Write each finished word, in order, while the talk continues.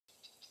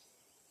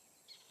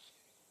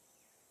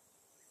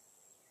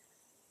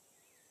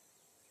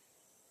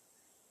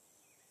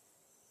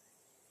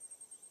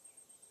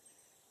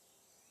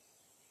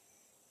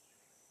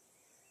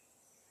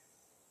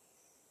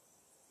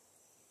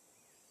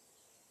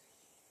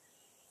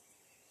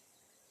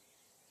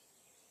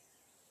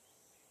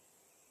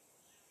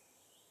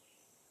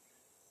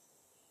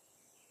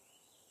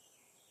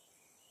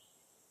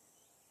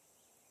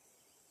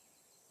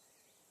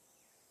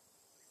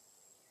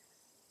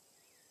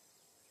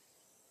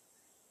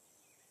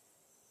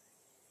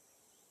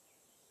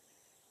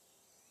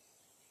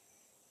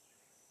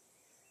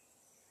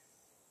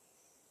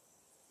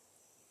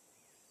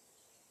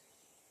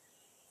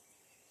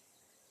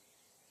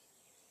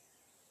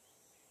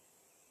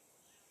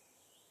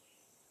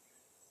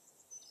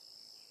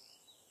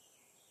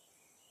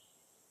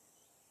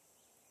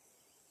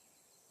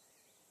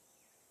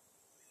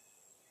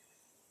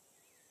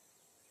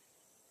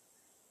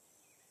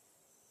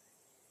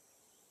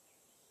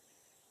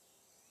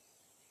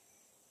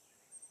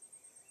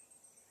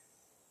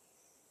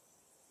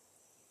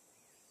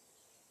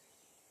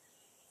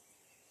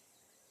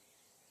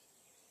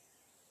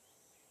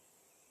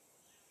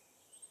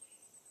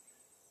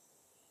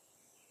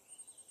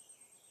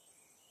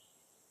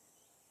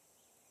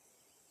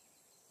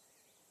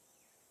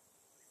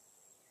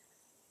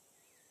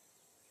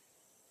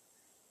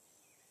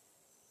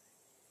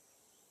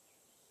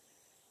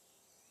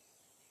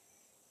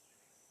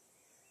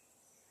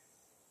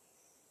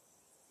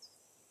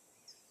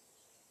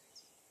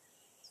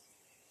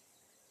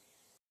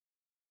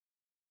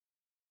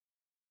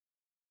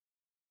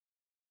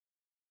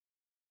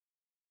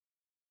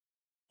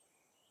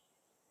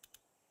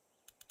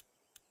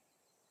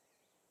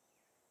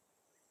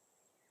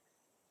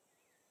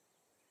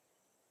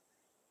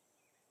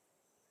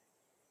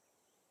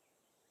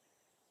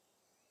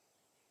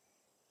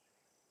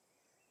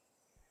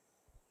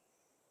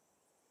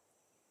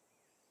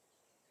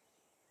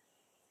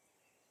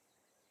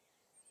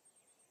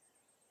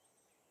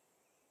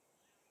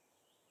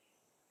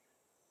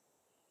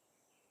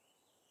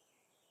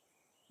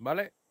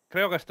Vale,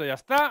 creo que esto ya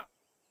está.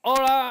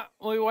 Hola,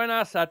 muy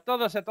buenas a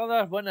todos y a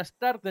todas. Buenas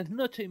tardes,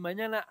 noche y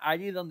mañana,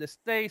 allí donde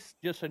estéis.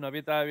 Yo soy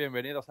NoBiTa,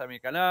 bienvenidos a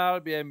mi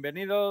canal.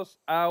 Bienvenidos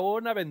a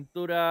una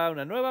aventura,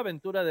 una nueva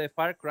aventura de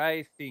Far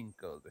Cry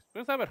 5.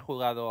 Después de haber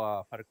jugado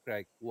a Far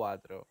Cry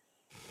 4.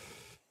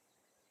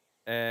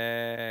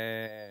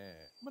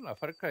 Bueno, a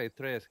Far Cry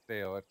 3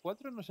 creo. El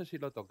 4 no sé si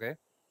lo toqué.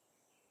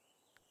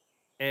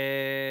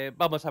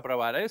 Vamos a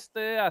probar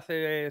este.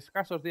 Hace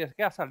escasos días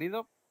que ha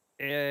salido.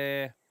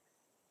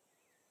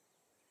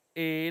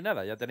 Y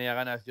nada, ya tenía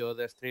ganas yo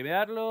de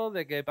streamearlo,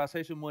 de que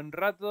paséis un buen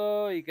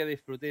rato y que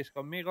disfrutéis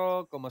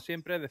conmigo. Como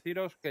siempre,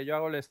 deciros que yo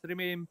hago el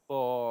streaming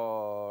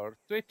por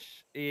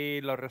Twitch y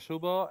lo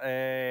resubo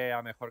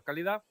a mejor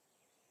calidad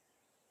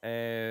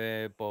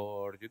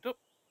por YouTube.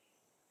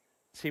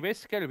 Si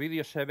veis que el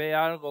vídeo se ve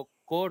algo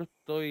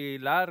corto y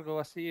largo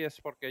así, es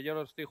porque yo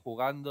lo estoy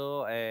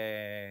jugando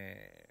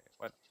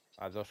bueno,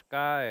 a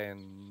 2K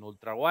en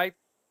UltraWide.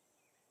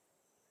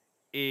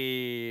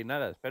 Y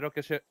nada, espero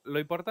que lo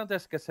importante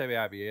es que se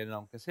vea bien,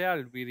 aunque sea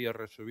el vídeo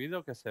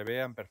resubido, que se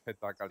vea en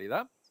perfecta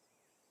calidad.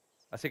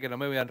 Así que no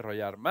me voy a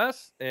enrollar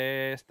más.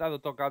 He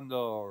estado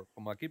tocando,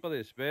 como aquí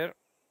podéis ver,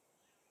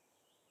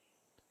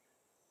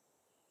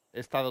 he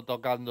estado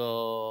tocando,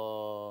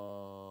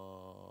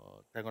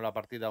 tengo una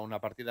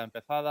partida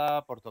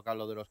empezada por tocar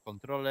lo de los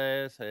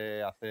controles,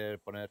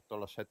 poner todos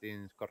los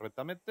settings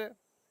correctamente.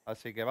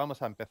 Así que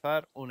vamos a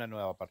empezar una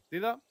nueva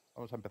partida.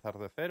 Vamos a empezar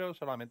de cero,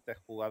 solamente he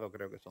jugado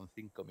creo que son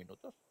 5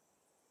 minutos.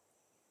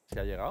 ¿Se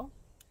ha llegado?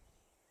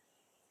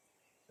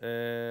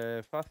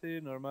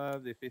 Fácil,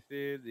 normal,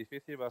 difícil.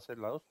 Difícil va a ser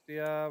la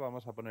hostia.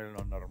 Vamos a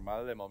ponerlo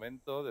normal de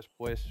momento.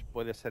 Después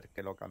puede ser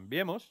que lo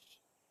cambiemos.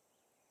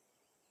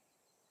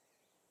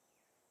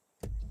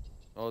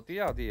 O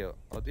tía o tío.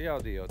 O tía o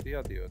tío.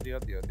 Tío, tío,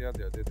 tío, tío, tío,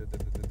 tío, tío, tío,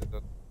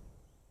 tío.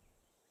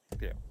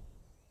 Tío.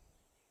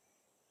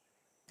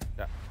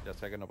 Ya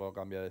sé que no puedo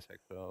cambiar de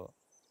sexo.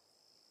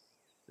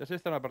 ¿Ya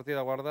existe una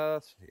partida guardada?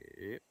 Sí.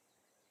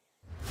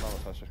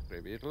 Vamos a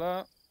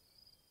suscribirla.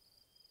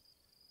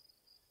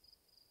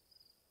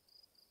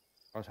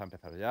 Vamos a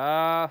empezar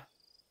ya.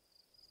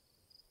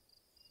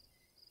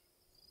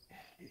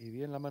 Y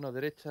vi en la mano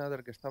derecha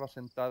del que estaba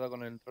sentado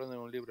con el trono de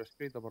un libro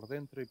escrito por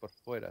dentro y por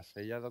fuera,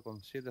 sellado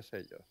con 7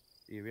 sellos.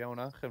 Y vi a un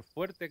ángel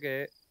fuerte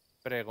que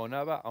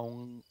pregonaba a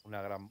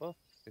una gran voz,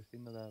 que es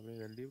digno de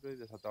abrir el libro y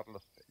desatar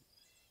los sellos.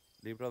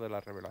 Libro de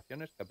las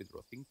Revelaciones,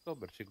 capítulo 5,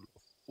 versículos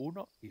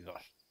 1 y 2.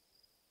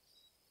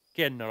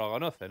 ¿Quién no lo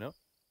conoce, no?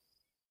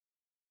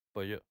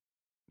 Pues yo.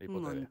 Ni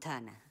puta idea.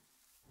 Montana.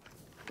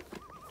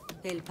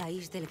 El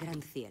país del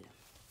gran cielo.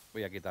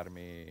 Voy a quitar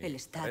mi El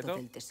estado careto.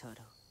 del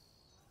tesoro.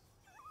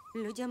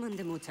 Lo llaman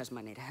de muchas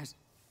maneras.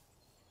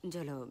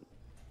 Yo lo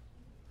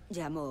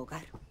llamo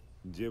hogar.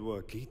 Llevo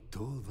aquí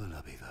toda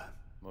la vida.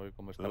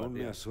 ¿Cómo está la Aún me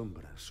tía?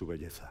 asombra su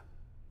belleza.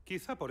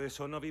 Quizá por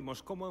eso no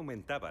vimos cómo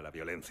aumentaba la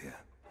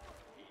violencia.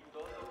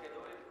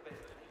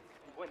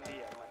 Buen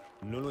día, hermano.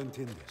 No lo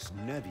entiendes.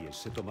 Nadie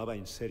se tomaba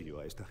en serio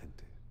a esta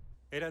gente.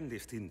 Eran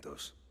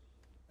distintos.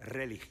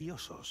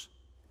 Religiosos.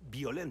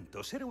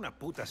 Violentos. Era una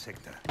puta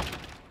secta.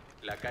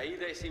 La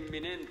caída es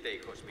inminente,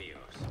 hijos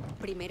míos.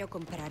 Primero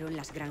compraron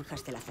las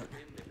granjas de la zona.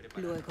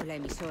 Luego la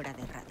emisora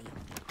de radio.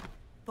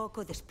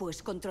 Poco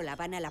después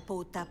controlaban a la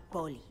puta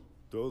poli.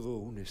 Todo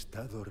un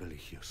estado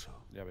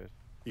religioso. Ya ves.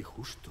 Y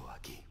justo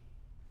aquí.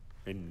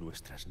 En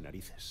nuestras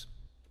narices.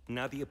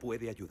 Nadie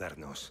puede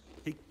ayudarnos.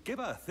 ¿Y qué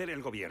va a hacer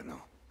el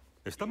gobierno?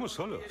 Estamos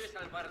solos. Quiere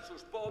salvar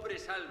sus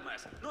pobres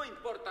almas. No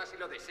importa si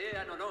lo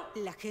desean o no.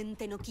 La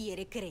gente no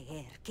quiere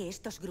creer que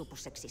estos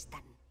grupos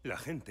existan. La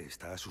gente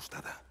está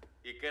asustada.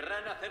 Y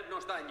querrán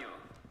hacernos daño.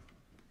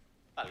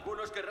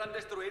 Algunos querrán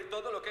destruir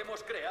todo lo que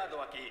hemos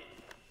creado aquí.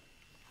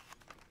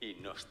 Y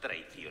nos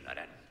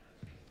traicionarán.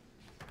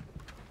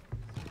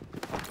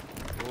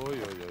 Uy, uy,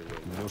 uy,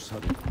 uy. No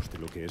sabemos de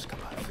lo que es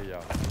capaz. La ha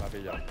pillado, la ha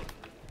pillado.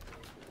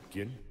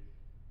 ¿Quién?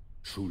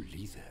 Su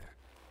líder.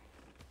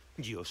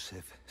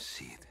 Joseph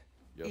Sid.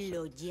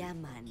 Lo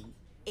llaman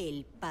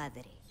el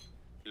padre.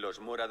 Los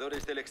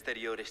moradores del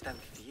exterior están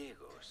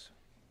ciegos.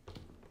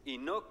 Y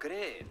no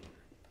creen.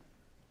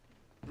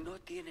 No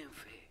tienen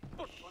fe.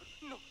 Por favor,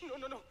 no, no,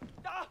 no, no.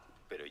 ¡Ah!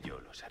 Pero yo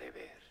los haré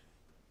ver.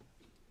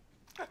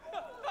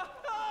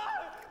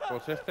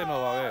 Pues este no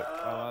va a ver.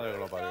 La madre que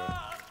lo parió.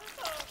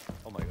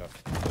 Oh my god.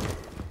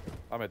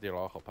 Ha metido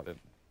los ojos para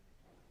adentro.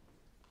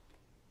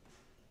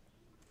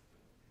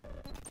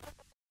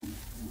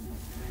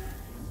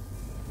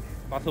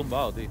 Está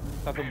zumbado, tío.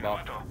 Está zumbado.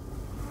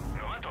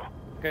 Novato,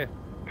 ¿Qué?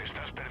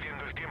 estás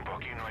perdiendo el tiempo,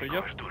 aquí no hay ¿Soy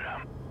yo?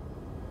 cobertura.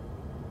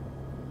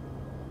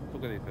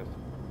 ¿Tú qué dices?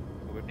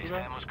 ¿Cobertura?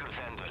 Estamos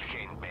cruzando el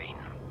Pain.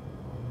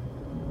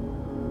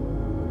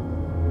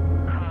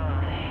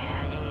 Joder,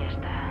 allí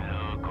está.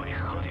 Loco,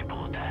 hijo de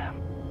puta.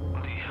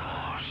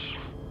 Dios.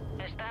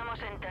 Estamos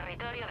en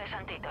territorio de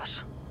Santitos.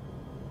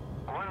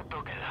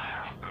 ¿Cuánto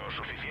queda? Lo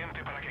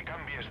suficiente para que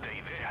cambies de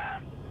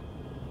idea.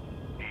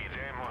 Y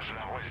demos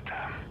la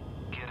vuelta.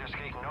 ¿Quieres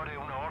que ignore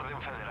una orden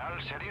federal,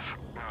 sheriff?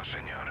 No,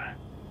 señor.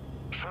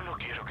 Solo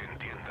quiero que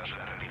entiendas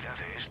la realidad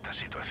de esta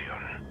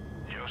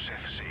situación.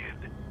 Joseph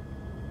Seed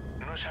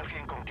no es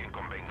alguien con quien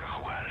convenga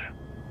jugar.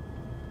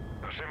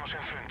 Nos hemos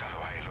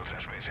enfrentado a él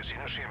otras veces y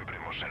no siempre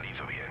hemos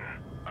salido bien.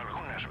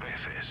 Algunas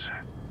veces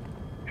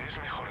es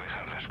mejor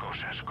dejar las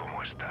cosas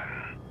como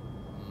están.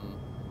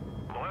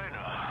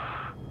 Bueno,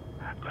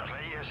 las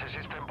leyes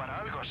existen para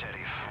algo,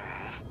 Sheriff.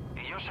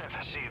 Y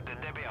Joseph Seed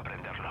debe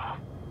aprenderlo.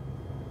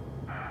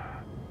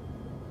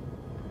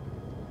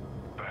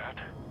 Pat,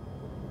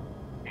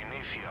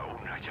 inicia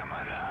una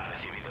llamada.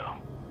 Recibido.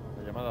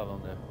 ¿La llamada a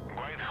dónde?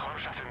 White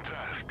Horse a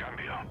Central,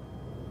 cambio.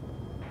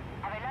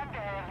 Adelante.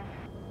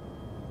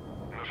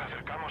 Nos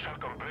acercamos al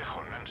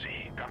complejo,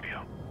 Nancy,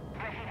 cambio.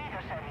 Recibido,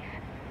 Sheriff.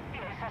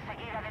 ¿Piensas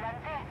seguir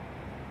adelante?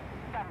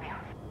 Cambio.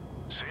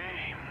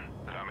 Sí,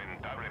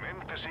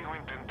 lamentablemente sigo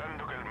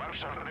intentando que el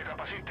Marshal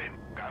recapacite.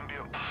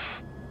 Cambio.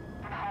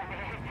 Vale.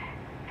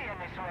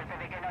 Tienes suerte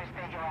de que no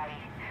esté yo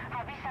ahí.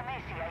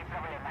 Avísame si hay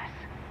problemas.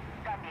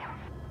 Cambio.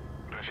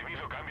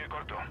 Recibido, cambio y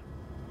corto.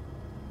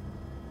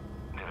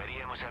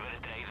 Deberíamos haber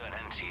traído a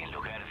Nancy en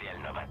lugar de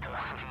al novato.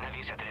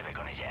 Nadie se atreve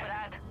con ella.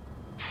 Brad.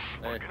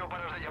 ¿Por qué no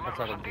paras de ¿qué llamarlos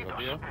pasa contigo,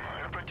 santitos? tío?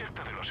 El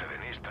proyecto de los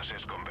hedonistas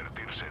es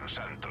convertirse en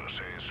santos,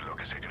 es lo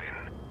que se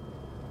creen.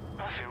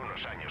 Hace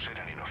unos años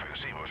eran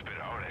inofensivos,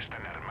 pero ahora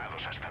están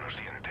armados hasta los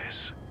dientes.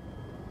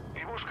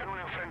 Y buscan un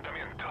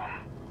enfrentamiento.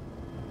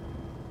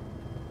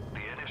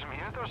 ¿Tienes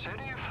miedo,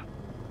 Sheriff?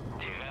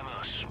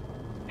 Llegamos.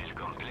 El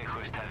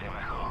complejo está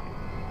debajo.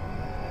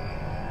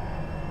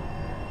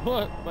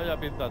 Vaya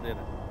pinta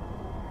tiene.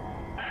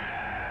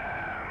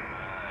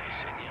 Ay,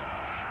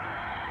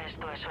 señor.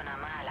 Esto es una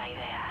mala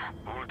idea.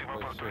 Última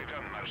Pues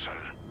oportunidad,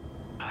 Marshal.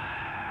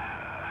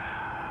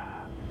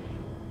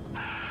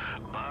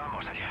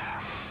 Vamos allá.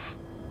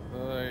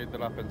 Ay, te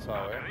lo has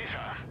pensado,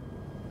 Aterriza.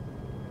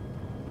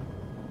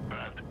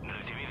 Brad,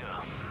 recibido.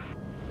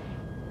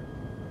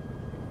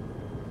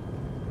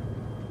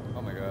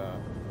 Oh my god.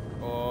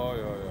 Oh,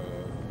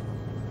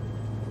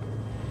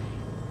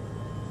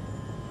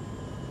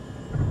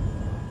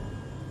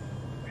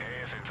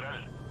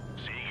 Central,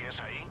 ¿sigues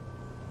ahí?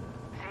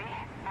 Sí,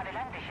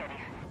 adelante,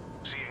 Sheriff.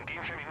 Si en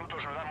 15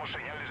 minutos no damos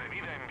señales de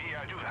vida,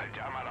 envía ayuda.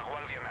 Llama a la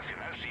Guardia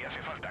Nacional si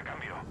hace falta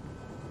cambio.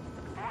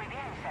 Muy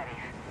bien,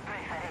 Sheriff.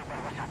 Rezaré por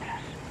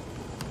vosotros.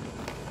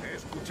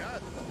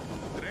 Escuchad,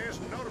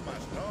 3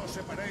 normas, no os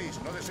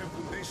separéis, no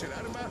desenfundéis el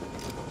arma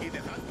y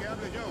dejad que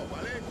hable yo,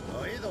 ¿vale?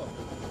 ¿Oído?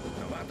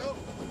 ¿Novato?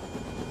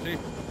 Sí.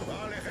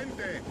 Vale,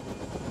 gente.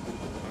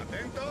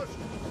 ¿Atentos?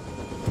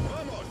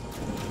 ¡Vamos!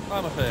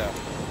 Vamos allá.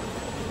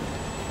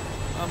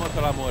 Vamos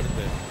a la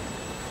muerte.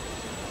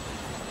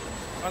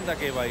 Anda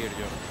que iba a ir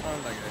yo.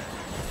 Anda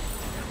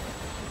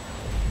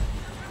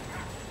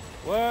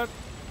que... What?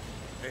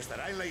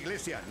 Estará en la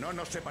iglesia, no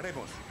nos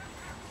separemos.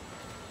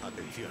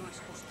 Atención.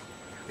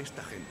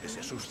 Esta gente se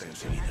asusta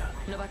enseguida.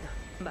 Novato,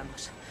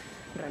 vamos.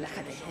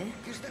 Relájate, ¿eh?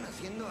 ¿Qué están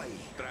haciendo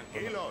ahí?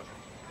 Tranquilos.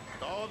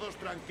 Todos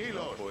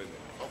tranquilos.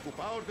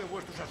 Ocupaos de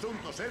vuestros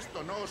asuntos.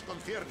 Esto no os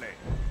concierne.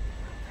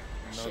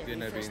 No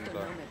tiene Esto pinta.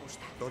 no me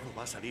gusta. Todo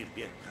va a salir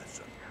bien,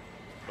 Hudson.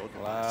 Todo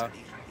Hola. va a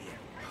salir bien.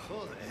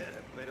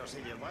 Joder, pero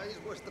si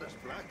lleváis vuestras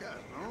placas,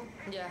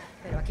 ¿no? Ya,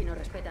 pero aquí no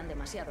respetan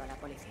demasiado a la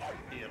policía.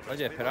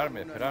 Oye,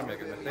 esperadme,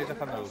 que me estáis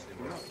dejando el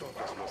último. No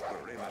todos los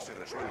problemas se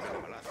resuelven a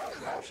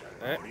balazos.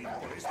 Morir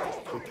por esto.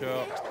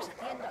 Escucho...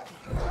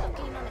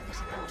 Aquí no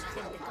necesitamos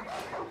gente como...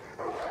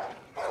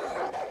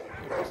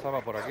 ¿Qué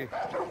pasaba por aquí?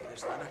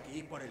 ¿Están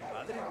aquí por el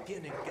padre?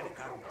 Tienen que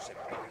dejarnos en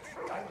paz.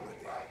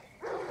 Cálmate.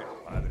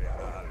 El padre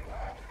hará algo.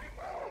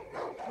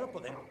 No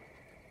podemos.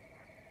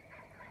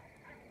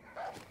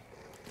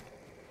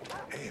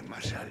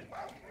 Marshal.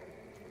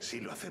 Si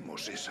lo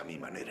hacemos es a mi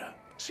manera,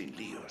 sin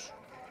líos,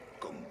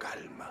 con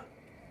calma.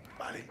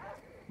 ¿Vale?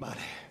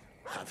 Vale.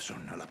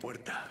 Hudson, a la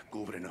puerta,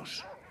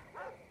 cúbrenos.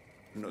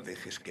 No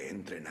dejes que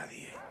entre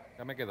nadie.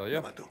 Ya me quedo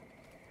yo. Novato,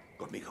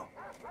 conmigo.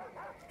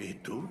 ¿Y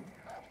tú?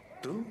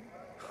 ¿Tú?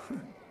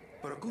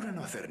 Procura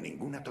no hacer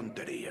ninguna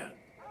tontería.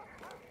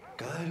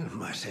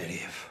 Calma,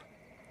 Sheriff.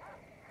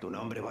 Tu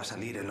nombre va a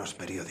salir en los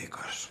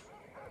periódicos.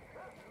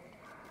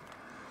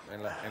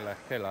 En la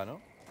esquela, ¿no?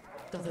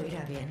 Todo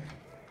irá bien.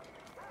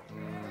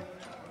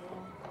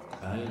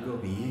 Algo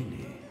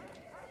viene.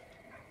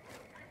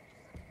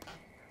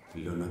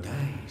 Lo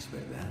notáis,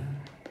 ¿verdad?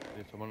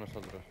 Sí, somos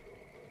nosotros.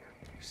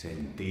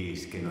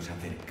 Sentís que nos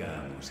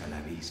acercamos al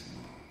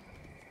abismo.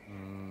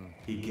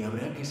 Y que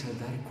habrá que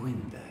saldar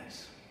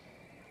cuentas.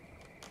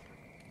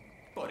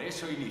 Por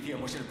eso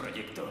iniciamos el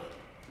proyecto.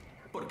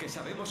 Porque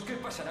sabemos qué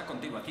pasará a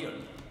continuación.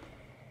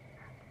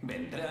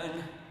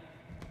 Vendrán...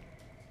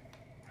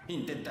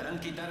 Intentarán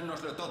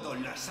quitárnoslo todo,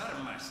 las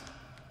armas.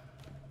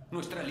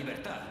 Nuestra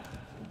libertad.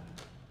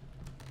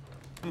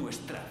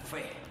 Nuestra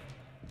fe.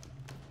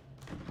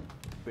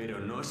 Pero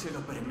no se lo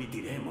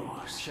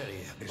permitiremos.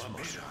 Sheriff,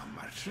 vamos. Espera,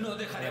 Marshal. No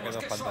dejaremos Mira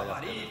que que su dos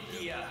pantallas.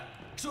 avaricia,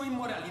 su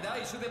inmoralidad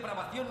y su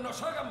depravación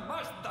nos hagan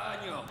más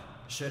daño.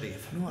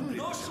 Sheriff, No ¡No aprietes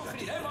el gatillo.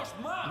 sufriremos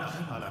más!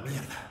 a la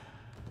mierda.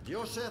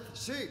 Joseph,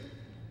 sí.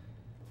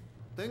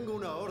 Tengo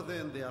una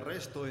orden de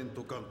arresto en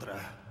tu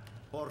contra.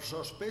 Por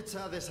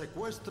sospecha de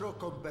secuestro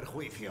con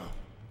perjuicio.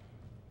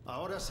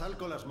 Ahora sal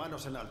con las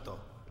manos en alto.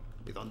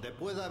 Y donde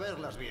pueda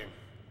verlas bien.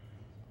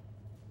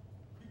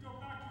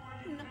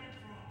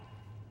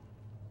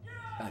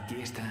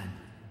 Aquí están.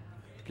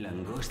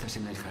 Langostas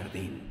en el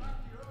jardín.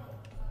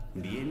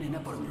 Vienen a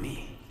por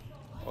mí.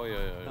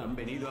 Han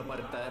venido a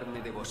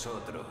apartarme de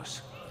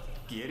vosotros.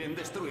 Quieren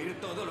destruir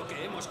todo lo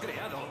que hemos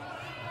creado.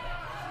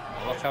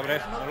 No los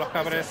cabres, no los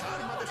cabres.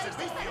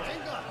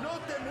 Venga, no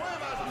te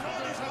muevas, no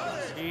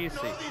dispares.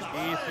 Easy,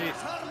 easy.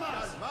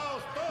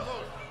 Calmaos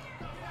todos.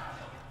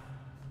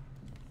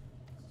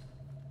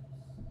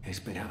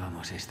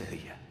 Esperábamos este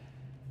día.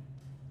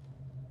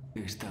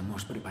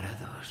 Estamos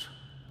preparados.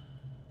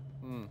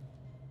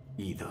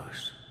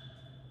 Idos.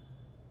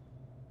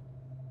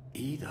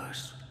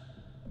 Idos.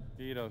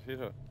 Iros.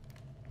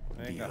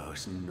 Venga.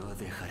 Dios no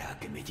dejará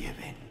que me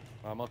lleven.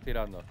 Vamos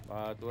tirando.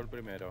 Va tú el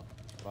primero.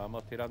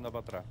 Vamos tirando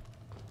para atrás.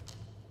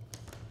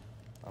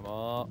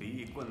 Vamos.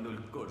 Vi cuando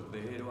el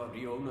Cordero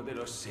abrió uno de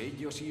los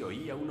sellos y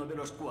oí a uno de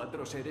los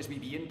 4 seres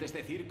vivientes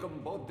decir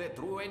con voz de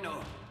trueno: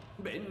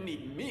 ven y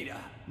mira.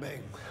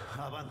 Ven,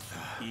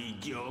 avanza. Y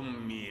yo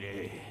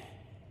miré.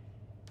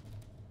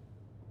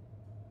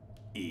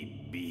 Y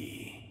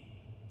vi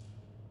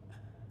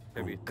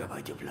un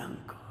caballo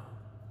blanco.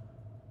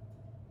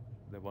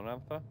 ¿De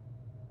bonanza?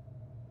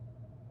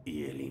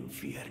 Y el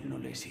infierno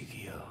le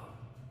siguió.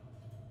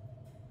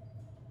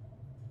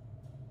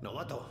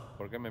 Novato.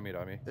 ¿Por qué me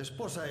mira a mí?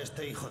 Esposa a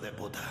este hijo de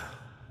puta.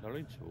 No lo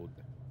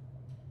insulte.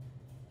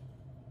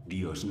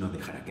 Dios no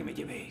dejará que me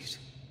llevéis.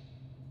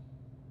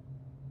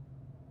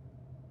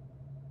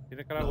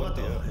 Tiene cara Novato,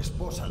 tío.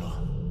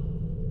 espósalo.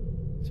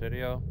 ¿En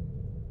serio?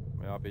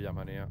 Me va a pillar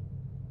manía.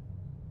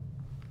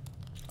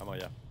 Vamos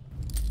ya.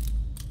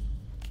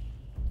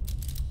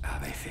 A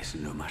veces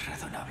lo más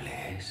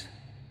razonable es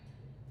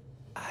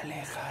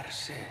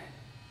alejarse.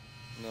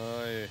 No.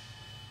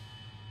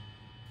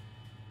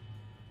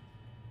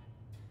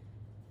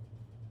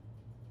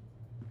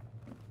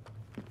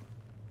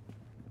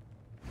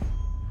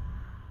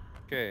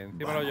 ¿Qué?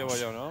 Encima lo llevo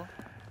yo, ¿no?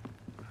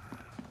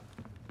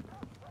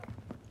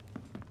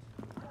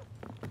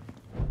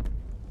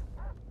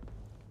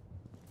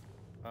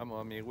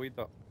 Vamos,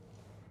 amiguito.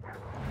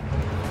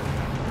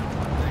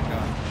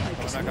 Venga,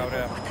 una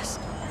cabrea.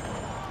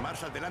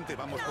 Marcha al delante,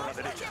 vamos por la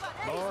derecha.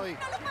 Voy.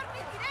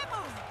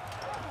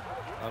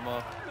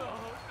 Vamos.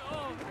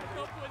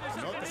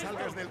 No te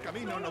salgas del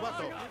camino,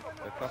 novato.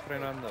 Te está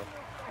frenando.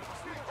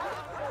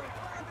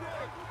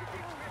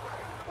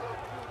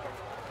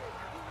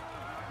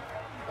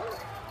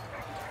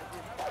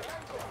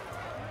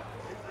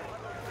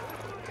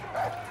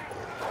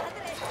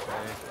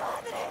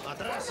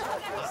 Atrás.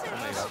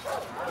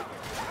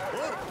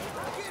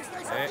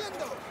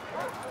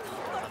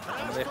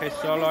 No me dejéis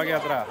solo aquí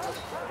atrás.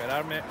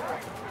 Esperadme.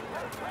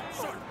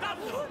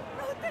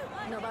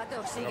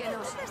 Novato,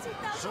 síguenos.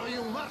 Soy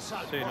un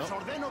Marshal. Sí, ¿no? Os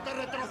ordeno que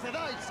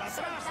retrocedáis.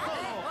 ¡Atrás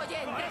todo! Oye,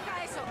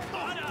 deja eso.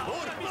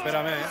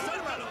 Espérame,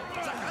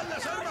 ¡Sacad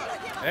las armas!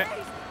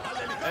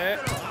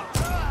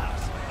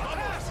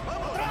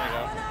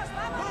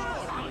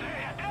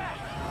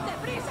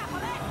 ¡Deprisa,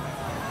 joder!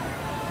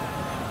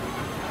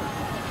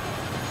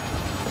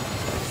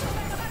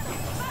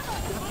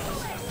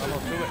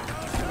 Vamos, sube,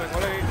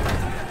 colegui.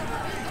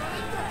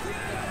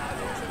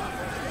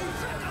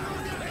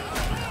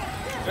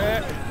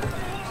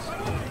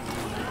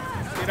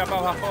 Tira para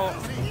abajo.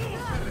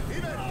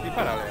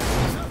 Dispárale.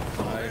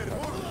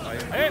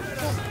 Ahí.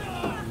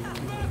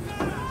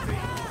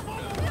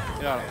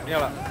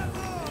 Mírala.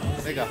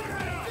 Venga.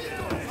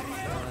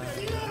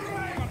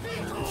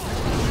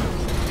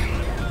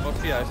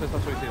 Hostia, ese está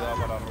suicidado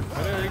para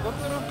romper el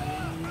helicóptero.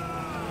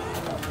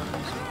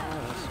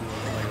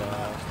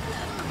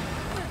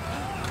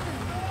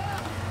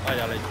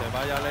 Vaya leche que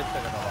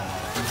no va mal.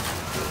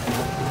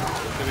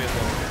 Estoy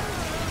viendo.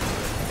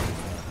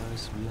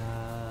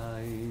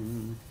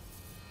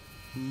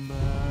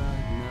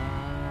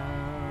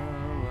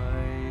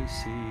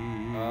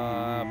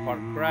 Far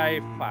Cry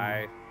 5.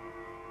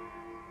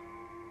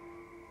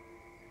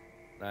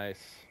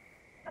 Nice.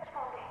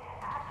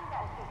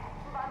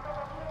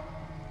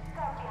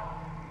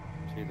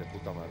 Sí, de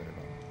puta madre,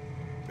 ¿no?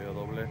 Veo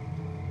doble.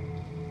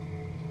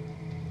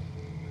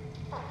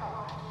 Por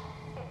favor,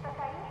 ¿estás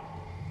ahí?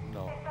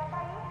 No. ¿Estás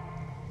ahí?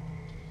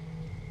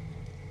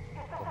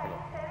 ¿Estás Cógelo.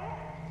 ahí, Sere?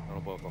 No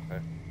lo puedo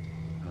coger.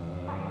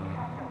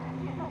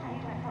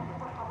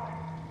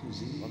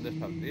 ¿Dónde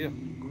está el tío?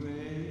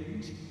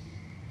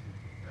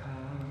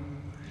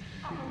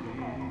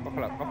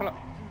 Cógela.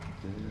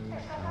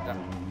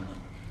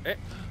 Ya.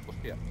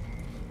 Hostia.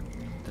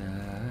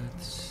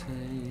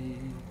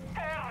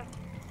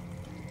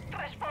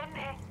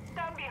 Responde.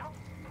 Cambio.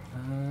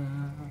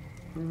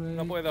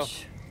 No puedo.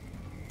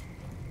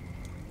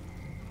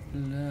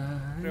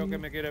 Creo que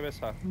me quiere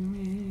besar.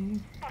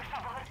 Por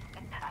favor.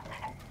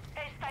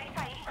 ¿Estáis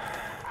ahí?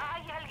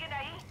 ¿Hay alguien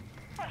ahí?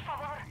 Por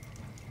favor.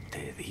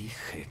 Te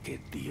dije que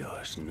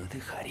Dios no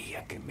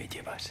dejaría que me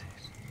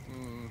llevases.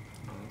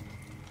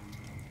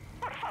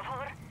 Por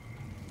favor.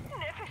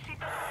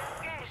 Necesito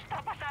saber qué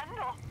está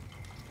pasando.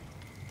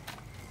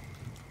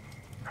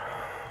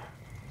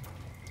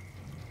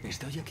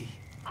 Estoy aquí.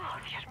 Oh,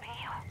 Dios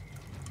mío.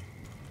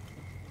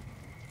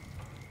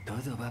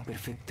 Todo va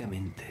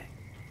perfectamente.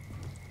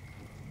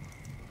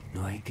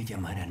 No hay que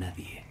llamar a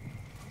nadie.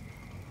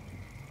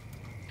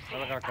 No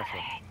le hagas caso.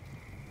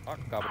 Ah,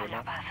 cabrona.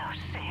 Alabado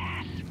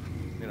seas.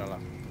 Mírala,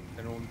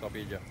 tiene un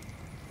topillo.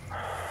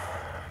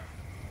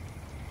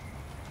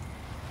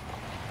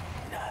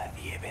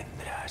 Nadie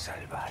vendrá a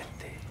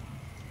salvarte.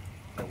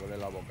 Me huele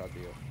la boca,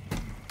 tío.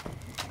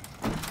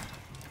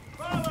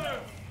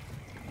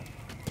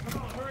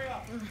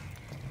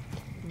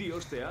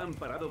 Dios te ha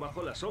amparado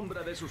bajo la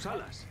sombra de sus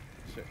alas.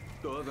 Sí.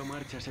 Todo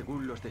marcha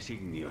según los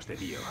designios de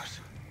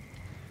Dios.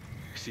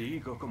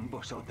 Sigo con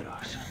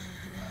vosotros.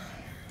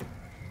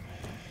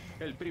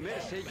 El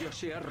primer sello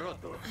se ha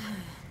roto.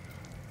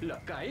 La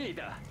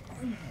caída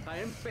ha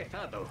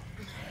empezado.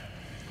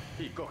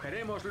 Y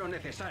cogeremos lo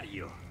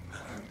necesario.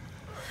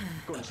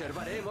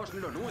 Conservaremos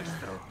lo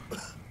nuestro.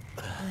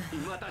 Y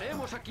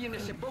mataremos a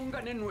quienes se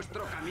pongan en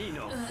nuestro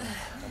camino.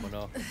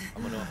 Vámonos,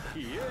 vámonos.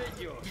 Y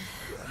ellos,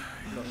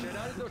 los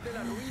heraldos de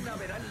la ruina,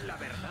 verán la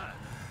verdad.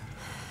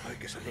 Hay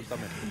que salir.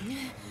 Suéltame.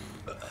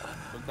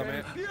 Suéltame.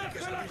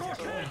 ¡Empieza la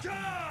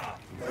cosecha!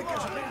 Hay que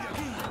salir de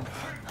aquí.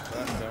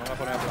 Se van a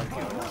poner a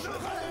blanquear.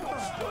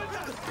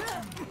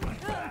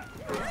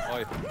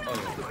 Ay, ay.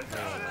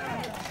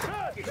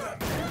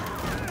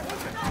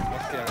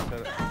 Hostia, que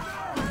se...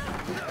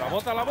 La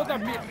bota,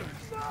 mierda.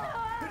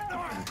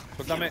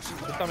 Suéltame,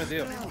 suéltame,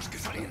 tío. Tenemos que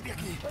salir de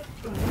aquí.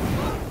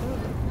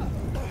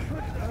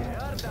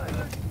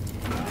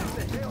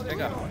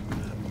 Venga,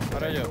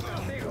 para ello.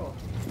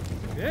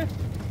 ¿Qué?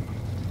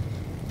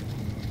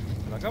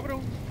 ¿La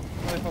cabrón?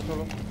 Me ha dejado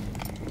solo.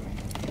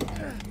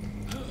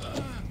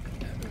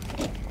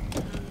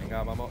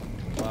 Venga, vamos,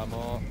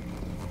 vamos.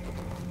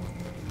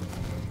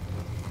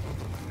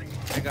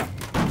 Venga,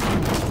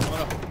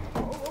 vámonos.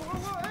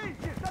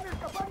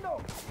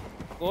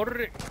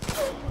 ¡Corre!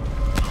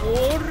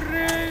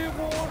 ¡Corre!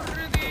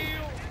 ¡Corre,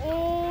 tío!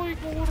 ¡Uy!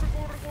 ¡Corre!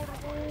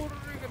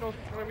 Que nos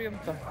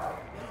revienta.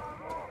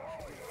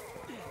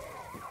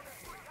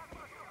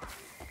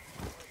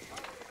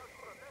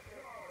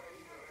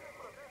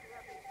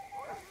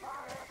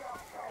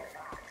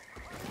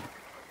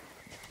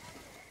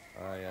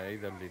 Ahí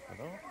delito,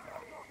 ¿no?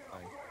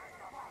 Ahí.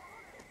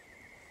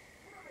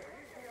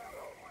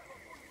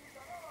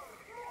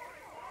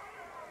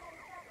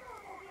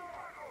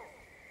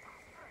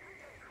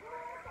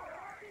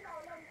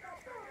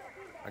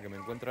 A que me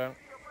encuentran.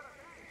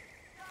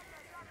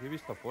 Aquí he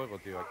visto fuego,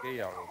 tío. Aquí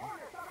hay algo, ¿no?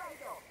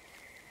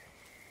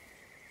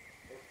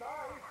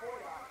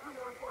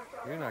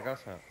 Aquí hay una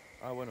casa.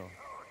 Ah, bueno.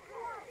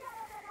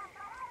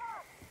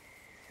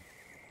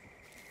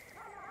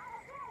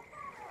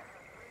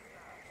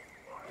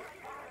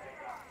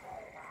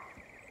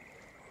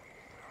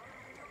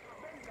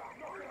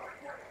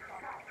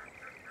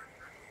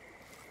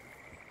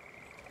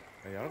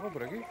 ¿Hay algo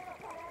por aquí?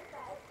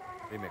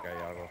 Dime que hay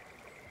algo.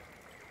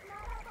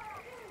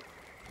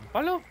 ¿Un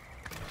palo?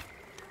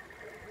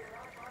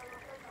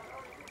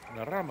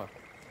 Una rama.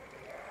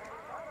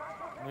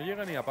 No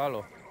llega ni a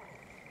palo.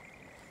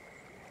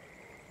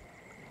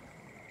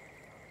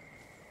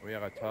 Voy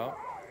agachado.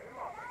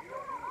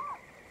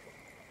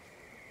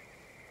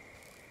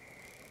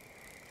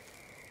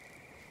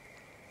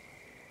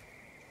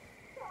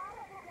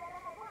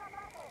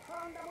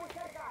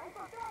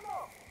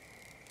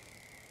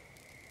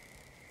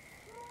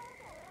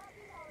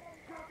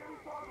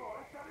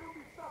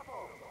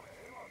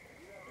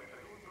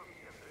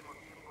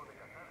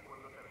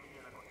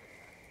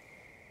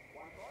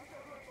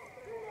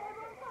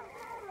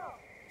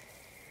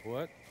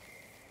 What?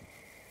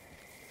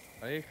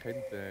 Hay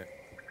gente.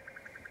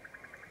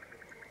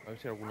 A ver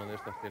si alguno de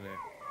estos tiene. A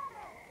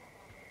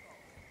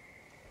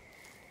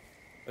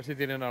ver si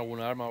tienen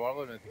alguna arma o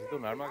algo. Necesito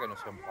un arma que no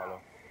sea un palo.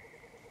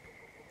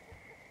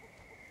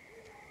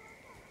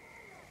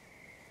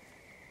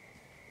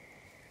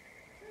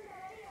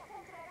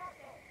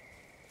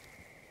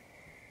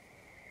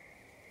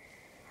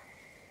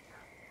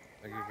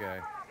 ¿Aquí qué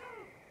hay?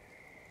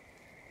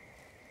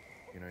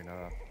 Aquí no hay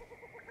nada.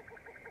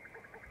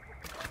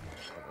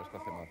 Bueno, esto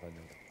hace más daño.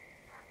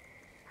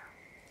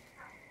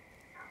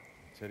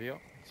 ¿En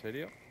serio? ¿En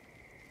serio?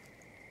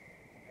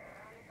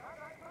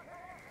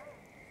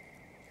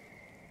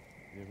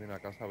 Yo vine a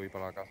casa, voy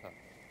para la casa.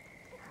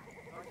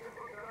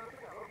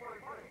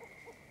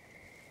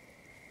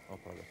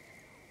 Vamos para acá.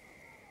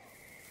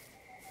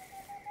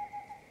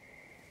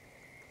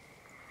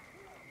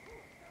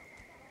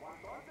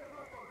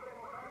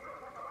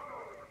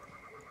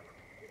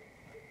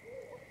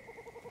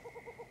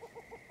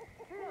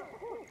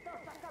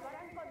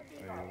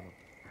 Hay uno.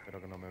 Espero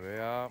que no me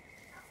vea.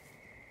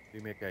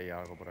 Dime que hay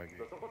algo por aquí.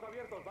 Los ojos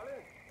abiertos, ¿vale?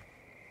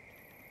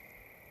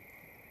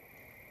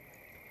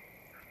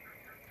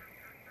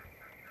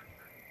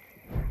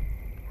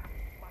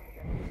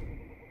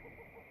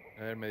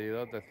 El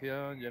medidor de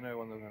acción llena de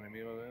cuando los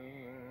enemigos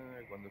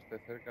cuando esté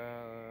cerca.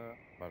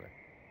 Vale.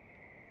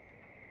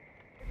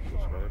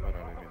 Eso es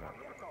para eliminar.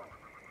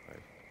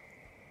 Ahí.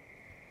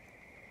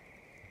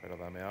 Pero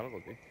dame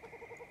algo, tío.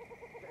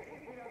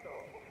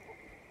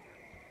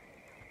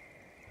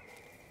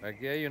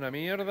 Aquí hay una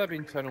mierda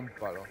pinchar un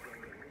palo.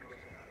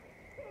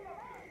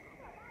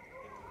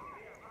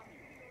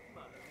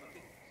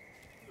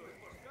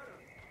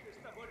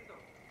 Está muerto.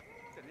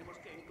 Tenemos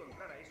que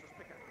encontrar a esos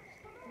pecadores.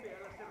 Ve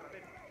al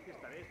aserradero.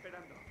 Estaré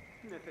esperando.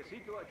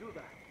 Necesito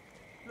ayuda.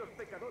 Los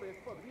pecadores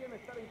podrían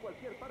estar en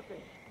cualquier parte.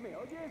 ¿Me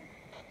oyes?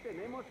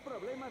 Tenemos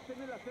problemas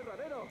en el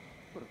aserradero.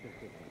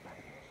 Protégeme,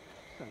 Padre.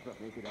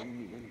 Sálvame de la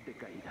inminente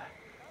caída.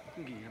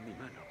 Guía mi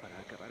mano para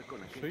acabar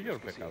con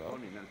aquellos que se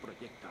oponen al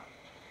proyecto.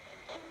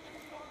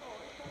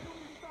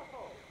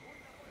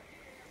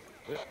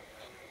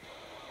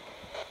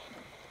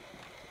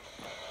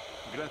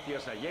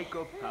 Gracias a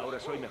Jacob, ahora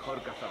soy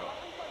mejor cazador.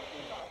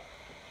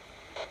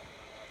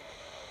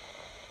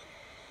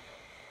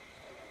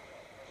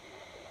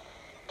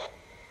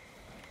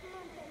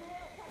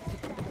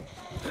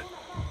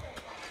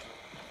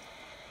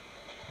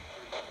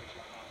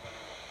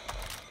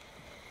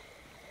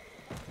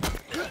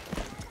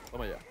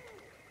 Toma ya.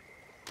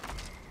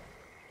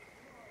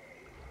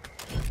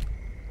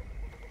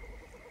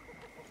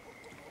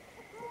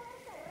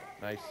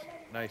 Nice,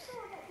 nice.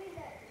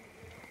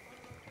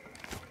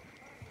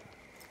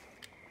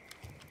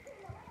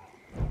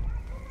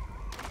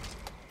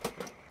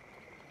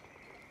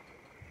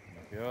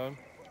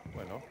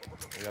 Bueno,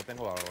 ya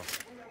tengo algo.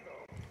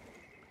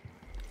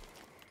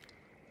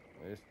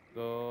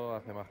 Esto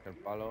hace más que el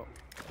palo.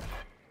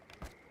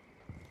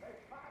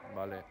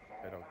 Vale,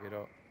 pero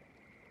quiero...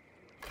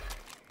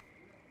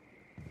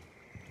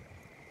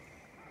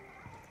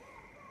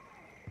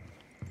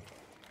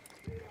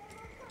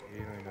 Y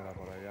no hay nada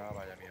por allá,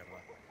 vaya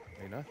mierda.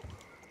 ¿No hay nada?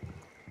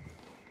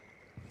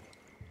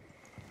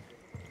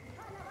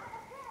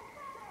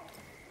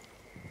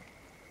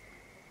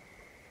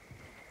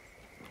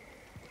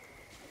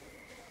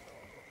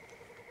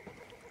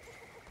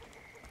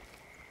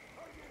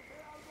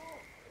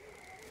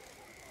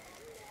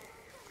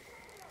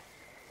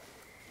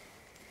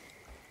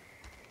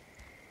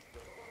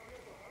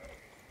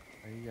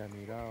 Ahí ya ha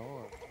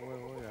mirado el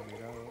juego, ya ha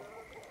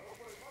mirado.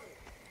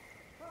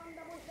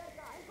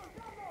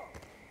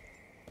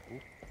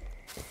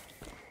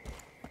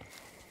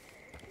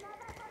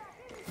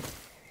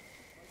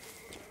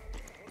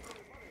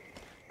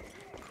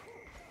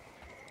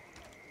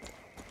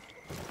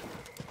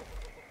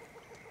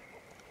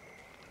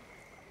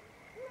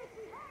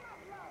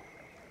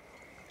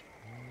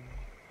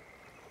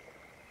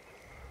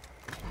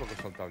 ¿Por qué he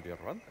soltado el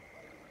hierro antes?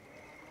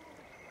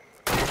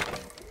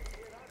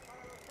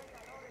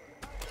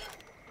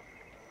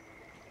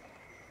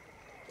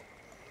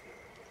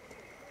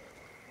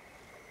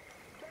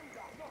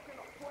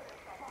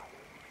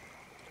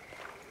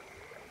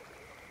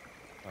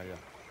 Vaya,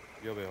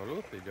 yo veo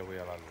luz y yo voy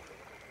a la luz.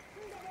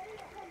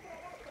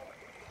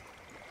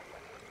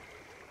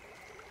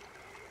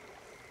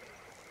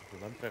 Te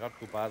va a entregar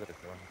tu padre,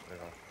 te van a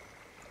entregar.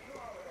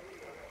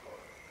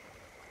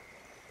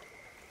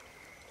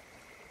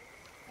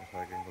 Vamos a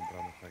ver qué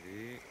encontramos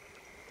aquí.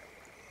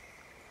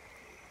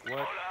 What?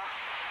 Hola,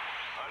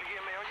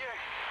 ¿alguien me oye?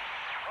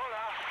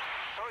 Hola,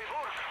 soy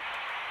Burk.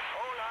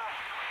 Hola.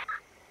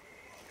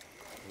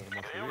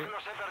 Creo que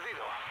los he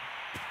perdido.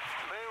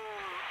 Veo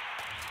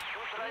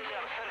un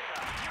trailer cerca.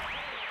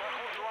 Está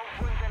junto a un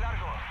puente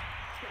largo.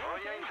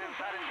 Voy a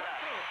intentar entrar.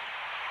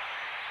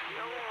 Si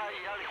aún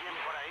hay alguien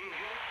por ahí,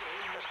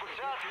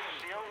 escuchad,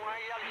 si aún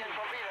hay alguien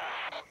con vida.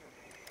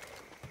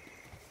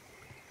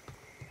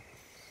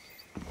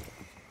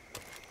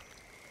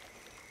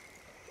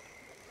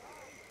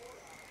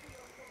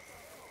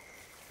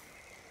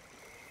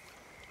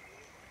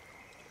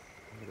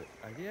 Hombre,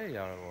 allí hay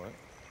algo, ¿eh?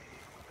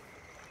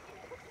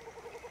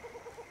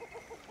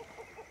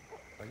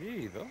 ¿Allí he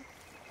ido?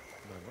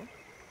 Bueno.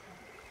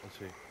 ¿O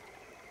sí?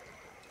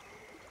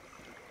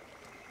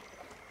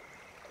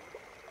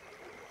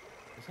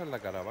 ¿Esa es la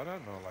caravana?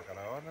 No, la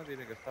caravana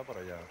tiene que estar por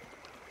allá.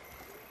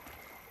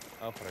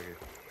 Vamos por aquí.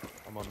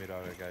 Vamos a mirar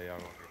a ver que hay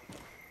algo aquí.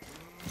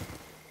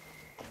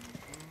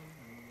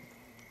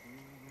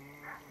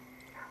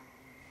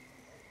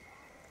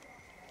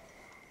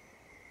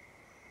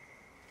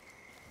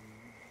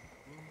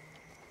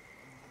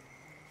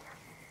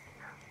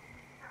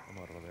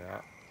 Vamos a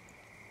rodear.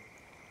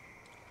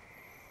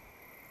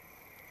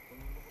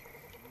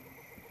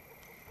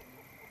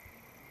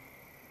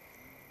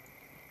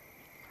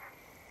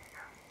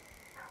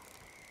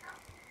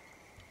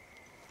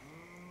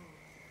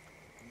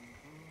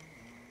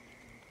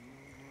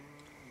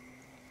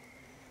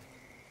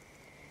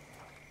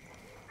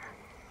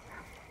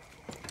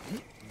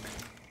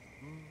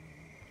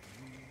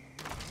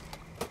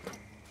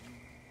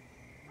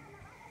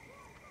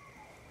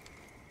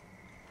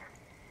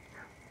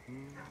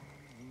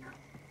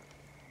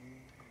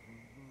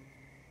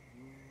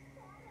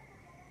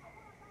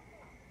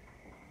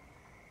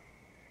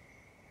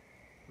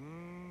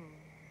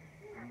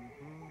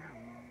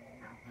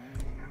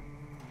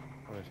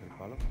 ¿Cuál es el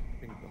palo?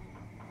 5.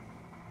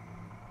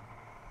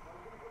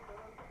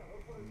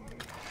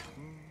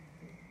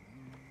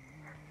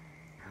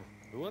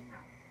 What?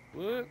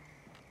 What?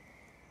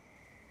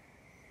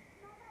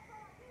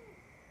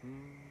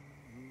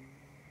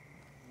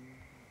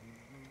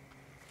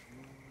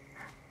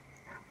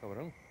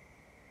 Cabrón.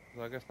 O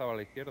sea que estaba a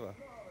la izquierda.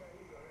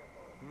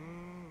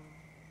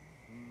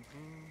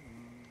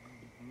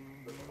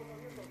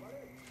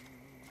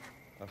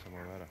 Ah, se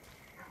moverá.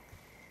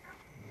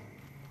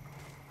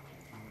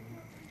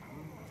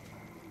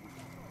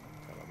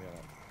 A la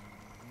mierda.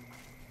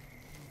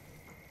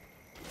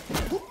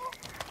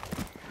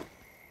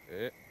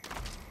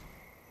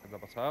 ¿Qué te ha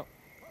pasado?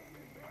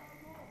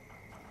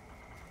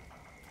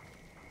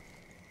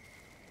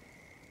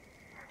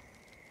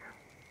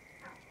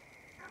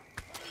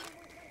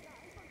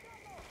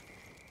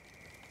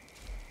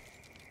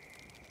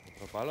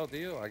 Otro palo,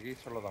 tío. Aquí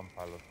solo dan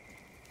palos.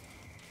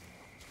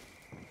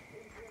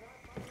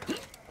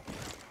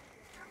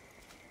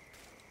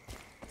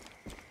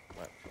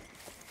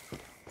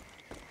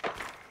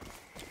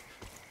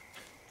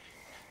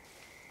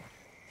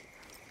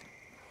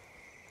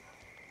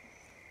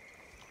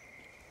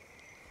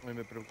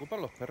 Me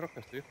preocupan los perros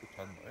que estoy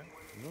escuchando, ¿eh?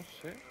 No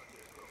sé.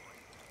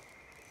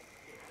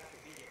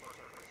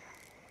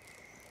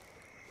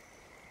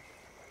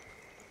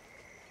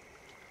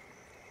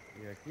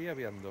 Y aquí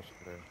habían dos,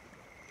 creo.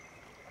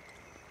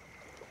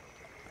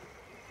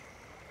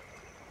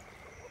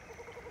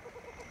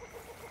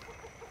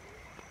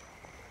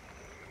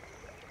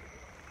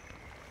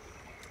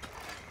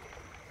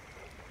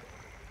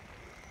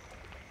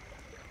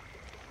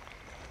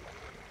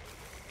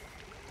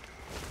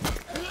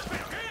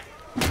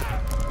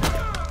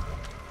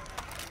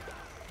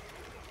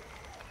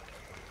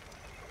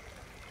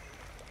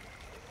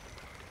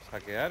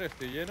 Saquear,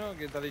 estoy lleno.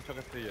 ¿Quién te ha dicho que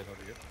estoy lleno,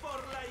 tío?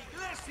 ¡Por la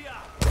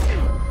iglesia!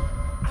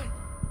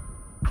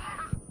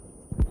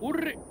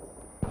 ¡Corre!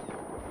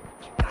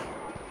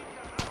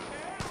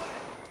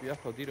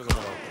 Pidazo tiro que me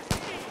ha dado.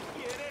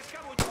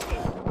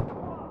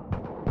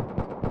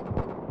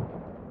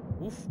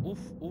 Uf.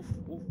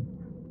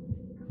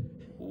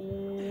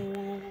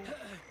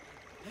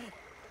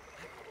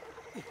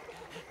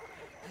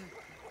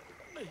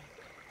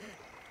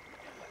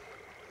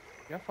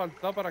 ¿Qué ha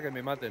faltado para que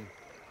me maten?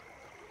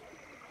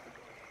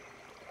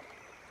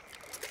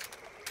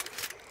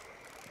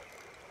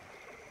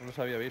 No los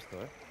había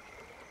visto, ¿eh?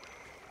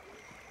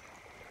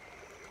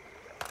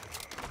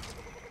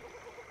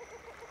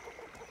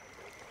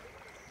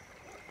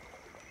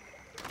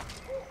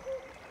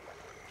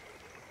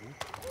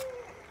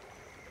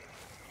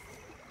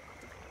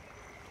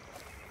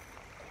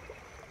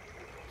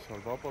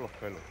 Salvado por los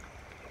pelos.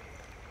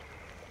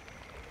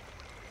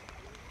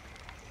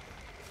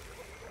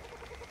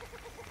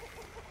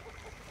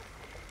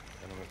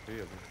 Ya no me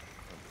fío, tío.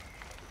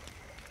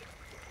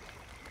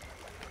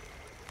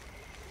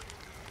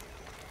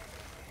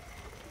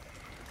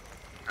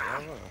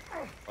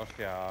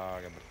 Hostia,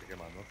 que me estoy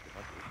quemando, tío.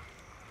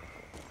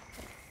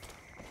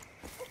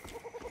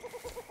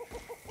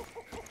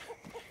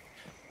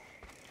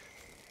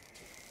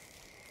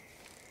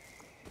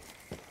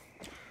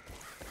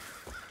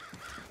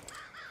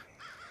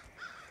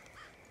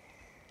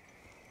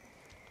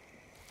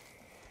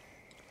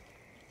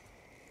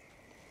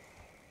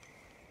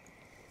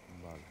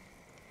 Vale.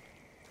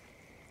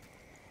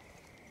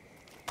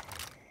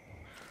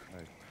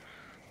 Ahí.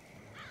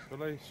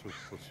 Solo hay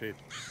subfusil.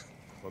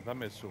 Pues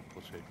dame el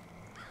subfusil.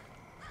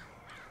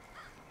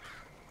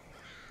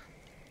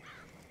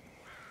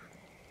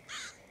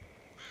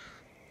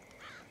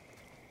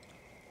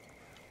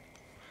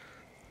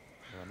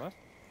 ¿Nada más?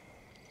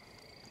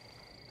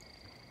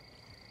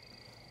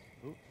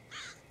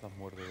 Estás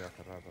muerto ya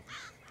hace rato.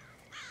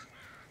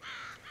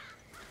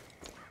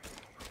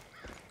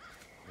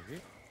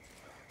 ¿Aquí?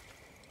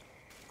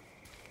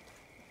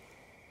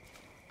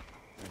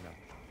 Venga.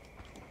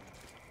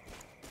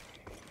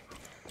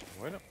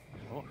 Bueno,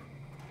 vamos.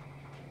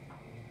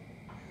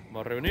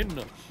 Vamos a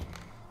reunirnos.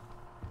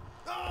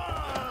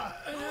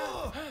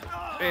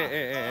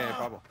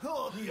 Pavo.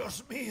 ¡Oh,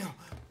 Dios mío!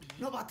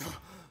 ¡Novato!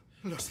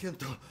 Lo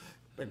siento.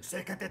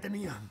 Pensé que te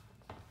tenían.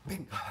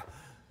 Venga,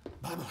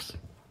 vamos.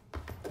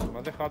 Me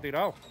has dejado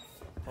tirado.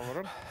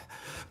 Cabrón.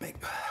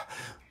 Venga,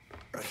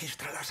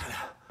 registra la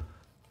sala.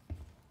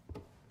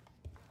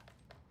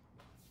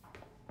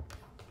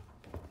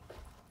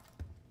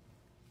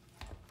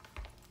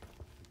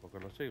 ¿Por qué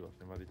lo sigo?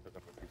 Se me ha dicho que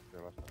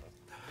registre la sala.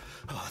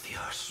 Oh,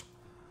 Dios.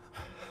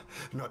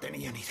 No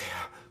tenía ni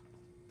idea.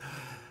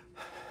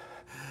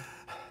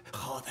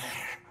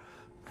 Joder.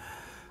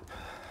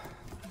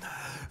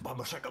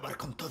 Vamos a acabar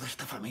con toda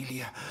esta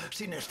familia,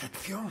 sin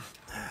excepción.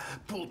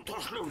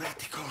 Putos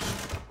lunáticos.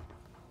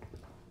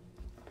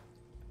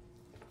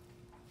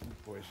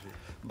 Pues sí.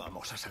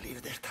 Vamos a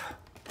salir de esta.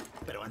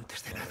 Pero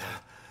antes de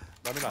nada,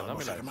 dámela,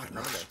 vamos a dámela.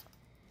 armarnos.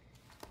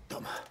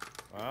 Toma.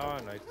 Ah,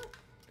 nice.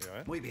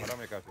 Mira, Muy bien. Ahora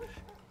me cago.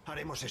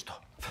 Haremos esto.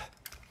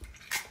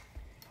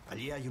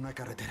 Allí hay una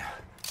carretera.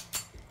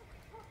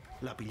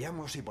 La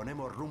pillamos y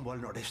ponemos rumbo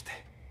al noreste.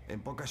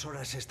 En pocas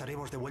horas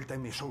estaremos de vuelta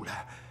en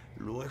Missoula.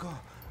 Luego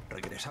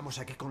regresamos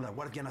aquí con la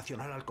Guardia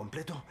Nacional al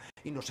completo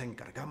y nos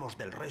encargamos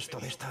del resto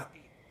de esta...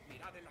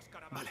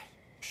 Vale.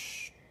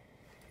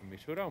 ¿En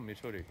Missouri o en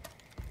Missouri?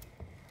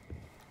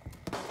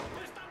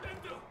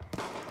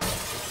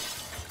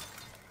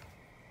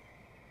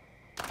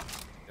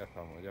 Ya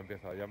estamos, ya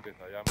empieza. ¡Hijo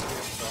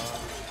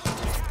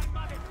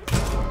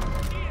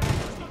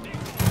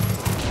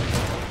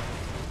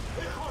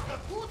de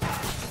puta!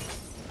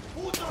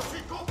 ¡Puto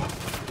psicópata!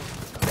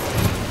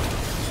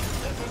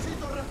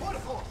 ¡Necesito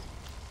refuerzos!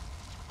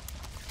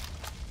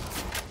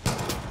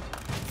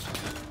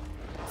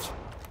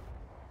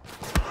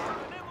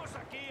 Tenemos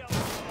aquí a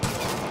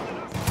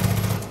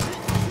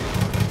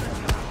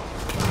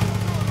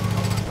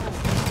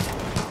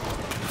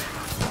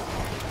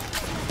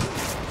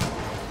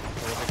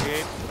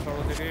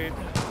Solo ticket.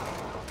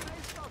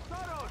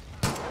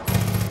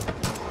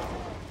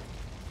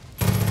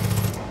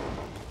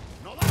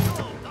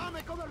 ¡Novato!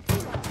 ¡Dame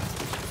cobertura!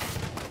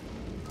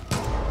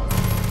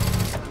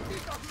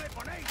 ¡Malditos me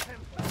ponéis en...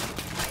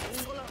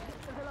 ¡Tengo las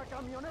luces de la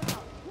camioneta!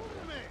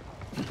 ¡Cúbreme!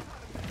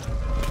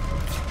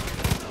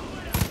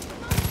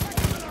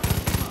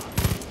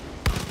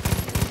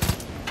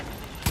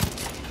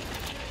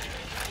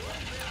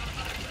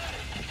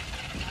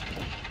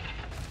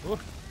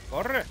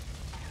 ¡Corre!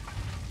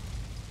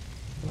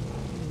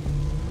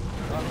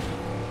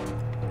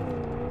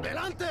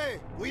 ¡Delante!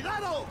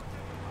 ¡Cuidado!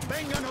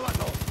 ¡Venga,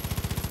 novato!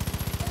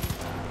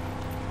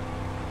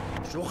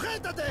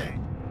 ¡Sujétate!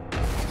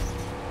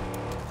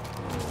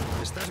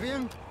 ¿Estás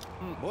bien?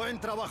 Buen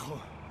trabajo.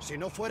 Si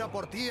no fuera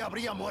por ti,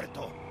 habría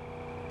muerto.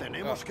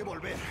 Tenemos que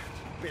volver,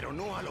 pero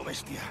no a lo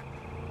bestia.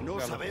 No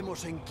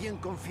sabemos en quién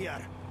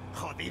confiar.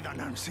 Jodida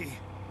Nancy.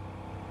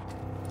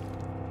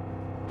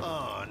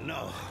 Oh,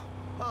 no.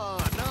 ¡Oh,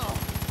 no!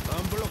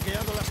 Han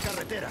bloqueado las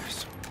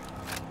carreteras.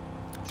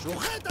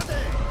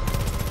 ¡Sujétate!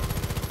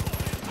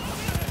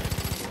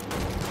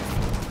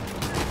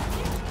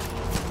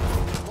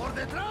 ¡Por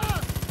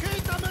detrás!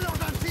 ¡Quítamelos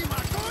de encima,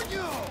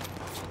 coño!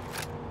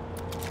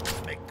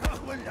 Me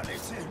cago en la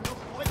leche. No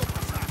puedo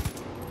pasar.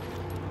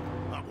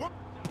 ¡Agua!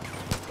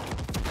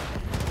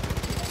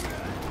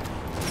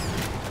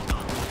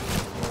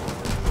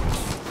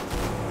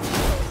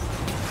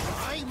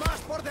 ¡Hay más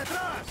por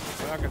detrás!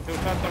 Espera, que estoy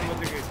usando el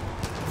botiquín.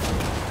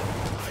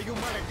 Hay un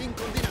maletín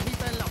con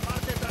dinamita en la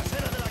parte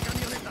trasera de la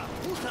camioneta.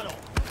 ¡Úsalo!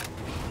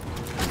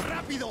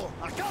 ¡Rápido!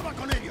 ¡Acaba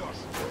con ellos!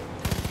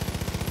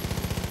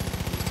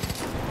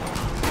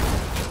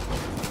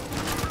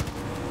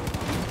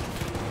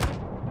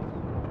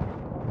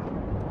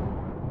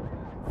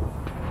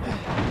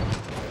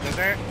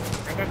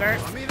 ¡Quédate!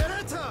 ¡A mi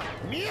derecha!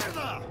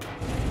 ¡Mierda!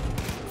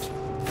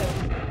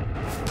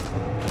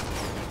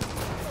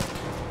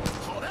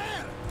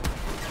 ¡Joder!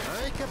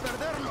 ¡Hay que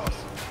perderlos!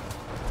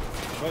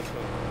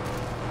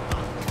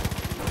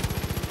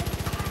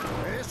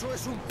 ¿Eso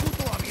es un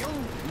puto avión?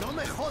 No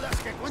me jodas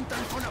que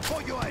cuentan con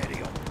apoyo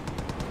aéreo.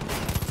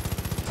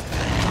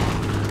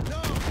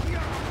 ¡No!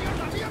 ¡Mierda,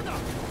 mierda, mierda!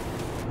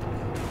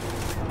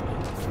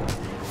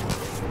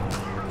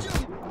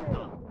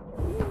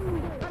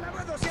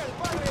 ¡Alabado sea el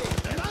padre!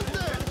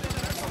 ¡Delante!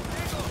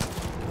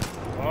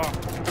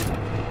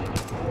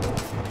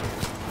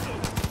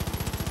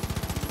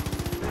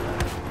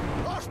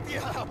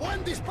 ¡Hostia!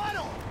 ¡Buen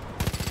disparo!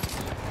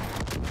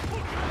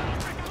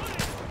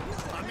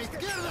 ¡A mi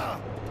izquierda!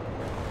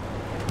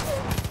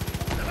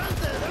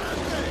 ¡Delante,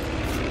 delante!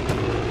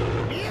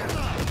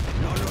 ¡Mierda!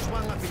 No nos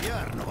van a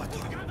pillar, novato.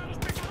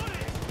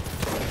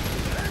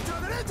 ¡Derecha,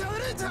 derecha,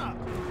 derecha!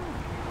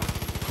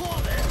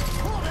 ¡Joder,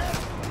 joder!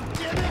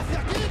 ¡Viene hacia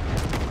aquí!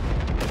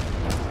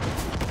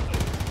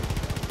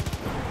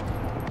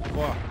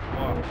 ¡Buah!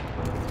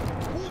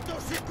 ¡Puto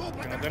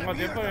psicópata! Que no tengo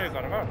tiempo de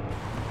cargar.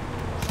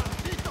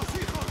 ¡Santitos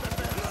hijos de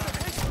perra!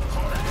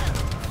 ¡Joder!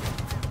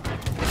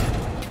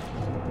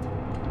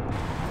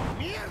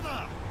 ¡Mierda!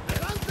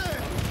 ¡Delante!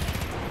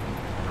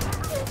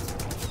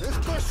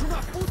 ¿Esto es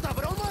una puta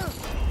broma?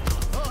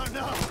 ¡Oh,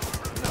 no!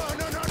 ¡No,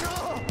 no, no, no!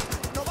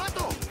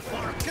 ¡Novato!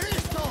 ¡Por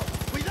Cristo!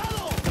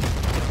 ¡Cuidado!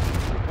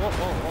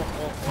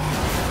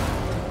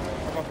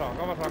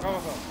 ¿Qué ha pasado?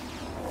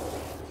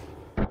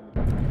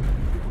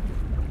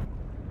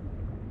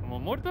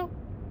 ¿Hemos muerto?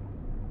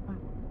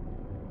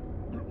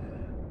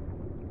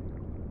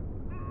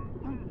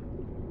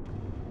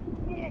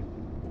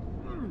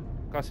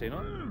 Casi,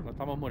 ¿no? Nos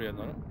estamos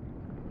muriendo, ¿no?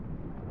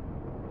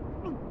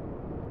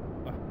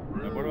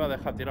 Me vuelve a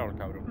dejar tirado el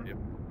cabrón, tío.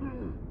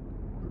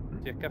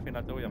 Si es que al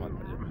final te voy a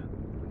matar yo.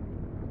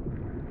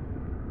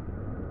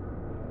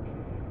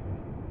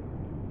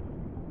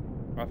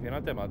 Al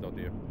final te mato,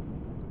 tío.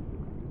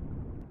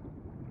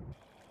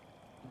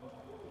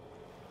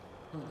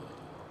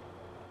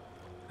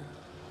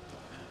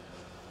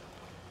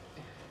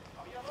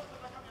 ¡Había dos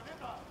en la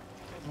camioneta!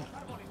 ¡En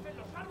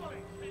los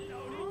árboles! ¡En la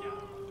orilla!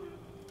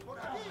 ¡Por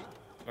aquí!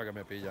 La que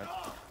me pillan.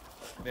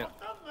 Mira,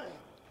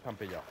 se han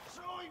pillado.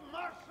 ¡Soy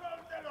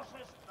Marshall de los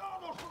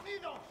Estados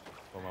Unidos!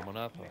 Toma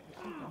monazo.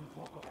 Necesito un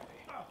poco de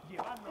fe.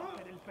 Llevando a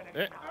hacer el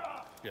peregrinaje.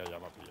 Tía, ya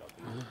me ha pillado,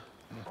 tío.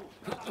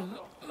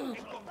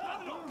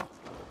 ¡Encontradlo!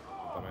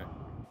 Cuéntame.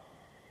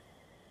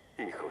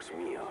 Hijos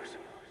míos,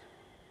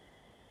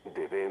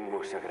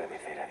 debemos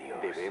agradecer a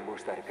Dios.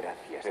 Debemos dar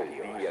gracias a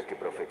Dios. El día que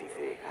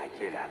profeticé ha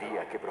llegado. El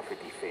día que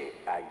profeticé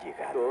ha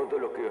llegado. Todo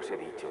lo que os he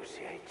dicho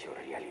se ha hecho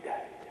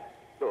realidad.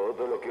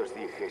 Todo lo que os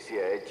dije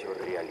se ha hecho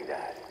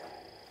realidad.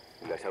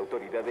 Las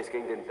autoridades que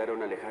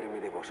intentaron alejarme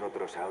de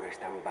vosotros ahora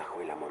están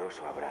bajo el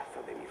amoroso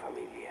abrazo de mi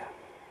familia.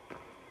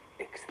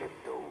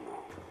 Excepto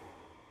uno.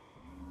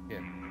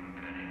 Bien.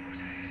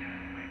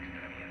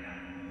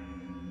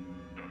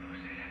 Todos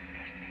serán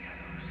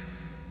castigados.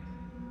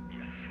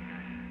 Y al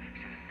final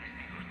serán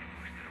testigos de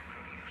nuestro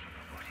glorioso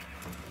propósito.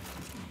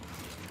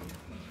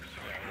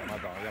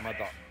 Ya ha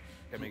matado.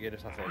 ¿Qué me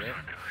quieres hacer,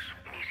 Vosotros,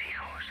 mis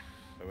hijos.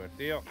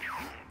 Revertido. Y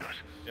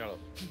juntos Míralo.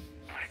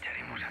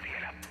 marcharemos hacia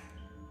la...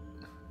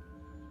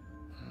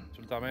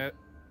 Suéltame.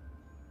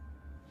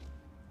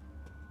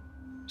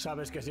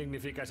 ¿Sabes qué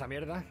significa esa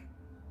mierda?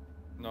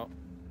 No.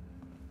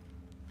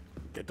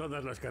 Que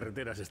todas las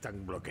carreteras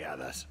están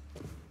bloqueadas.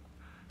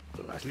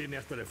 Las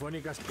líneas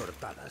telefónicas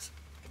cortadas.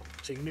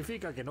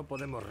 Significa que no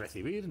podemos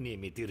recibir ni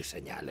emitir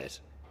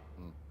señales.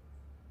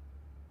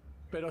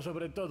 Pero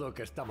sobre todo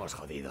que estamos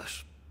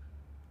jodidos.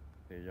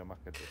 Sí, yo más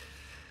que tú.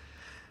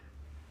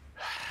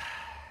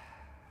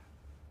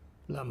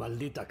 La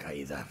maldita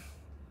caída.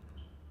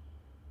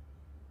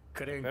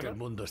 Creen que el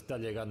mundo está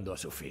llegando a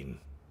su fin.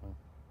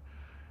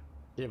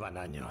 Llevan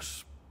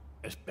años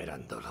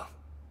esperándolo.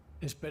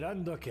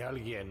 Esperando a que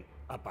alguien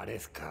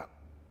aparezca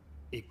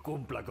y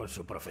cumpla con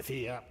su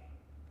profecía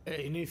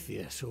e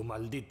inicie su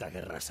maldita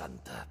guerra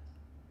santa.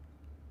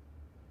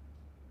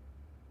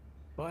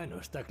 Bueno,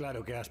 está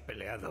claro que has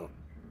peleado.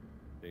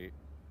 Sí.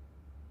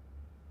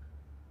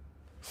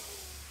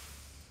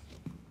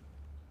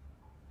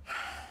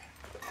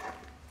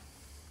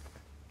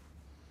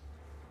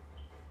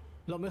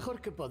 Lo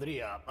mejor que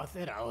podría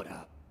hacer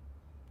ahora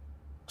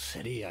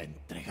sería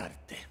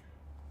entregarte.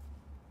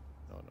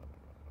 No.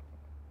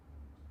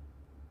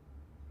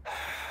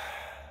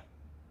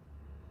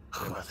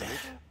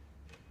 Joder.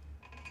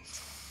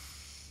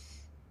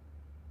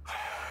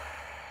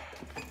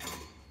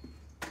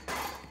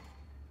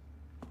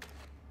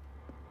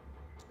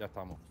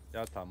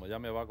 Ya estamos, ya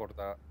me va a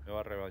cortar, me va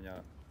a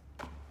rebañar.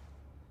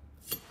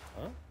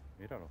 ¿Ah?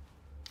 Míralo.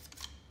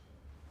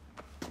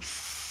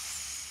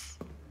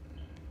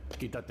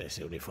 Quítate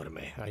ese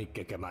uniforme, hay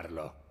que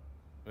quemarlo.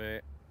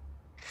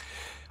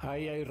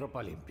 Ahí hay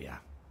ropa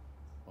limpia.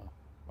 Oh,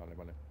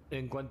 vale.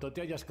 En cuanto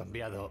te hayas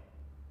cambiado,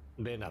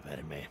 ven a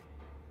verme.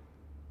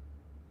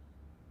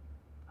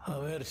 A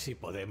ver si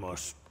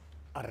podemos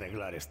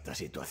arreglar esta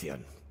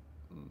situación.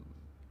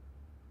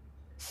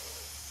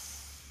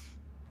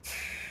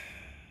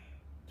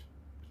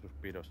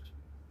 Suspiros.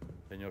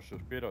 Señor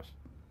Suspiros.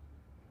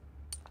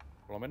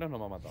 Por lo menos no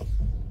me ha matado.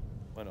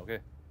 Bueno,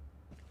 ¿qué?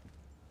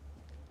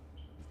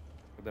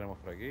 ¿Qué tenemos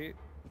por aquí?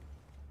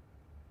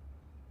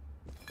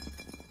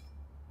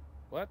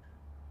 What?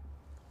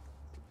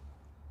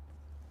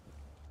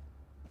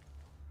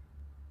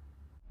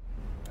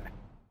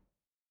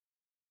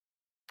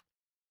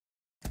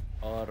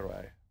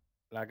 Alright.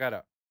 La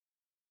cara.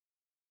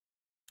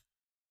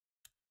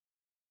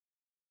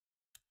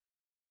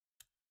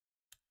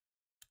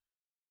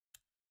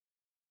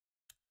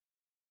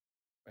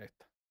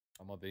 Esta.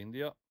 Vamos de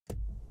indio.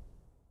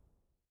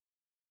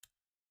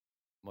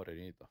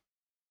 Morenito.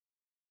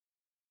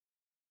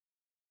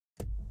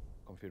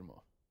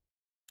 Confirmo.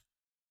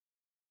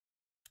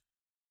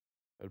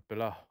 El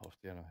pelado.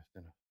 Hostia, no,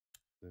 este no.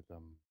 Este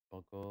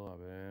tampoco. A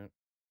ver.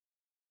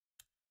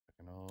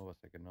 Que no, va a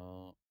ser que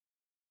no.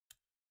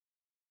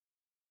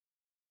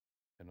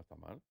 Este no está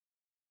mal.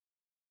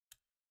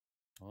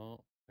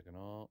 No, sé que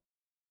no.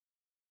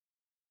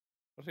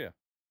 O sea.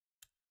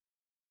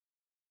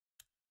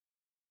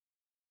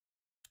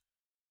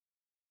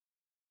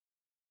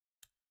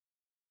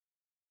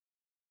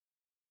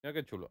 Mira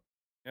qué chulo.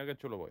 Mira qué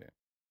chulo voy.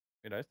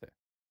 Mira este.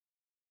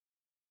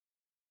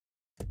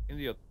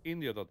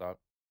 Indio total.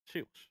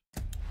 Sius.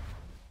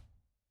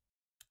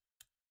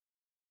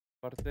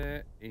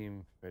 Parte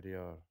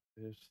inferior.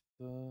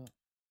 Esto.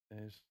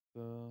 Este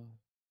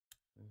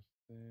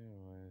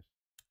o es.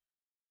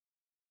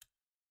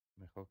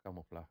 Mejor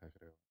camuflaje,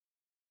 creo.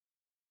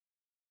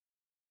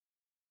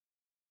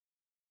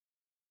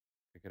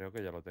 Que creo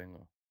que ya lo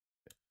tengo.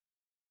 Sí.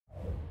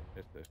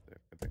 Este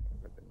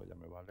que tengo ya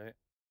me vale.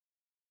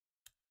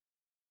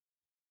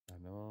 Esta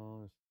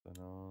no.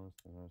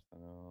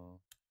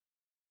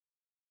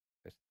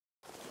 Este.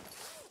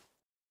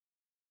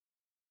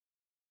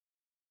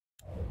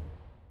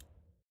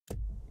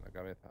 La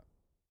cabeza.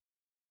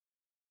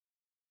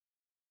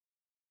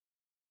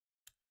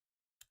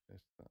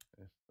 Esta.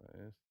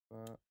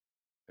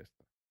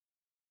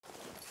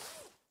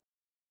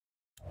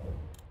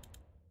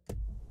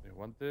 Mis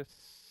guantes.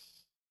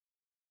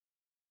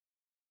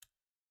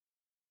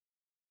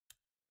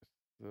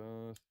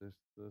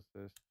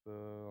 Estos,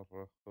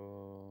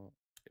 rojo.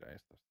 Mira,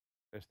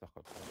 estos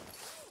cosas.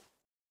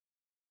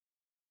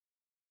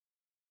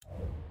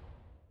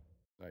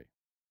 Ahí.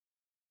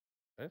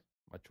 ¿Ves?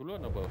 Más chulo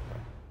no puedo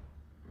estar.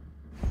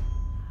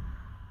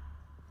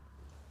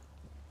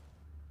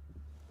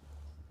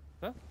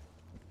 ¿Está?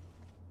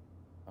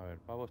 A ver,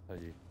 pavo está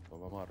allí.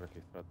 Pues vamos a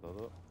registrar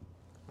todo.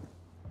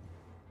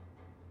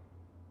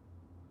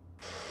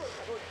 Por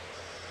favor,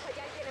 ¿hay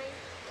alguien ahí?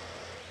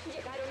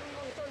 Llegaron.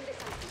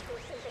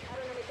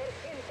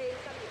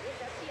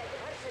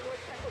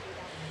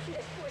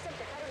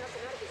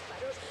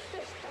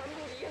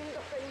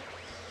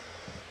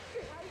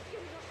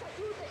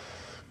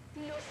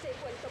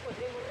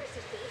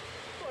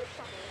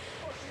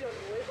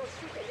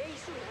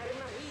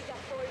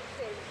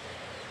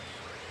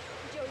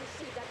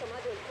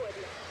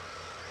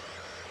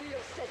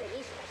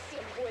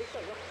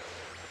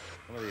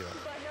 No me digas.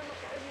 Van a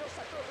matarnos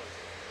a todos.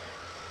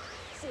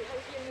 Si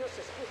alguien nos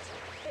escucha,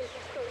 el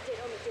pastor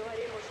Jerome y yo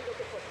haremos lo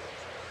que podamos.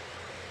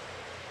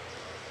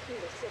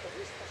 Los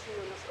terroristas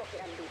no nos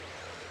cogerán vivos.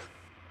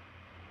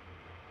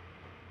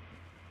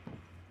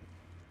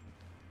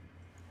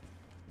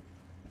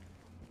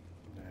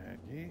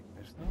 Aquí,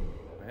 esto,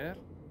 a ver.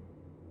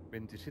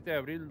 27 de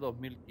abril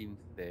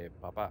 2015,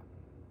 papá.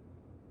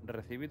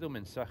 Recibí tu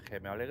mensaje.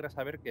 Me alegra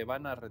saber que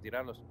van a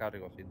retirar los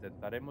cargos.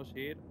 Intentaremos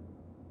ir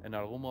en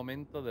algún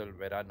momento del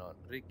verano.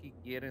 Ricky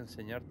quiere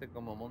enseñarte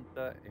cómo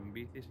monta en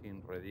bici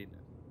sin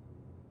ruedines.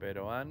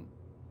 Pero Ann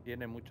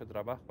tiene mucho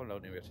trabajo en la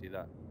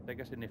universidad. Sé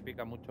que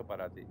significa mucho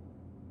para ti.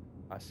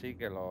 Así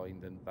que lo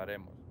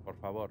intentaremos. Por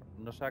favor,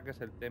 no saques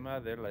el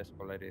tema de la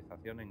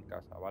escolarización en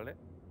casa, ¿vale?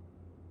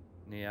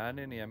 Ni a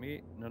Anne ni a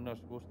mí no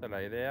nos gusta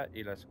la idea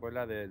y la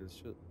escuela del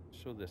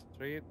Sud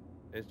Street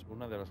es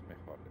una de las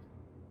mejores.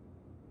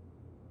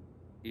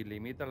 Y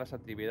limita las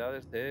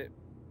actividades de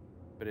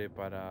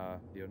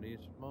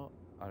preparacionismo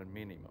al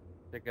mínimo.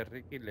 Sé que a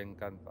Ricky le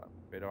encanta,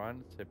 pero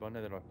Anne se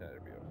pone de los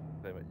nervios.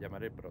 Te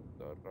llamaré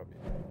pronto, Robin.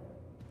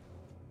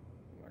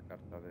 Una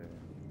carta de...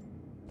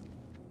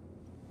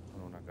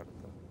 Bueno, una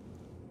carta.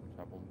 Unos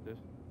apuntes.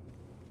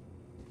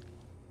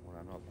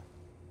 Una nota.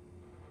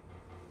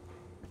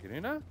 ¿Aquí no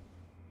hay nada?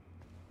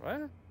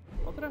 ¿Eh?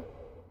 ¿Otra?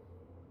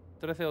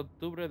 13 de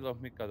octubre de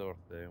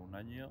 2014, un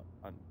año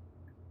antes.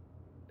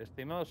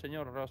 Estimado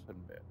señor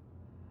Rosenberg,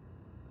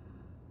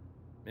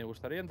 me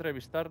gustaría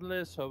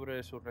entrevistarle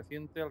sobre su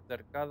reciente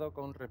altercado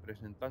con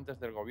representantes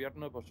del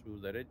gobierno por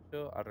su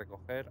derecho a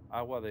recoger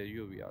agua de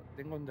lluvia.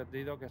 Tengo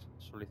entendido que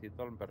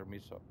solicitó el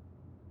permiso,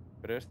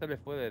 pero este le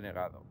fue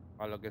denegado,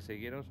 a lo que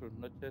siguieron sus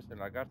noches en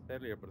la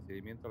cárcel y el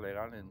procedimiento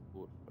legal en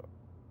curso.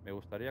 Me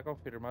gustaría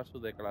confirmar su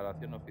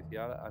declaración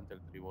oficial ante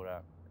el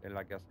tribunal, en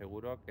la que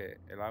aseguró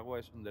que el agua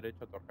es un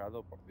derecho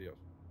otorgado por Dios,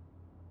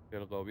 que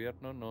el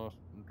gobierno nos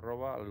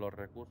roba los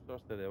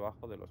recursos de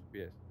debajo de los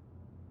pies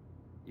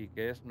y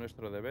que es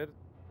nuestro deber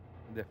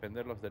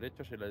defender los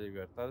derechos y las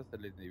libertades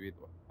del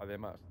individuo.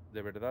 Además,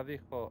 ¿de verdad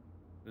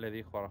le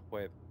dijo al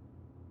juez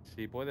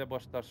si puede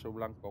apostar su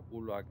blanco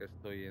culo a que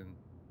estoy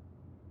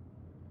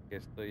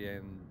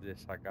en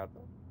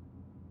desacato?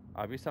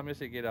 Avísame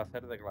si quiere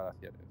hacer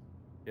declaraciones.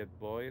 Get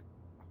Boyd,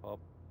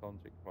 Hope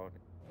Country Pony.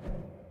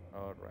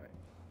 Alright.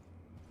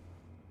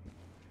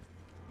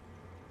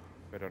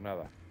 Pero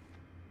nada.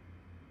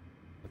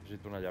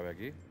 Necesito una llave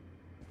aquí.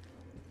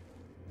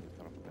 ¿Dónde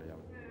está la puta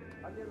llave?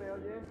 ¿Alguien me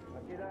oye?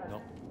 Aquí da.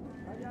 No.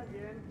 ¿Hay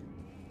alguien?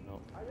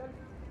 No. ¿Hay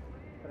alguien?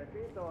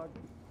 Repito, aquí.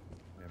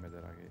 Voy a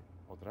meter aquí.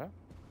 ¿Otra?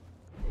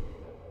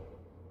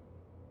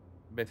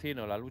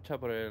 Vecino, la lucha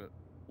por el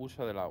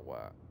uso del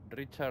agua.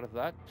 Richard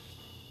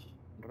Dutch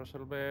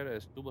Rosenberg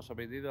estuvo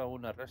sometido a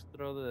un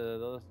arresto de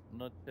 2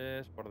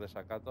 noches por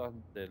desacato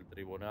ante el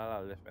tribunal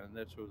al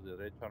defender su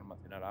derecho a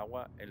almacenar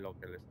agua en lo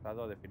que el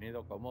Estado ha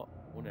definido como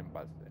un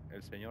embalse.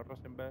 El señor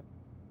Rosenberg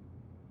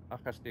ha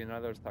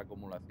gestionado esta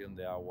acumulación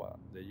de agua,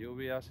 de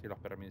lluvias y los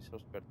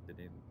permisos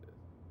pertinentes,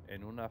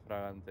 en una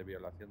flagrante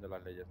violación de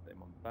las leyes de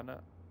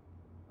Montana,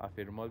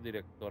 afirmó el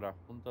director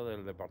adjunto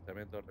del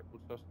Departamento de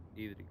Recursos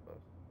Hídricos,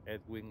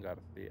 Edwin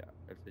García.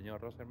 El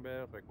señor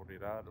Rosenberg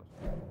recurrirá a los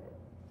cargos.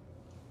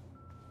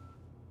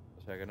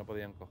 O sea que no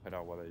podían coger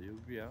agua de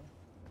lluvia.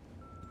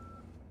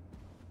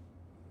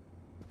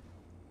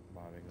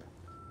 Va, venga.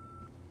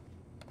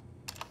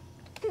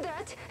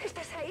 Dutch,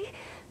 ¿estás ahí?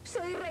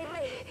 Soy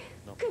Rey.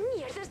 No. ¿Qué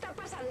mierda está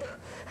pasando?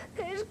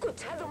 He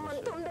escuchado un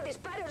montón de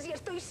disparos y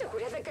estoy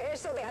segura de que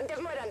eso de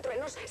antes no eran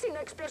truenos,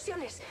 sino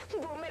explosiones.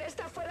 Boomer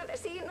está fuera de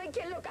sí y no hay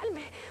quien lo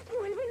calme.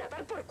 ¿Vuelven a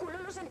dar por culo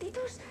los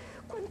santitos?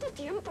 ¿Cuánto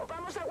tiempo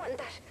vamos a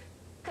aguantar?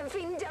 En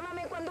fin,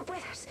 llámame cuando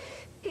puedas.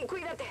 Y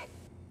cuídate.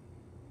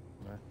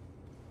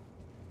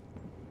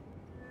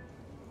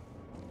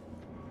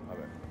 A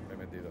ver, me he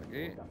metido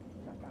aquí.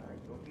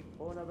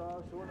 1,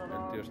 2, 1,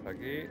 2. El tío está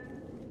aquí.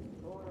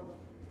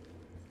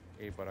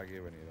 Y por aquí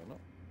he venido, ¿no?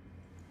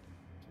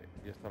 Sí.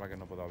 Y esta es la que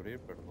no puedo abrir,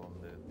 pero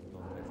 ¿dónde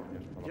coño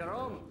está la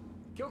Jerome,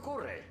 ¿qué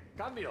ocurre?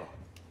 Cambio.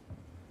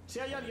 Si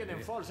hay alguien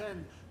en Falls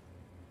End,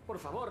 por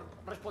favor,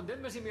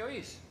 respondedme si me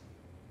oís.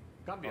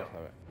 Cambio. Vamos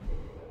a ver.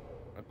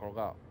 El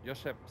colgado.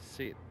 Joseph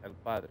Seed, el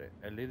padre,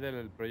 el líder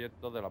del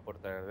proyecto de la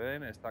Puerta del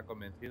Edén, está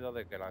convencido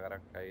de que la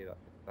gran caída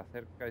está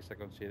cerca y se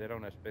considera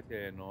una especie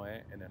de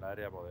Noé en el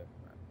área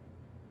moderna.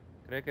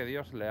 Cree que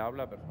Dios le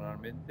habla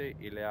personalmente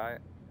y le ha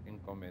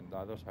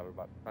encomendado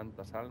salvar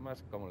tantas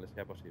almas como le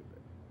sea posible.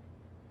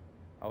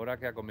 Ahora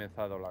que ha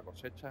comenzado la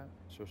cosecha,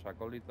 sus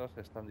acólitos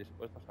están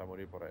dispuestos a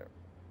morir por él.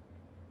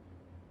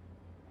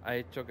 Ha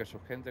hecho que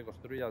su gente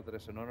construya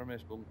 3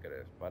 enormes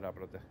búnkeres para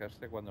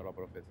protegerse cuando la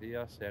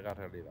profecía se haga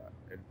realidad.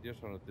 El tío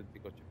es un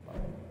auténtico chiflado.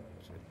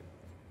 No sé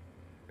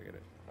qué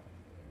quieres.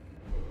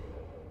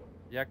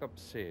 Jacob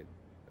Seed,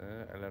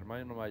 el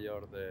hermano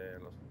mayor de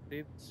los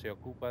Seed, se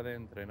ocupa de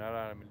entrenar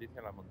a la milicia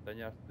en las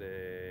montañas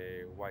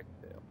de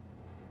Whitetail.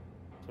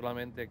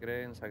 Solamente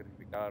cree en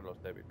sacrificar a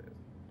los débiles.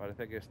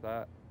 Parece que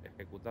está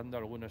ejecutando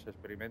algunos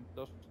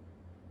experimentos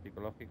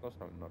psicológicos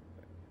al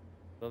norte.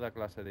 Toda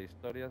clase de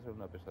historias es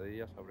una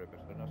pesadilla sobre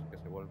personas que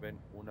se vuelven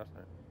unas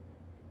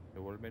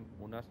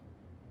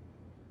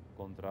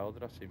contra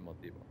otras sin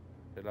motivo.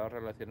 Se lo ha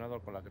relacionado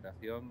con la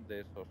creación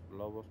de esos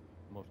lobos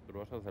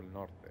monstruosos del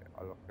norte,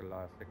 a los que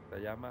la secta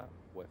llama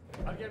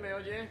jueces. ¿Alguien me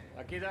oye?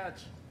 Aquí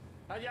Dutch.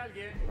 ¿Hay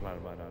alguien? La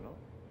hermana, ¿no?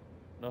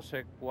 No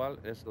sé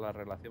cuál es la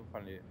relación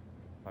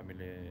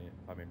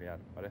familiar.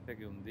 Parece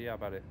que un día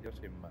apareció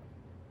sin más.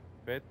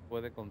 Pet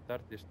puede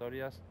contarte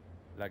historias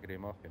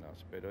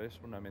lacrimógenas, pero es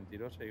una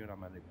mentirosa y una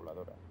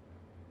manipuladora.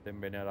 Te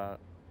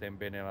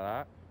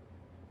envenenará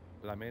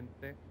la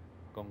mente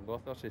con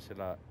gozo si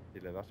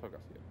le das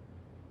ocasión.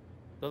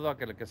 Todo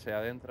aquel que se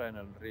adentra en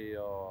el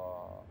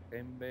río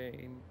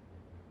Envein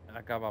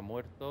acaba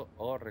muerto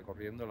o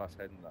recorriendo la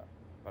senda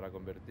para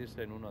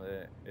convertirse en uno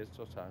de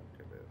esos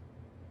ángeles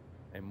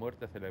en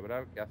muerte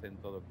cerebral que hacen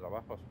todo el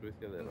trabajo a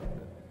juicio de los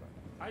demás.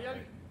 ¿Hay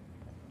alguien?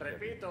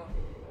 Repito.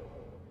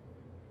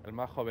 El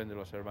más joven de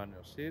los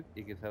hermanos Sid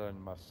y quizá el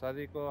más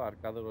sádico, a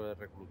cargo de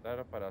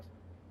reclutar para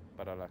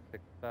la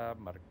secta,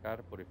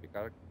 marcar,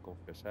 purificar,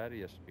 confesar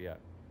y espiar.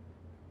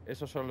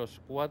 Esos son los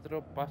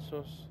 4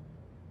 pasos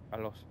a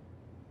los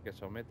que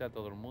somete a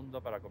todo el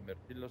mundo para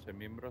convertirlos en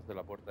miembros de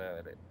la Puerta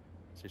de Derecha,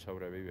 si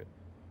sobreviven.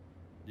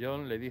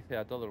 John le dice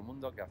a todo el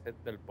mundo que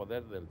acepte el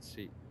poder del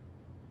sí,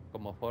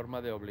 como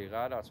forma de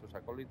obligar a sus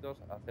acólitos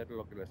a hacer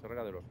lo que les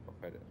salga de los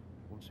cojones.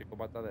 Un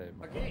psicópata de...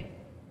 ¿Aquí?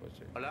 Pues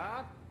sí.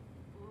 ¿Hola?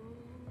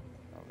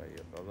 Habrá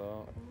ido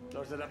todo.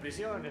 Los de la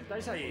prisión,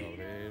 ¿estáis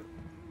ahí?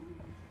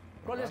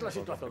 ¿Cuál es la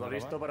situación? ¿Todo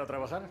listo para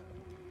trabajar?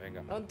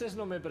 Venga. Antes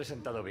no me he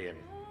presentado bien.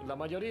 La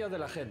mayoría de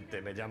la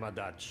gente me llama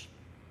Dutch.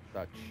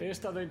 He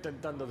estado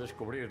intentando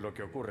descubrir lo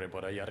que ocurre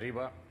por ahí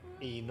arriba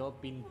y no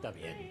pinta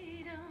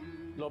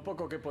bien. Lo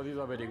poco que he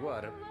podido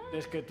averiguar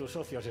es que tus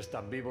socios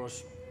están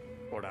vivos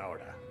por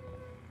ahora.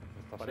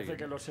 Parece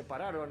que los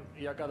separaron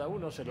y a cada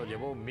uno se lo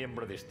llevó un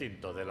miembro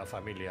distinto de la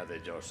familia de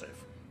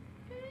Joseph.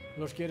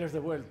 Los quieres de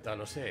vuelta,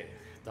 lo sé.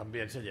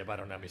 También se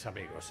llevaron a mis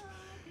amigos.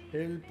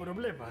 El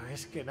problema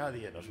es que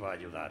nadie nos va a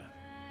ayudar.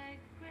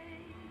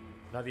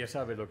 Nadie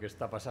sabe lo que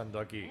está pasando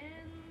aquí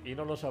y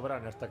no lo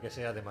sabrán hasta que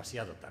sea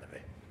demasiado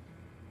tarde.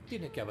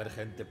 Tiene que haber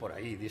gente por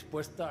ahí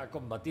dispuesta a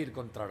combatir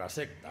contra la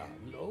secta.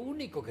 Lo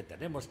único que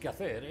tenemos que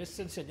hacer es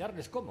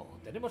enseñarles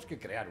cómo. Tenemos que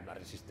crear una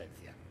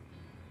resistencia.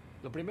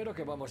 Lo primero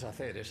que vamos a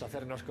hacer es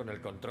hacernos con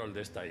el control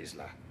de esta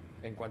isla.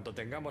 En cuanto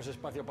tengamos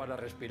espacio para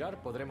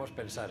respirar, podremos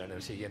pensar en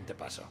el siguiente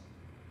paso.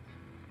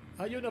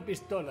 Hay una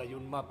pistola y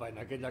un mapa en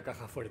aquella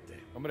caja fuerte.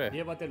 Hombre.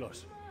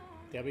 Llévatelos.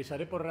 Te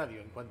avisaré por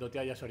radio en cuanto te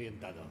hayas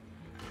orientado.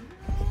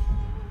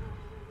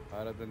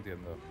 Ahora te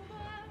entiendo.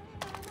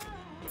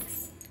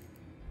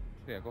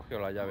 Sí, he cogido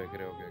la llave,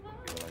 creo que he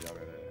cogido la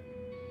llave de...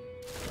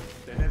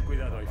 Tened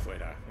cuidado ahí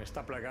fuera.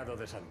 Está plagado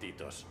de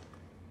santitos.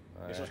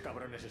 Esos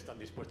cabrones están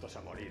dispuestos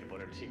a morir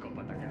por el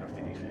psicópata que los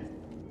dirige.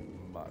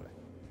 Vale.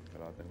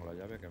 Pero ahora tengo la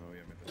llave que me voy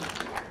a meter.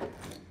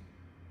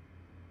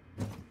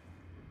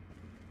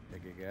 ¿Y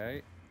aquí qué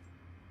hay?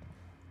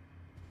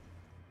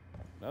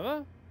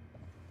 ¿Nada?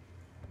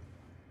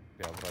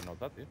 ¿Qué otra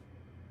nota, tío?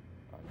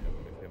 Ah, mira,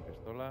 munición,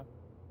 pistola.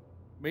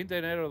 20 de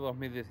enero de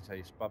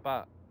 2016.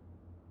 Papá,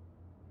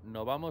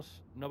 no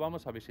vamos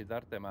a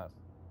visitarte más.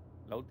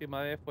 La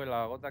última vez fue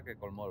la gota que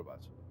colmó el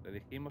vaso. Le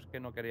dijimos que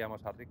no queríamos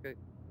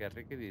que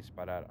Ricky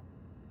disparara.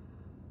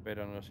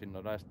 Pero nos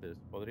ignoraste.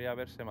 Podría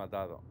haberse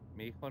matado.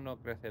 Mi hijo no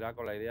crecerá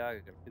con la idea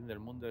de que el fin del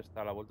mundo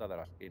está a la vuelta de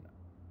la esquina.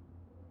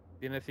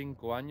 Tiene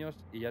 5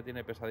 años y ya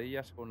tiene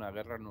pesadillas con una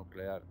guerra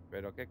nuclear.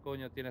 ¿Pero qué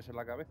coño tienes en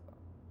la cabeza?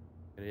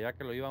 Creía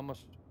que lo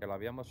habíamos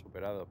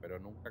superado, pero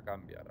nunca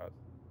cambiarás.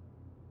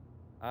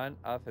 Han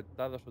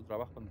aceptado su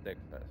trabajo en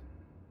Texas.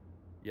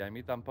 Y a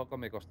mí tampoco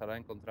me costará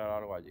encontrar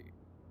algo allí.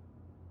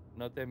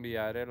 No te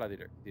enviaré la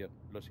dirección.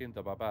 Lo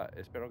siento, papá.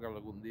 Espero que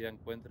algún día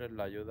encuentres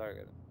la ayuda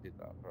que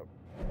necesitas, Rob.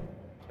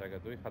 O sea que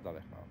tu hija te ha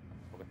dejado.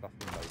 Porque está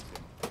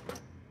zumbadísima.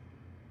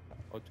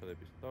 8 de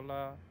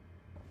pistola.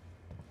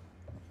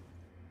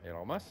 ¿Hay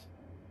algo más?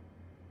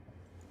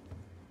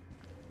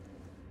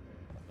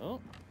 ¿No?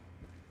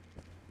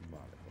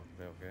 Vale, pues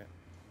creo que...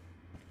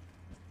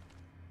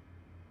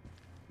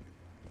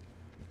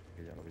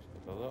 Que ya lo he visto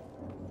todo.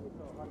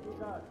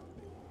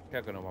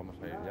 Creo que nos vamos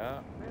a ir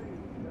ya.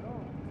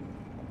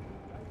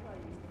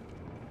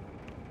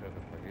 Creo que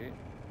está aquí.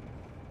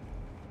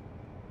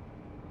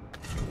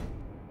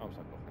 Vamos a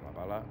coger la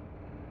pala.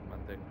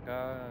 Mantenga.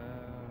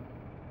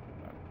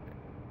 Vale.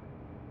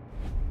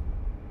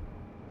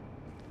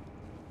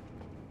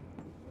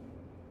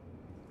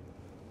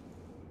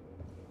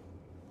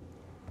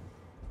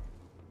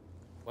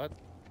 What?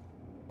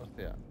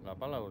 Hostia, la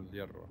pala o el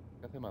hierro.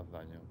 ¿Qué hace más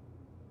daño?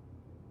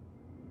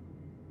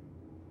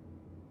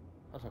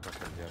 Vamos a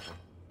coger el hierro.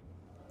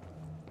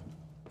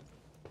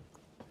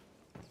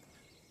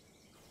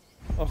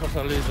 Vamos a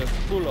salir del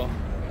zulo.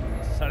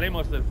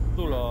 Salimos del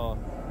zulo.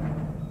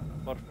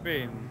 Por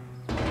fin.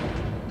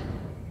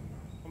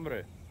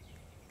 Hombre.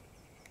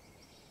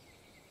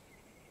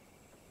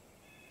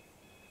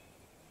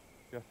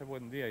 Que hace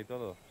buen día y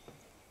todo.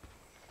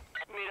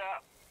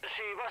 Mira,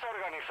 si vas a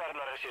organizar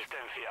la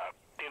resistencia,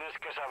 tienes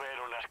que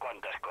saber unas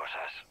cuantas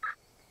cosas.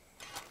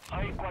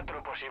 Hay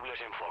 4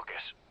 posibles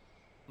enfoques.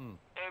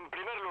 En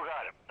primer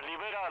lugar,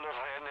 libera a los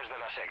rehenes de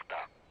la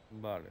secta.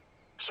 Vale.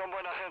 Son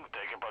buena gente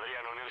que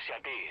podrían unirse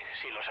a ti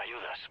si los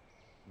ayudas.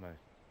 Nice.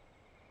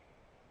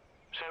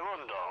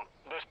 Segundo,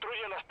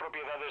 destruye las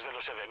propiedades de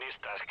los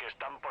edenistas que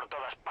están por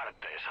todas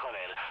partes,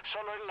 joder.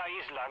 Solo en la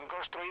isla han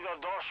construido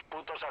 2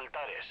 putos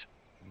altares.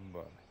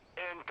 Vale.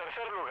 En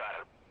tercer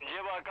lugar,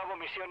 lleva a cabo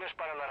misiones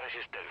para la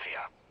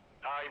resistencia.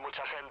 Hay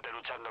mucha gente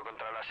luchando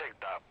contra la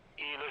secta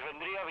y les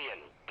vendría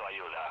bien tu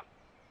ayuda.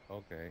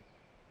 Ok.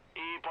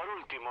 Y por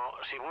último,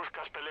 si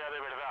buscas pelea de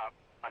verdad,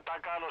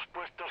 ataca a los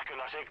puestos que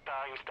la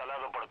secta ha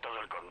instalado por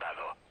todo el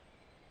condado.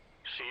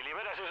 Si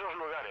liberas esos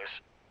lugares,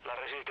 la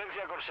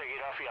resistencia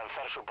conseguirá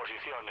afianzar su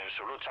posición en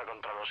su lucha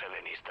contra los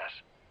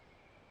edenistas.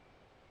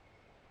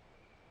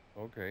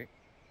 Ok.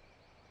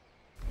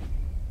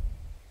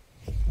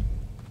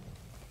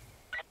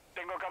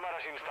 Tengo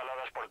cámaras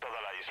instaladas por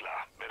toda la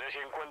isla. Veré si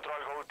encuentro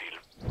algo útil.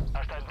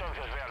 Hasta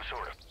entonces ve al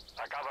sur.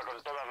 Acaba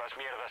con todas las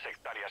mierdas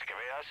sectarias que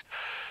veas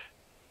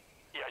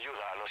y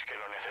ayuda a los que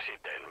lo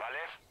necesiten, ¿vale?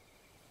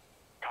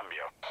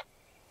 Cambio.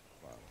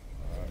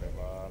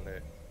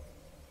 Vale.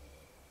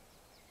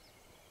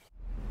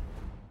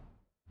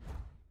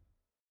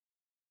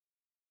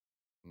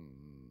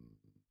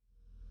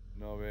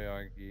 No veo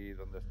aquí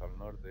dónde está el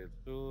norte y el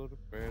sur,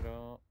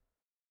 pero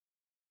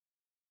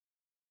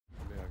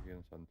veo aquí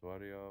en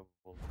santuario,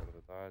 bunker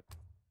de touch.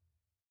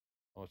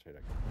 Vamos a ir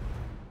aquí.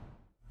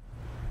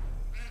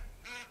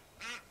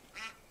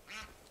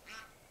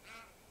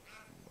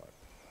 Vale.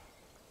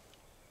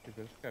 Sí,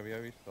 pero es que había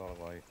visto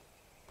algo ahí.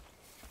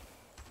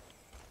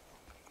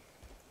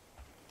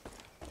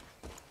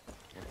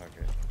 O sea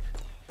que...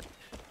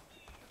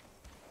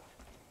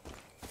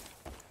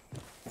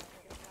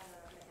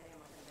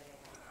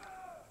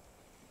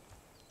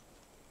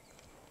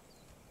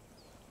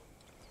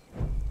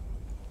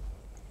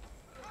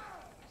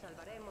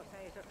 Salvaremos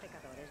a esos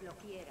pecadores, lo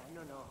quieran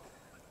o no.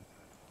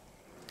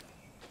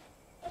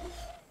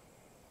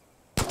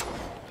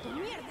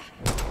 ¡Mierda!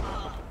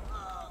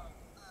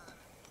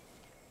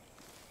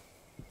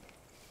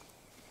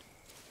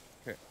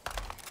 ¿Qué?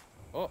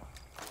 ¡Oh!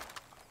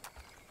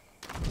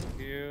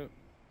 Aquí...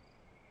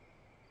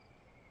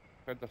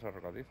 Objetos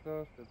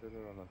arrojadizos,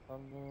 deterioro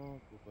lanzando,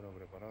 tú para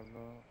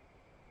prepararlo.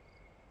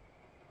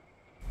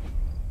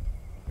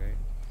 Ok.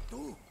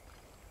 ¡Tú!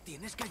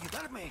 ¡Tienes que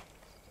ayudarme!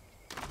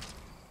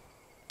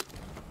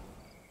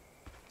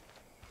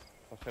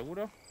 ¿Estás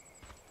seguro?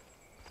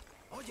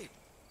 Oye,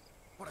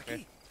 por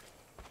aquí.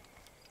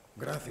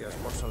 Gracias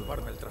por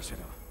salvarme el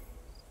trasero.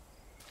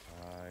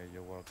 Ay,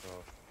 yo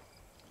welcome.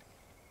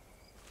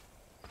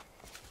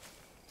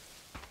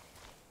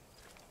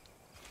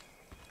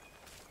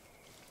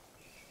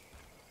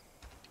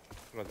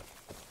 Explota.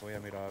 Voy a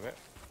mirar a ver.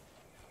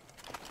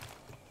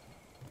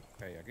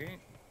 ¿Qué hay aquí?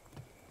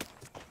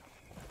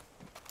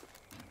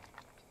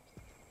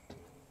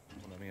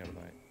 Una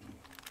mierda,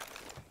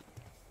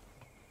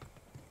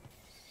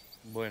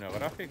 Bueno,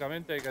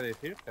 gráficamente hay que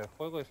decir que el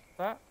juego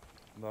está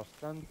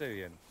bastante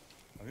bien.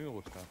 A mí me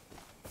gusta.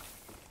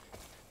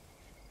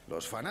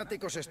 Los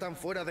fanáticos están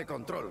fuera de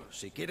control.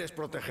 Si quieres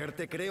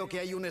protegerte, creo que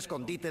hay un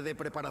escondite de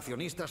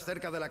preparacionistas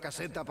cerca de la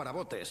caseta para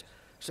botes.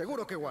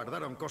 Seguro que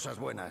guardaron cosas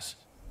buenas.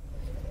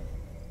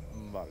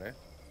 Vale.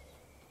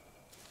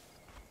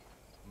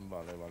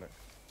 Vale.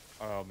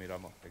 Ahora lo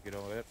miramos, que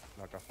quiero ver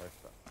la casa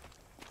esta.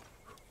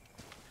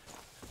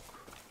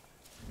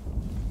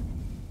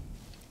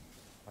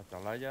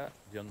 Atalaya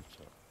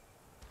Johnson.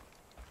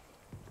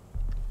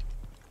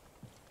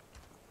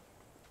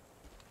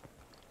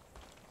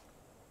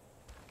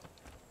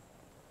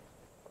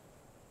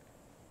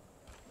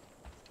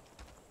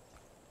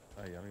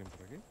 ¿Hay alguien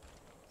por aquí?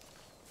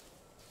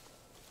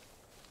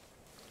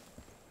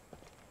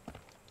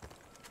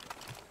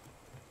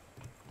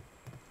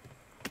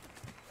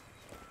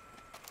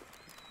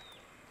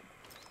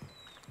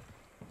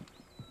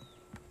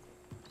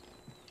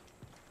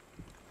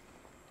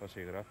 Pues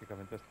sí,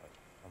 gráficamente está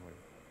muy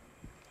bien.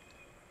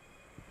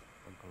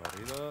 Con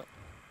colorido.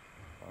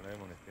 Vale,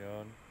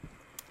 munición.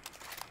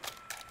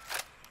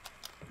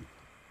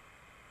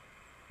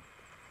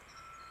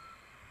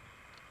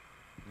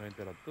 ¿No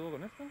interactúo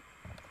con esto?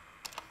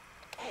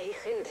 Hey,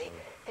 Henry,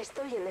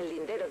 estoy en el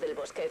lindero del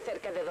bosque,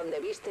 cerca de donde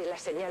viste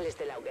las señales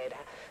de la hoguera.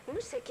 No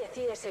sé qué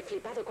hacía ese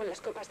flipado con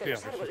las copas de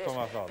los árboles,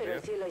 pero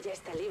el cielo ya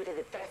está libre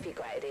de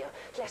tráfico aéreo.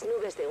 Las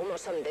nubes de humo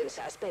son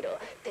densas, pero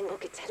tengo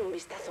que echar un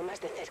vistazo más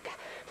de cerca.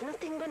 No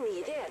tengo ni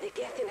idea de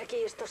qué hacen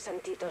aquí estos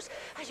santitos.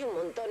 Hay un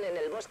montón en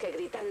el bosque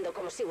gritando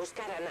como si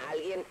buscaran a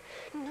alguien.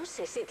 No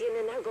sé si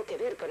tienen algo que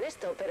ver con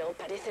esto, pero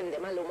parecen de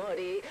mal humor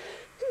y...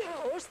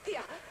 ¡La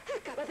hostia!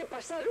 Acaba de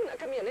pasar una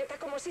camioneta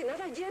como si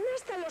nada, llena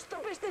hasta los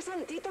topes de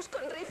santitos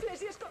con rifles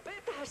y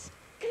escopetas.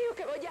 Creo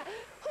que voy a...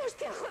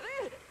 ¡Hostia,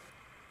 joder!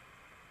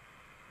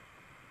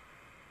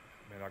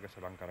 Mira que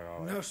se lo han cargado.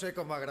 No sé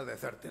cómo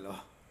agradecértelo.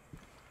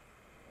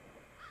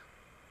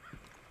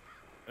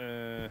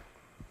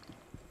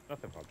 No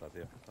hace falta,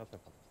 tío. No hace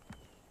falta.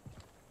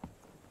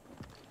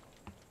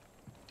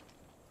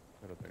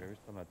 Espérate, que he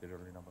visto una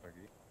tirolina por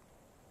aquí.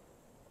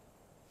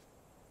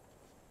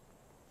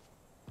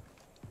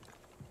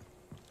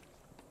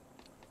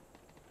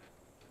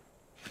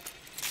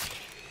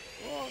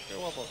 ¡Oh, qué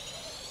guapo!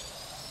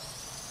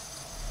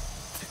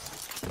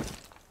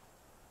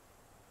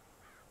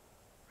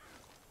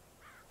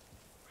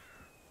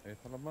 Ahí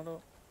están los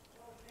malos.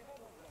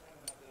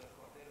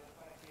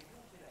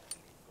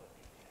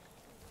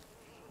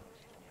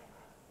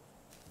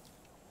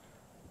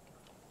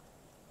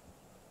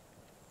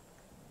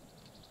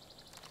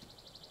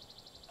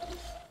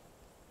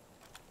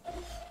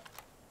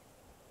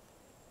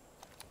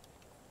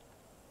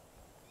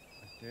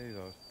 Aquí hay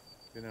dos.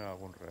 ¿Tienen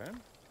algún rehén?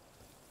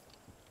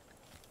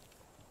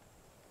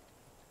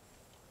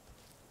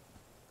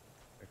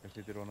 Es que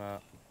si tiro una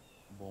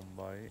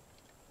bomba ahí.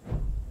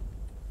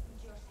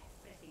 Joseph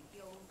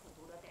presintió un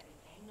futuro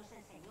terrible y nos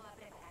enseñó a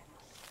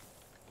prepararnos.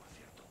 Por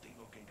cierto,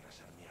 tengo que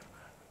engrasar mi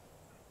arma.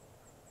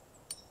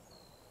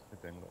 ¿Qué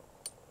tengo?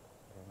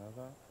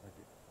 Granada,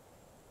 aquí.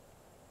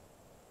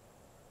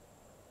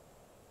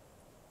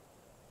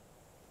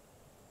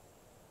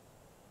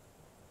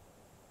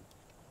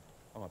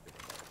 Vamos a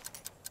tirar.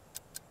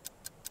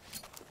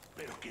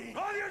 ¿Pero qué?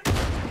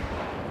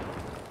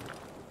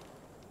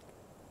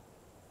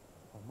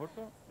 ¿Has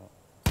muerto? No.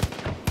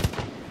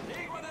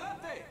 ¡Sigo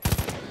adelante!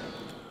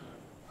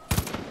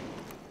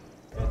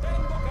 ¡Te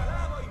tengo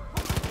calado, hijo!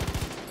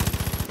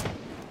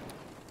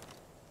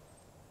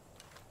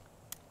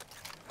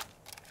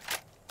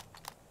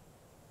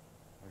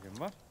 ¿Alguien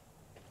más?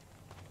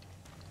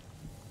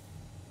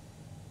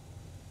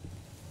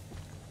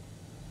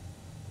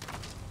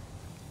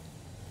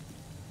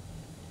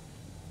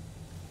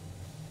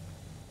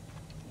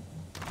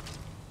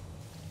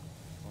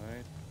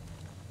 Ahí.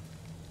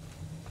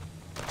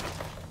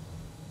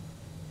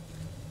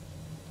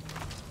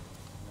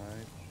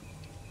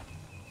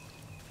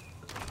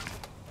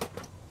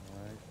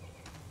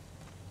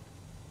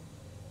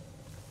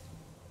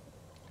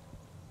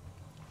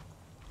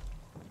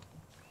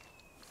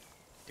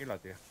 Y la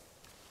tía.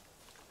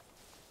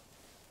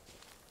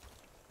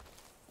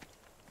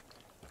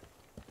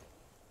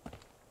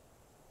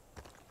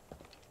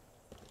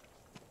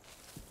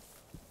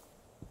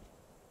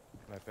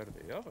 La he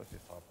perdido, pues si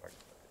estaba por aquí.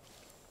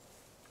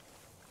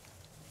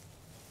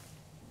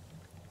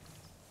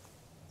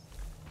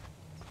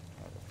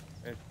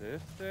 Vale.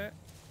 Este.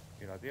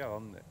 ¿Y la tía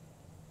dónde?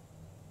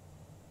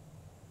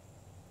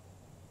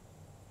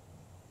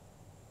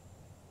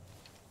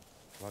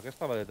 ¿La que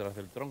estaba detrás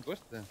del tronco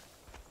este?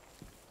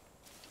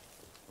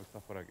 ¿O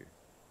estás por aquí?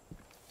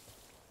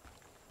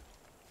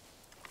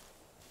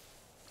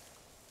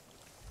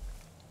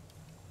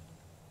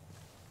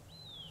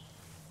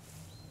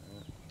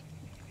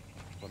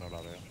 Bueno,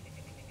 la veo.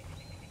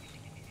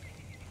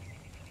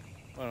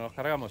 Bueno, nos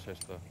cargamos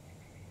esto.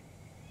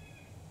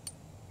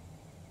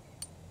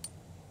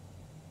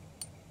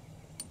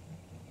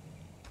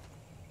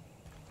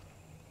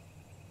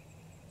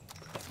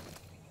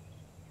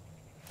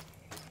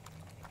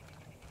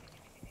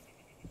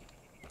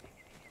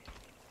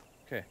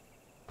 ¿Qué?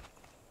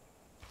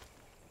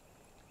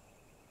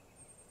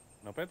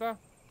 ¿No peta?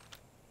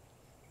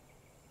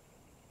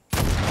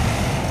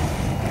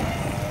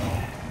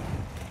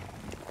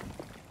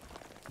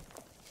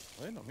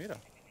 Bueno, mira.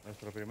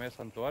 Nuestro primer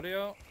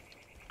santuario.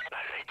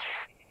 La leche.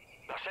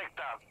 La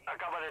secta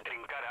acaba de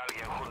trincar a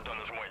alguien junto a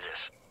los muelles.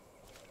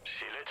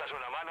 Si le echas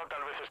una mano,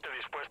 tal vez esté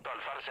dispuesto a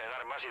alzarse en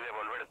armas y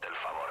devolverte el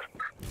favor.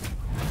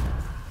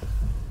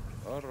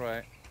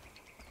 Alright.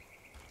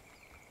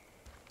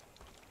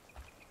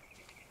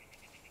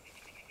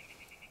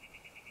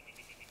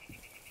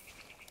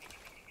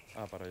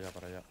 Ah, para allá,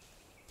 para allá.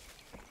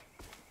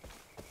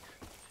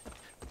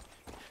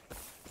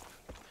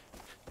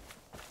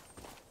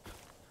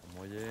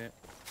 Muelle.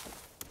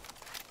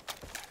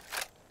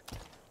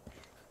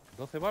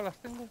 12 balas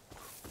tengo.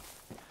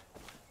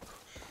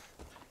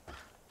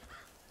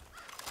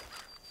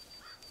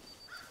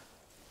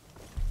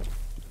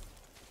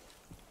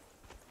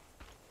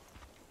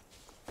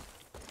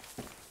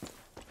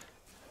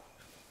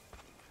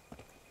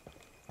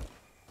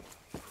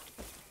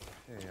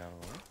 Aquí hay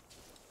algo, ¿eh?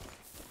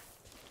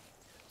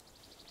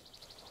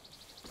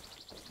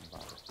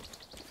 Vale.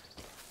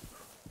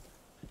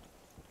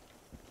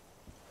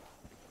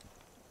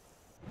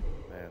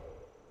 A ver.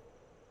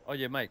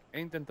 Oye, Mike, he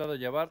intentado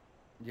llegar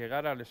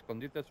al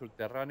escondite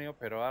subterráneo,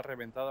 pero ha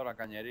reventado la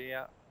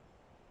cañería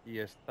y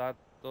está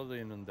todo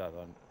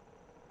inundado.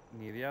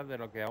 Ni idea de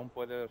lo que aún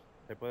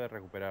se puede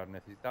recuperar.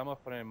 Necesitamos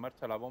poner en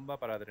marcha la bomba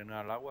para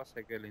drenar el agua.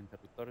 Sé que el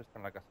interruptor está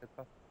en la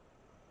caseta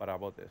para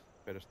botes,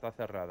 pero está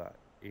cerrada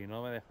y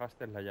no me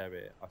dejaste la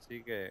llave,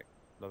 así que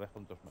lo dejo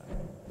en tus manos.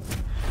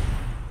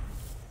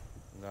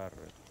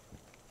 Garret.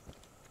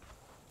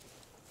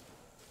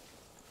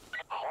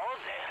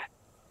 ¡Joder!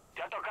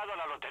 Te ha tocado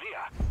la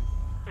lotería.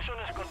 Es un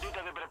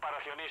escondite de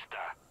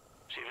preparacionista.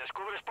 Si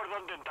descubres por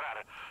dónde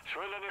entrar,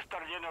 suelen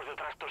estar llenos de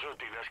trastos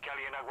útiles que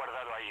alguien ha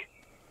guardado ahí.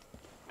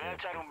 Ve a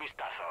echar un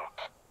vistazo.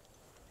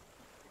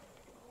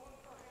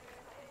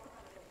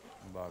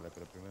 Vale,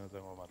 pero primero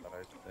tengo que matar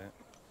a este.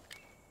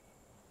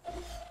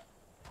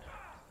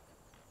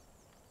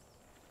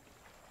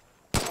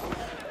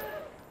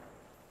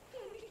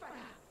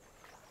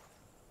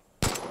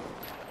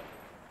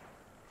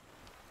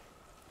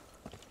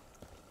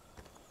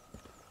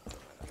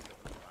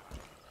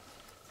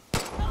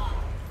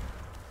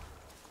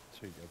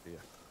 soy yo, tío.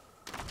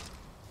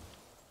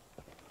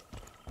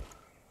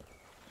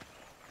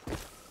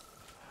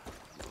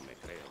 No me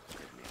creo que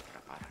me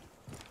atraparan.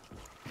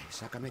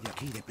 Sácame de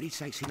aquí,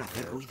 deprisa y sin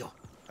hacer ruido.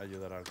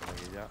 Ayudar al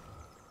coleguilla.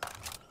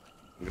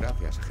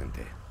 Gracias,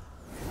 agente.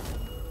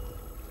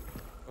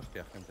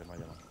 Hostia, gente, me ha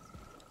llamado.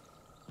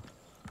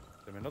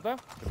 ¿Se me nota?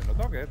 ¿Se me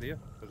nota o qué, tío?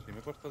 Pero si me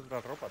he puesto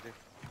otra ropa, tío.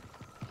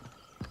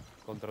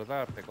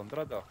 Contratar, te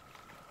contrato.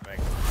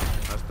 Venga.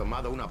 Has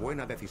tomado una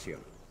buena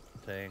decisión.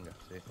 Venga,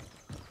 sí.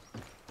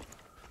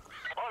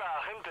 Hola,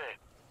 agente.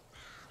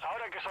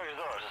 Ahora que sois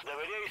dos,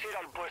 deberíais ir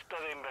al puesto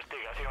de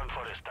investigación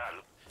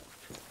forestal.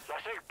 La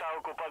secta ha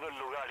ocupado el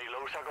lugar y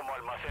lo usa como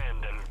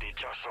almacén del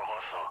dichoso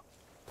gozo.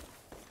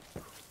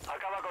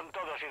 Acaba con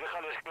todos y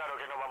déjales claro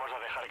que no vamos a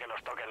dejar que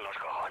nos toquen los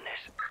cojones.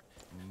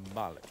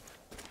 Vale.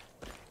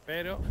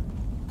 Pero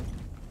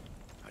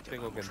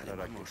tengo que entrar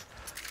aquí.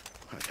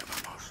 Allá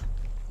vamos.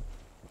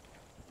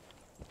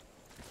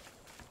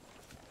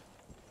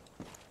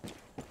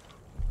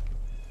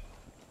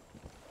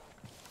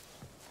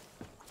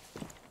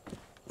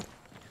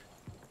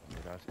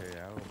 Mira si hay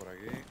algo por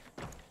aquí.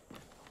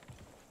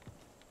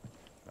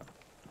 No.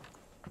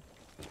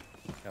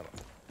 Ya va.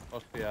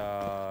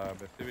 Hostia,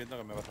 me estoy viendo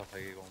que me vas a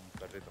seguir con un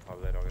perrito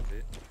faldero, que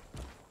sí.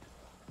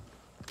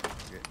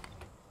 Aquí.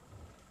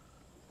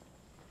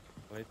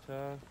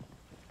 Flechas.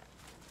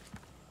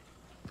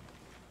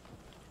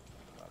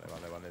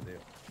 Vale, tío.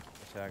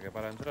 O sea que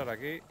para entrar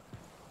aquí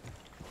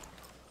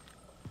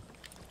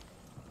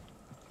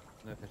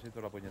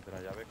necesito la puñetera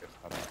llave que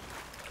estará.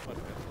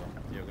 Bueno,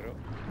 esto, yo creo.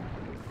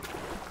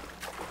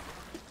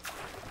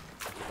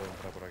 Puedo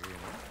entrar por aquí, ¿no?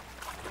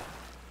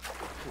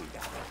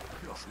 Cuidado,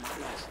 los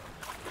malos.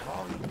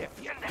 ¡Voy,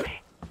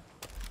 defiéndeme!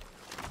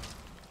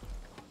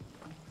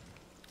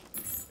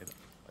 Mira,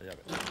 la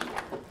llave.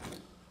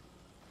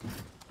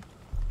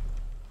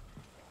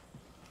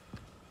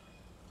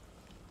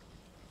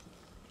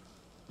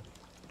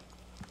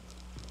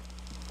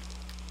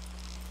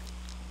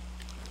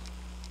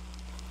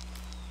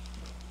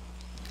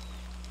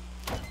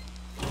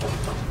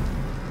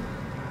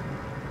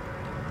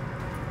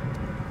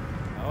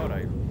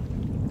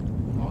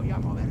 Voy a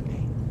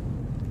moverme.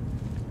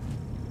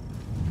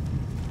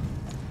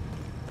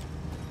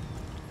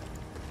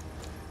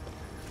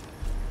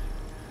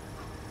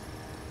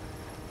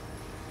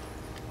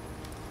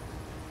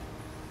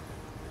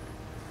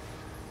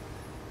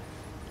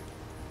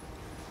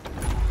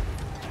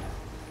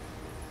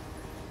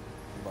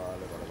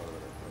 Vale.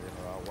 Está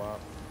lleno de agua.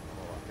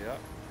 Vamos a vaciar.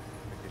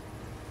 Aquí.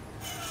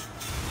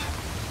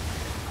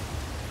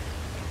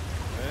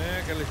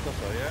 Qué listo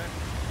soy,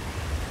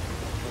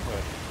 Eso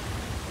es.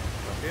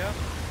 Gracias.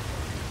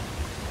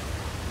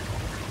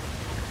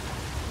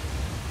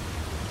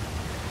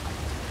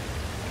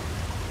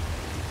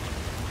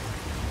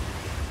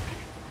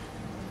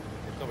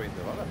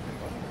 $120, ¿no?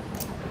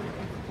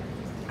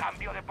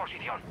 Cambio de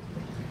posición.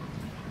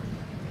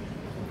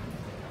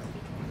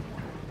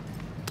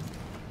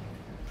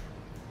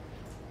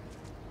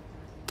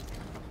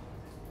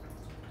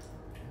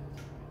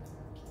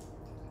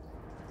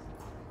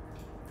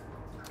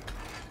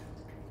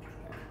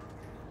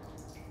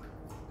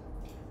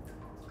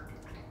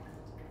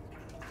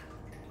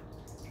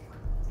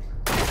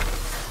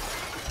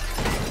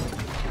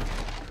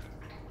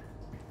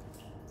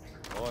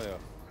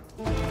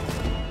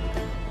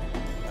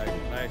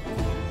 Nice.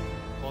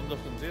 Fondos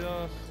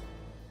hundidos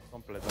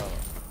completados.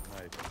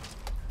 Nice.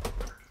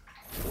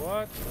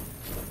 What?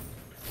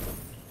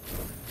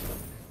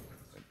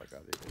 Ven para acá,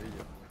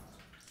 dividillo.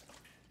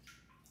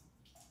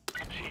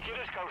 Si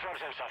quieres causar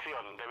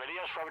sensación,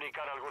 deberías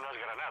fabricar algunas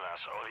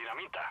granadas o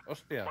dinamita.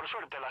 Hostia. Por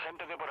suerte, la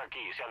gente de por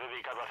aquí se ha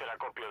dedicado a hacer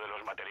acopio de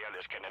los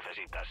materiales que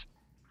necesitas.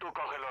 Tú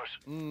cógelos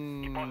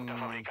y ponte a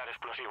fabricar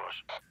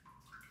explosivos.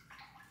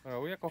 Bueno,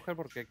 voy a coger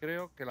porque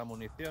creo que la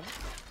munición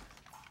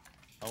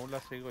aún la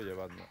sigo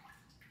llevando.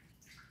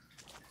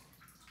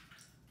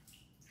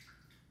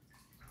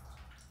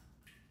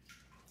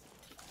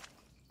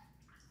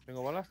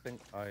 ¿Tengo balas?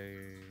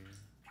 Hay...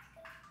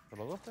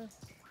 ¿Solo 12?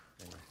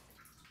 Venga.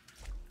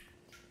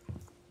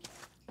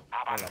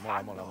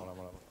 Mola.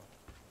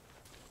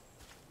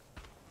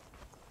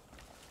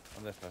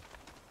 ¿Dónde estás?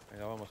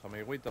 Venga, vamos,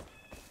 amiguito.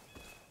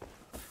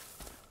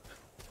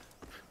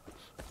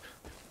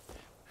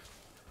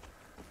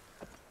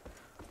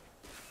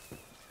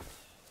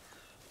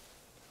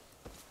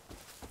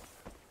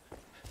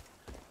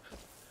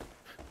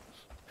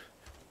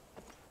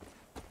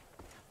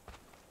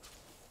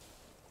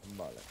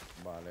 Vale.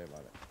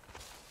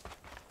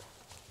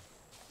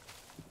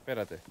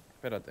 Espérate.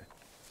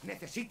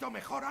 Necesito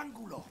mejor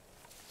ángulo.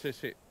 Sí.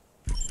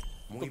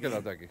 Muy Tú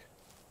quédate aquí.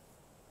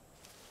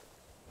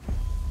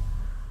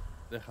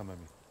 Déjame a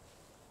mí.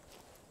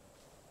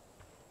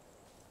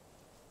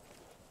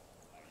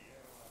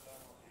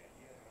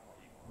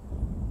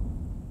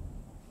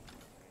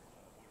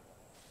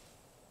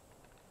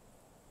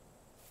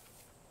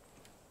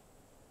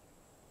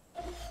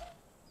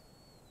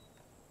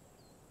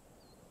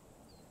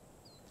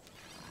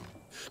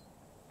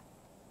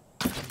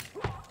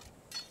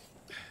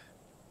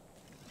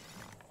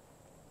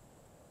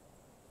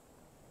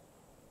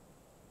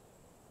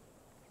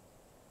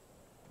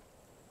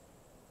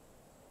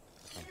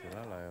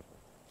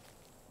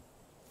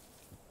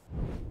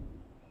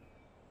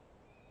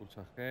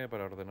 Pulsa G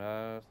para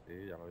ordenar.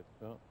 Sí, ya lo he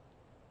visto.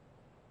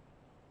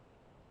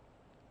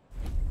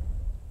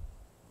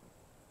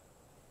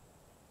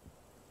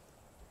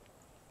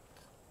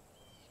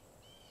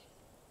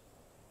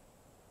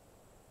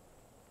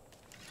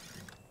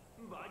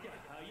 Vaya,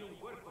 hay un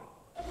cuerpo.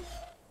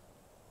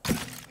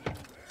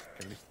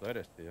 Qué listo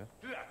eres, tío.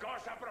 La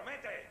cosa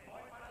promete.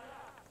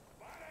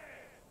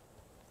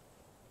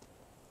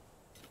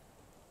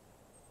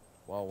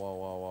 Wow, wow,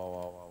 wow, wow,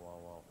 wow, wow, wow,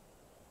 wow.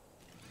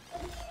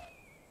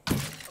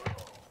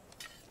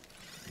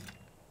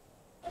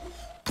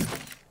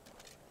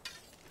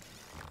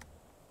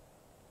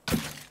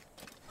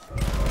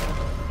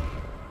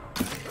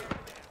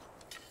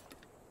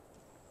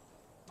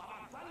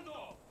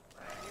 ¡Avanzando!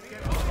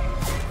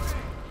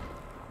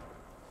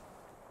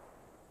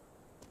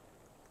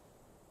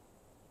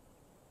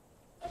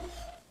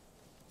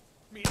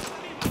 ¡Mirad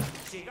arriba!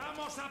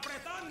 ¡Sigamos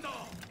apretando!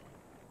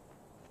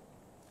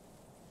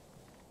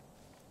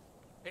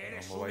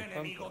 Eres No un mováis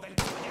enemigo tanto. del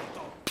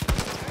proyecto.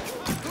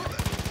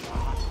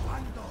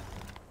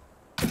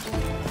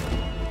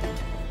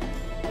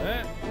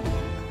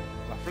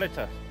 Las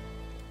flechas.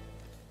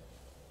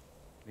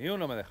 Ni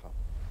uno me deja.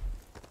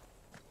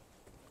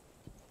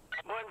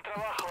 Buen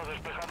trabajo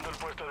despejando el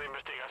puesto de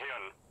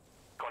investigación.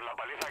 Con la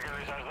paliza que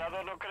les has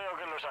dado, no creo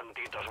que los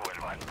santitos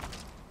vuelvan.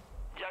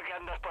 Ya que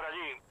andas por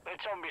allí,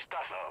 echa un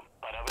vistazo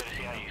para ver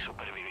si hay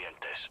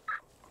supervivientes.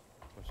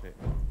 Pues sí.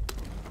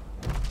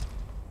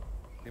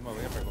 Encima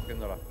voy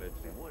recogiendo las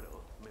flechas. Si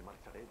muero, me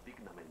marcharé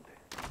dignamente.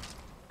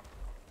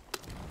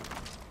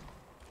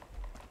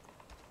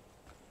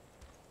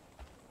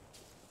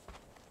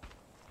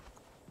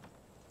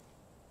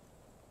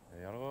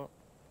 ¿Hay algo?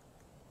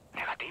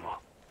 Negativo.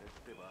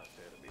 Este va a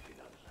ser mi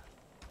final.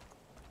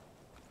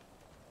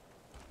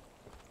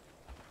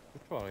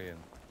 Escucho a alguien.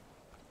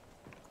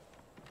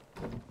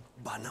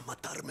 Van a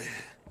matarme.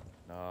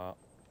 No.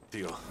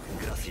 Tío,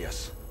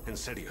 gracias. En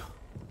serio.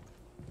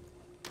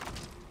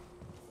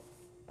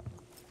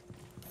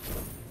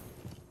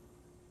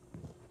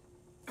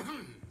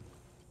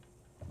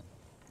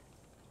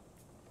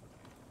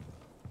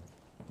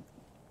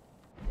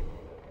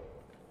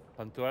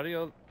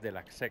 Santuario de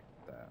la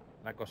secta.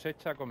 La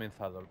cosecha ha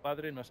comenzado. El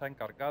padre nos ha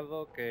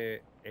encargado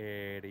que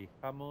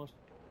erijamos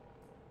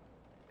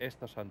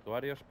estos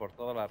santuarios por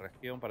toda la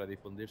región para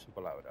difundir su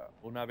palabra.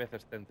 Una vez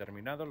estén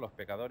terminados, los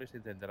pecadores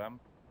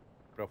intentarán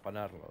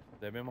profanarlos.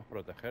 Debemos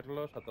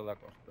protegerlos a toda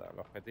costa. El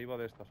objetivo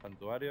de estos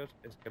santuarios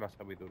es que la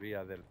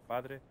sabiduría del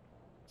Padre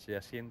se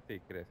asiente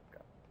y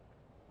crezca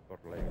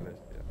por la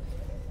Iglesia.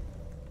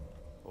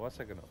 O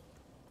hace que no.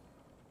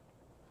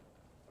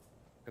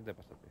 ¿Qué te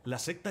pasa a ti? La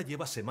secta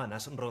lleva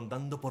semanas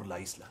rondando por la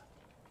isla.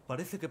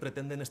 Parece que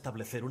pretenden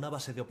establecer una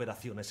base de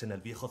operaciones en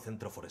el viejo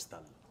centro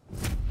forestal.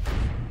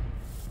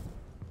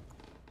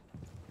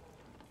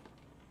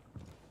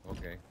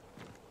 Ok.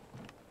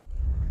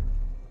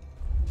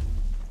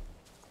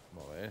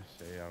 Vamos a ver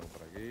si hay algo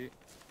por aquí.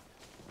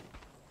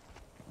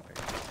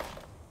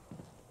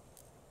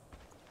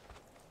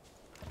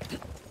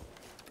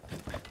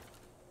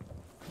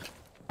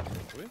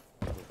 ¿Sube?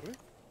 ¿Sube?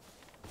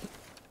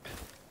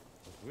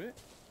 ¿Sube?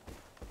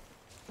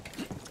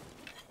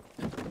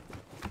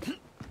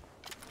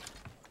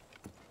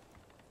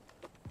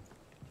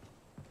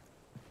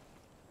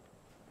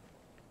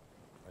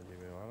 Allí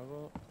veo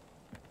algo.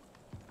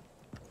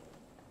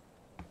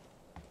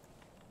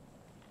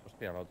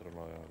 Hostia, el otro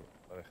lo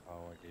he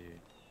dejado aquí.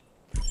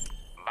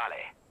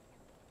 Vale.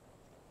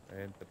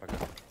 Vente para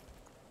acá.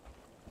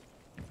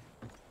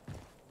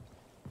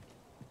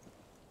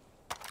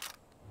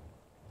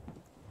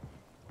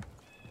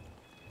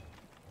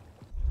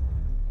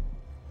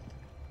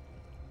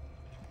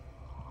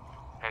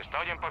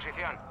 Estoy en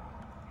posición.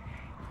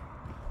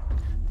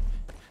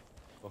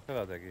 Pues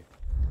quédate aquí.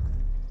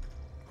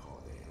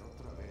 Joder,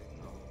 otra vez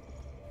no.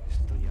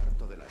 Estoy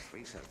harto de las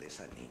risas de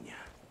esa niña.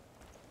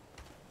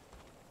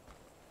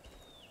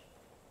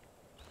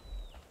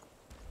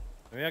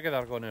 Me voy a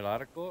quedar con el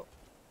arco.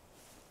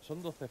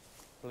 Son 12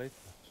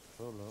 flechas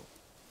solo.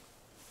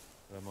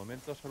 De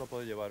momento solo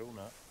puedo llevar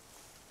una.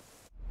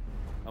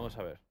 Vamos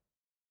a ver.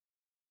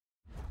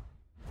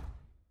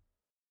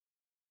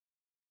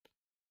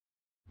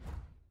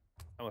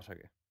 Vamos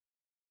aquí.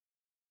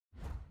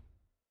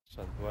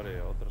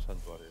 Santuario, otro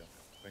santuario.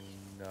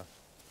 Venga.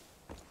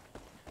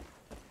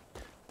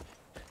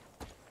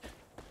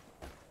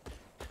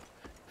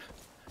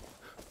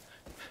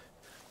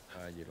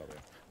 Allí lo veo.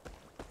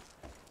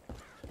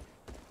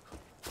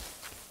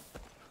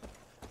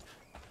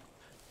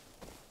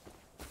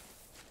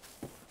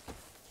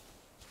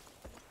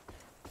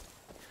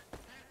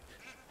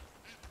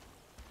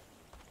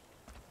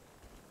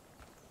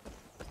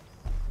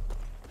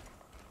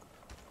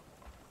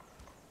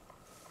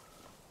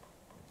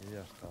 Aquí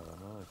ya está,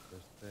 ¿no?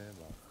 Este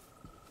va.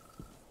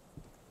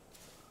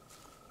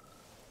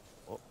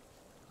 Oh.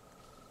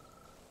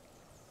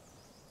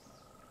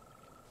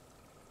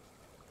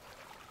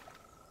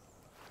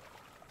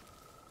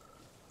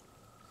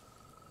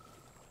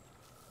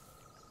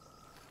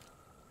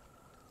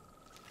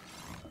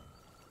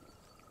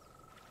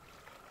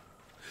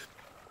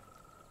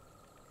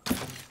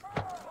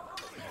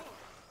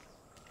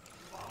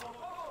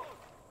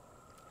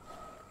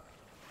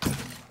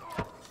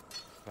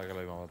 que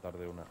lo iba a matar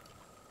de una.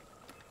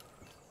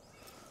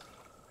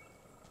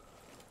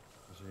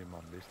 No sé si me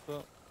han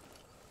visto.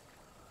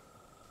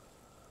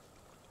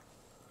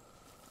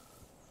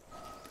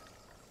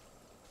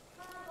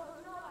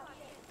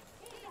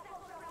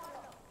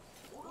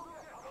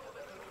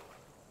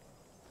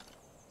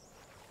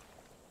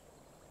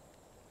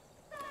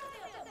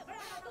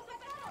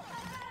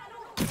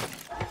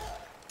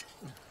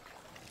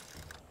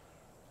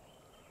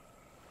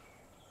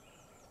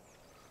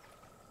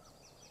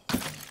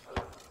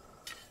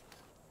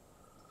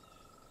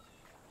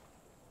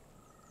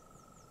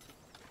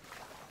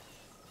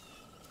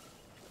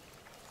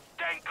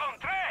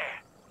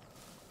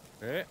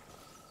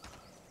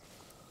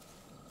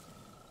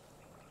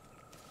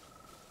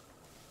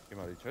 ¿Quién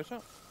me ha dicho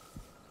eso?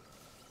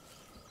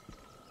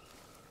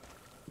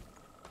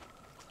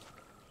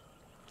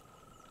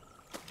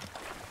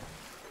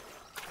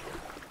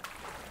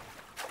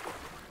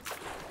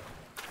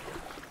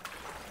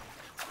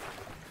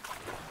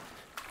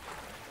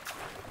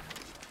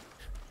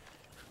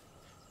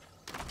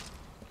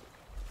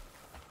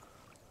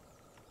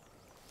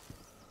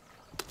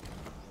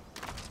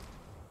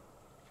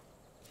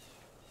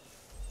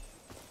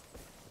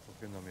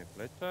 Cogiendo mis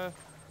flechas.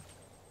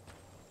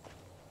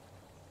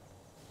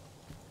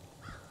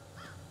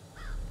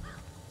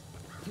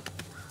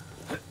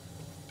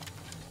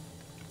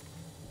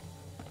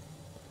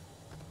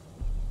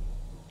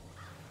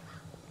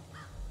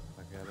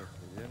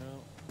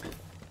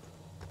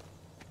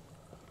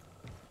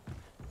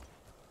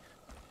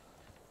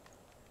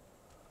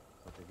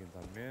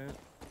 También.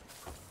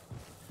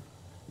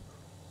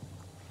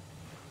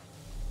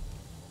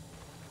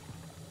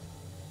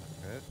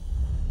 A ver.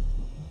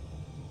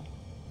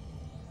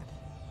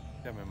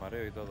 Ya me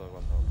mareo y todo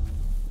cuando...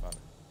 Vale.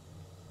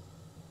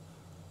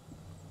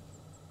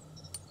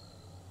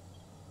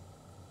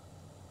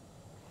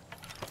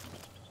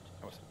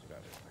 Vamos a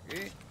tirar esto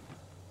aquí.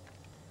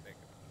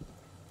 Venga.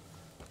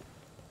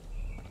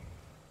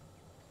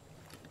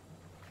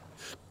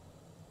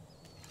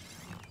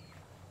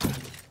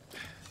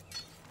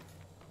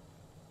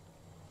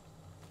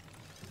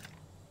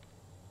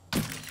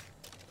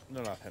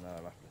 No le hace nada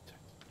a las flechas.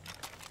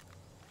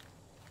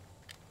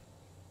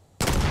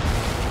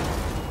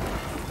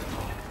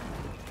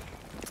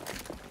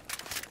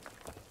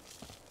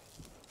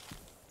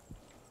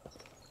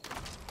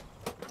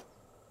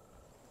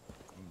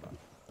 Vale.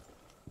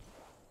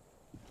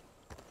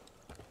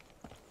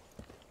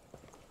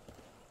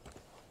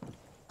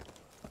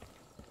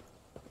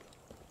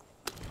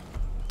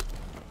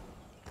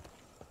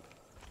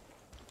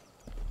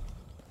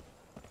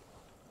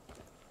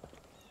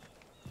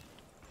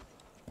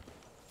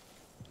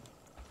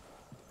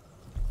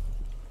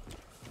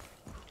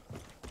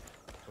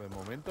 De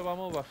momento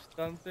vamos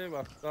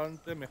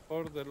bastante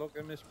mejor de lo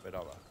que me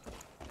esperaba.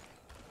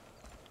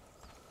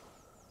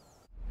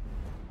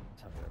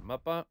 Vamos a ver el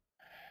mapa.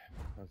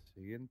 Al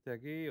siguiente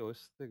aquí, o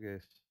este que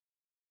es.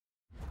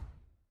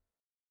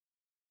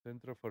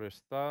 Centro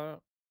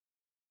forestal.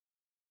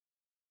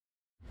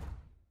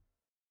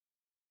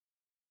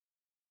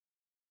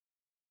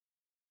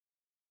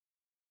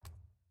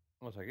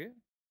 Vamos aquí.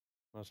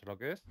 No sé lo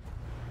que es.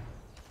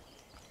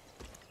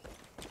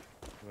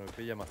 Pero me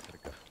pilla más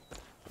cerca.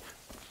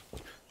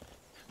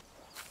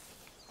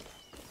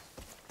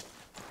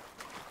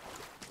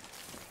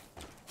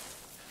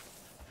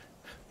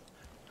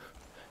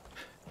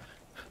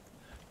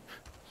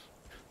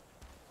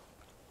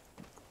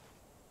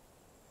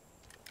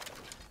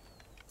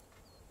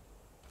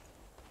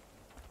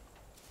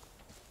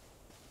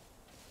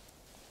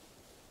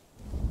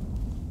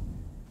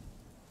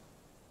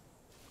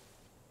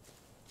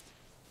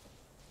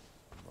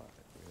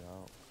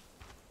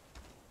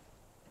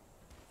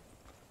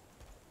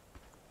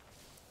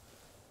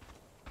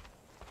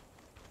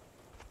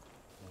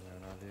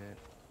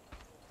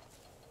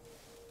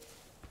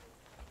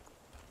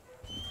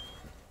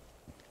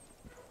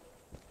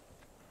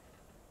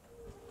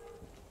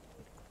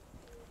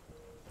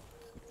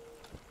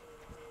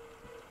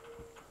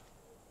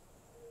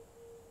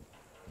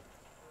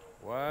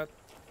 What?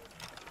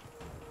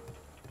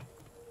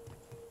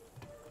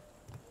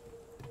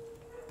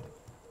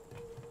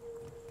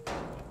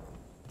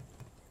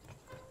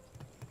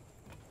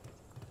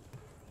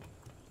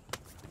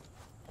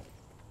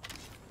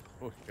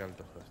 Uy, qué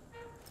alto estás.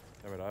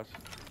 Ya verás.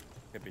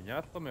 Qué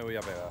piñazo me voy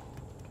a pegar.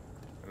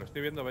 Me lo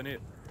estoy viendo venir.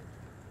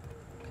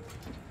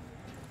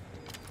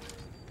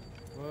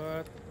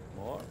 What?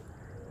 More.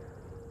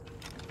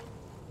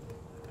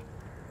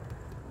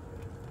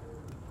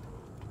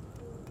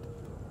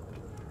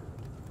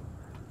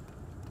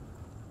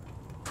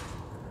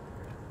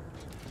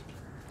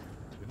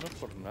 No es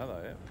por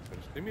nada,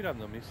 pero estoy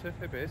mirando mis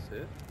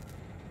FPS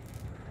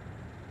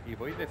y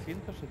voy de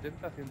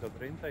 170 a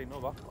 130 y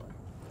no bajo,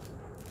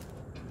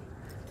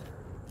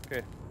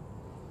 ¿Qué?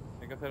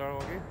 ¿Hay que hacer algo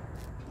aquí?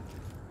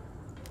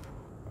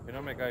 Al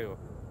final me caigo.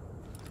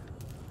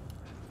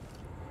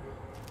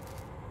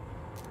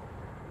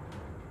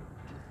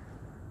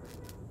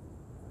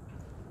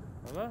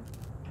 ¿Nada?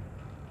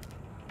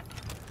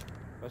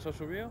 ¿Vas a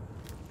subir?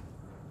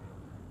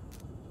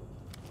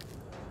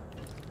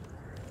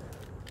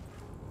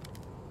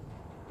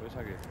 Pues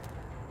aquí.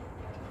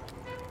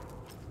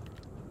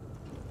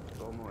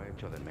 ¿Cómo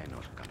echo de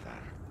menos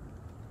cazar?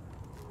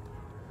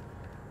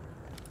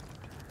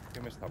 ¿Qué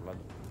me está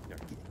hablando? Ya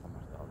que susto me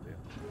has dado, tío.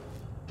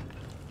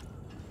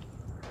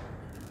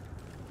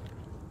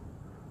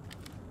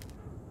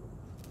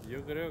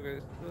 Yo creo que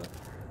esto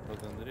lo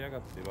tendría que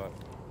activar.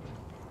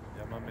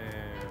 Llámame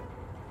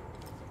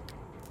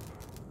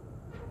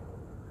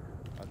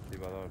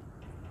activador.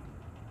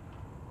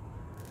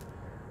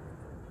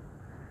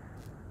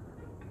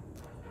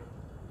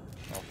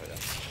 Vamos allá.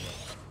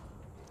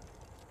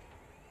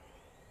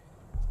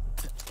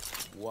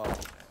 Wow.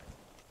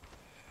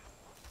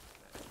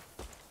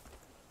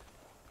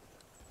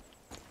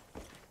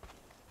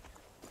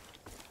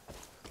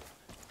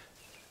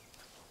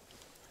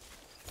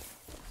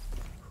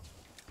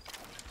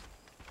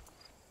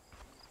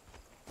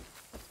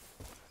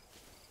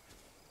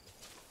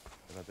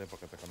 Espérate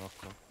porque te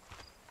conozco.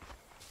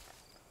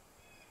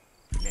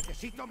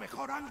 Necesito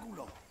mejor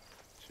ángulo.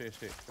 Sí,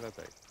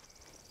 espérate ahí.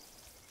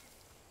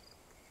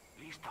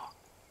 Listo.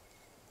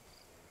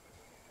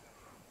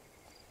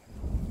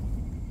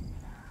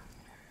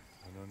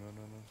 No.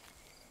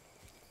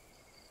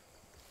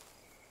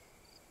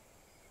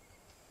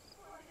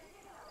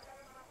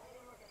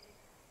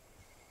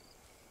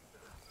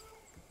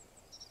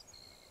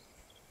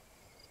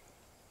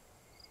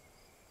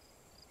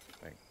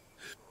 Venga.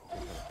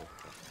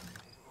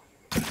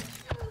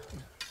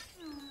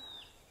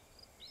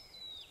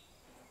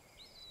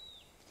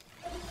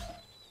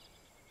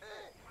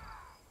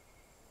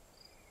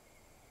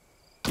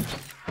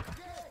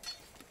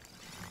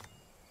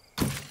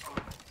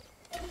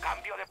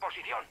 Cambio de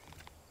posición.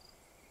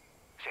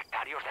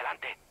 Sectarios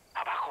delante.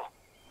 Abajo.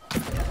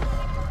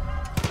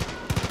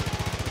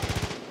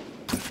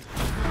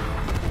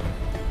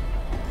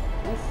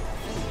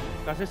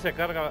 Casi se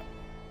carga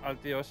al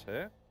tío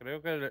ese, ¿eh?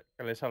 Creo que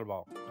le he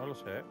salvado. No lo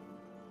sé, ¿eh?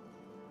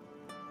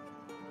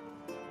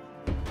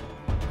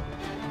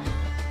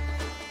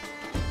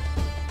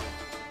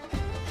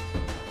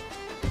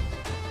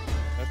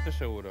 No estoy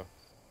seguro.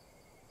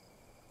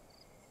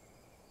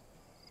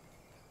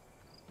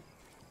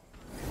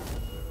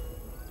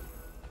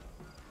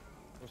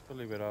 Puesto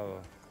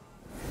liberado.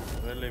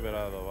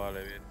 Liberado,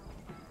 vale, bien.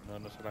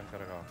 No se la han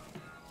cargado.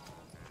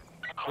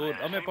 Tú,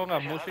 no me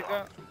pongas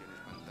música.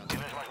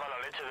 Tienes más mala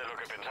leche de lo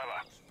que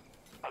pensaba.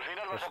 Al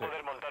final vas a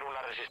poder montar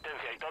una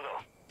resistencia y todo.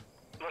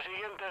 Lo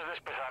siguiente es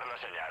despejar la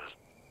señal.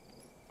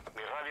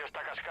 Mi radio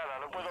está cascada,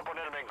 no puedo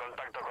ponerme en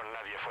contacto con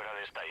nadie fuera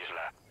de esta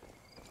isla.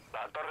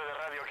 La torre de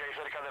radio que hay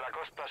cerca de la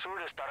costa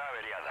sur estará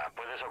averiada.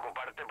 ¿Puedes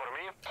ocuparte por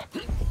mí?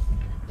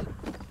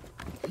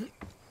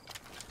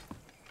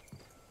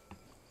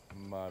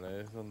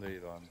 Vale, es donde he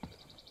ido antes.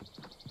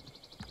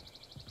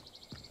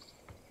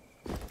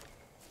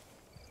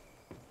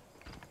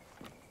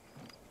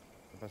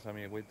 ¿Qué pasa,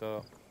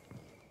 amiguito?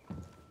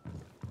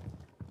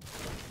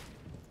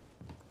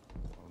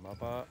 El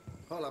mapa.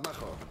 Hola,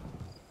 majo.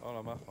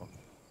 Hola, majo.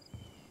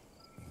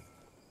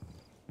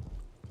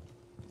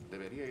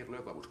 Debería ir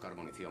luego a buscar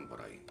munición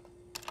por ahí.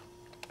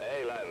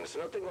 Hey, Lance,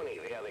 no tengo ni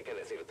idea de qué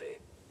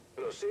decirte.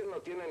 Los SIR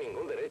no tienen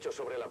ningún derecho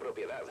sobre la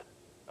propiedad.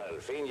 Al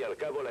fin y al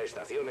cabo, la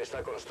estación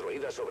está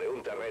construida sobre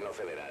un terreno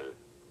federal.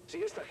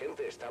 Si esta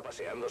gente está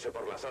paseándose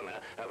por la zona,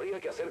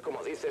 habría que hacer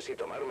como dices y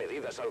tomar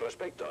medidas al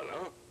respecto,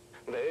 ¿no?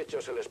 De hecho,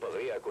 se les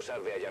podría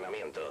acusar de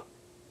allanamiento.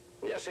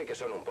 Ya sé que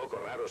son un poco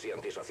raros y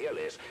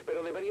antisociales,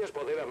 pero deberías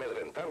poder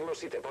amedrentarlos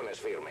si te pones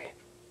firme.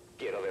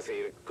 Quiero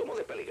decir, ¿cómo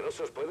de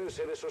peligrosos pueden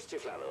ser esos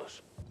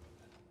chiflados?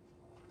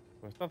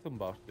 Pues están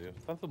zumbados, tío.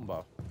 Están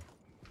zumbados.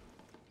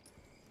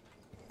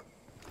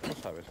 ¿Cómo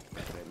sabes?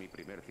 De mi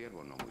primer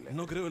ciervo no muy lejos.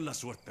 No creo en la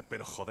suerte,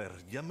 pero joder,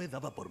 ya me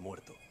daba por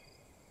muerto.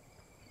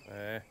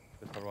 Te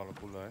salva el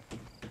culo, ¿eh?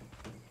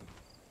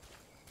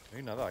 No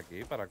hay nada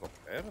aquí para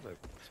coger.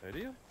 ¿En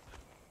serio?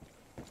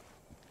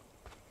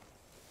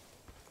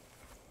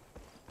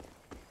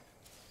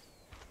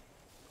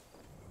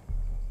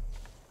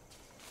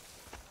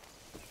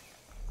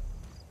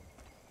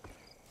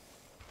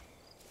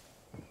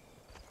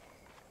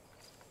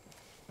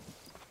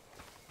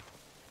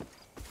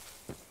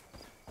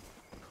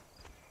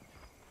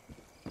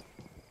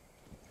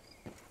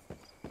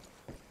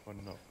 Pues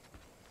no.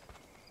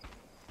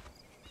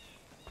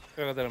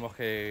 Creo que tenemos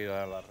que ir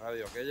a la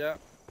radio aquella.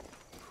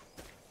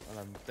 A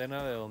la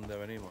antena de donde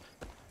venimos.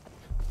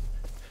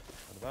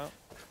 ¿Verdad?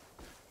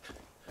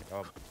 Venga,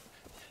 vamos.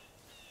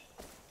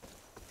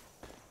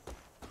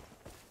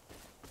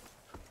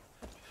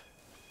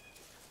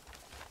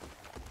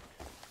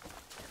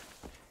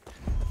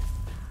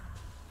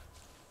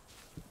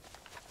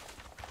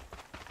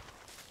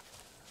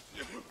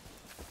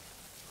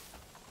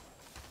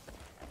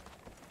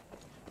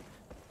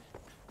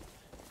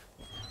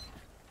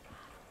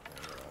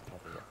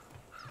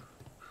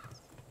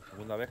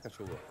 Segunda vez que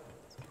subo.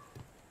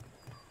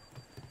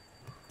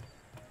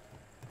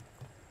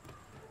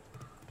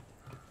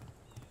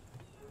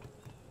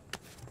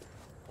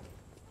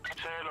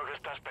 Sé lo que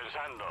estás pensando.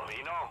 pensando.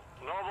 Y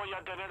no voy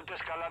a tenerte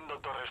escalando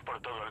torres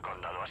por todo el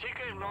condado. Así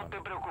que no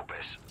te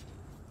preocupes.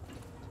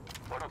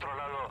 Por otro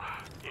lado,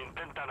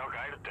 intenta no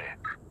caerte.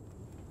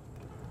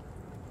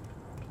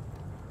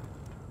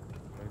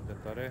 Lo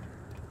intentaré.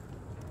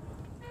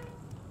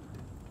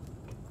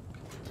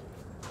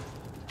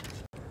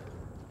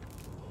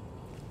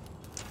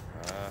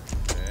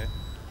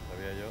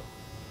 Sabía yo.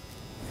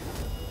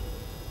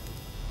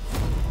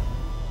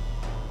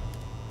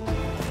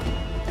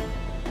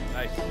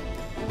 Nice.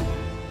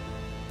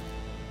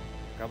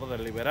 Acabo de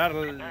liberar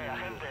el...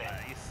 agente.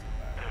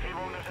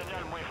 Recibo una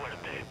señal muy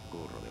fuerte.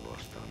 Curro de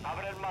Boston.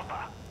 Abre el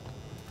mapa.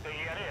 Te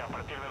guiaré a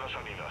partir de los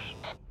sonidos.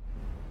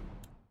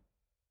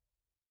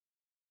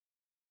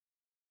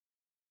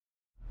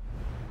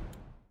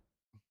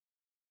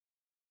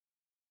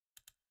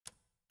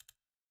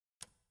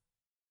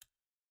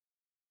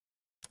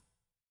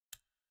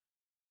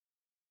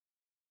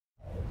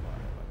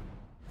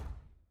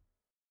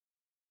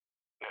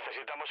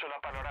 Necesitamos una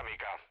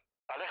panorámica.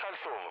 Aleja el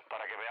zoom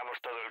para que veamos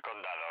todo el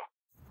condado.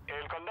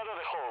 El condado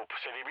de Hope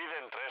se divide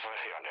en 3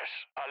 regiones.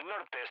 Al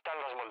norte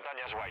están las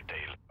montañas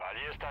Whitetail.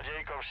 Allí está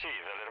Jacob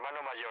Seed, el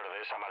hermano mayor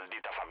de esa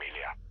maldita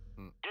familia.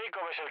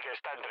 Jacob es el que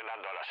está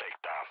entrenando a la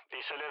secta,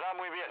 y se le da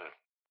muy bien.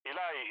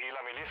 Eli y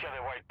la milicia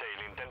de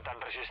Whitetail intentan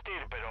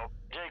resistir, pero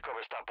Jacob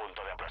está a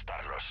punto de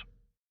aplastarlos.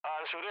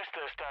 Al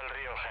sureste está el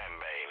río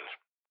Henbane.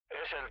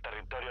 Es el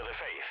territorio de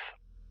Faith,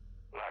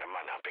 la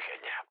hermana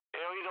pequeña.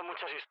 He oído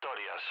muchas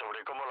historias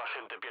sobre cómo la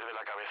gente pierde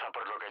la cabeza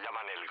por lo que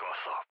llaman el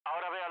gozo.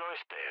 Ahora ve al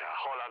oeste, a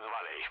Holland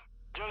Valley.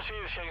 John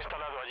Seed se ha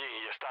instalado allí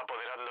y está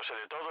apoderándose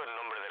de todo en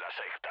nombre de la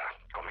secta.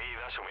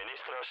 Comida,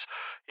 suministros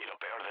y lo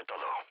peor de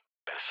todo,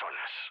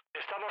 personas.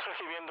 Estamos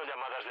recibiendo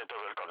llamadas de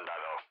todo el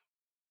condado.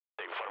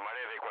 Te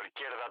informaré de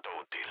cualquier dato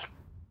útil.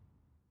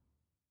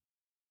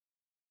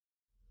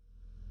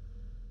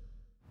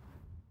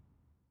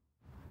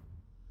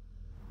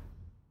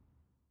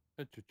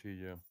 El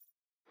chuchillo.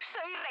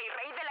 Soy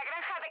Rey de la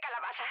granja de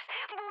calabazas.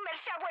 Boomer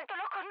se ha vuelto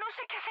loco, no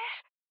sé qué hacer.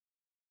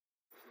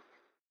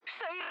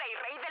 Soy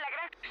Rey de la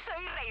granja.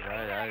 Soy Rey de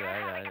la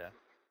granja. Ya.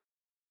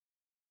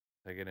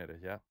 Sé quién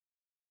eres ya.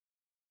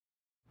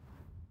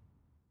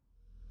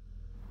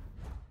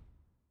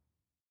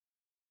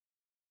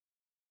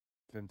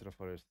 Centro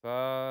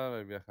forestal,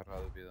 el viaje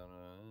rápido.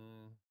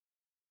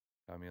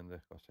 Camión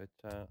de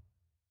cosecha.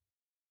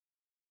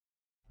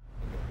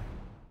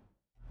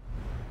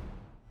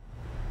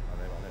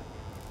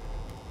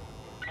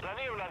 La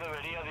niebla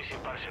debería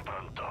disiparse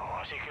pronto,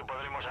 así que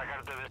podremos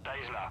sacarte de esta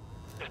isla.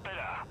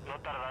 Espera,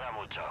 no tardará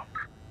mucho.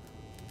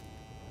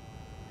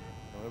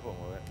 No me puedo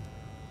mover.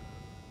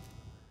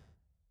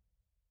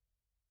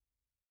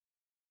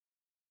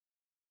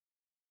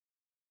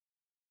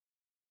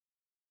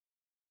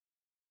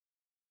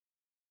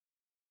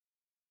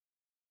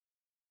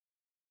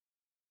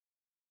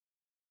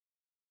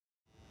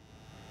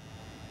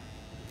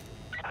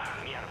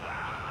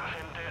 Mierda.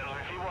 Gente,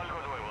 recibo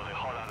algo nuevo de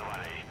Holland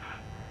Valley.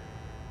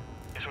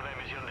 Es una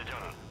emisión de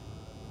John.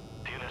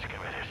 Tienes que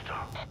ver esto.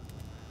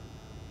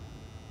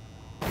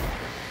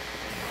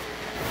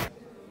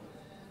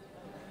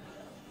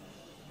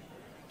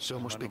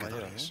 Somos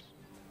pecadores.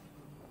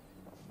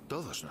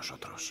 Todos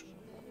nosotros.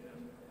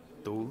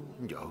 Tú,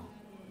 yo.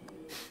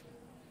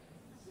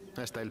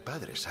 Hasta el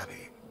Padre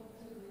sabe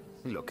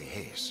lo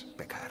que es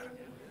pecar.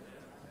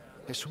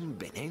 Es un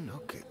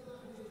veneno que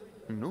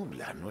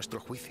nubla nuestro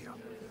juicio.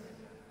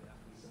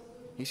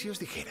 ¿Y si os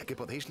dijera que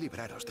podéis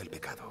libraros del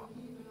pecado?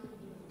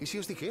 ¿Y si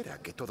os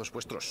dijera que todos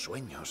vuestros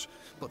sueños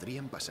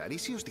podrían pasar? ¿Y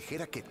si os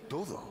dijera que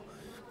todo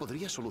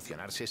podría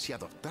solucionarse si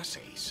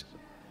adoptaseis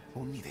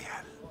un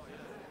ideal?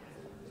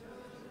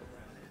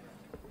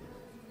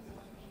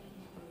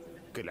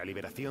 Que la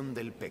liberación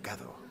del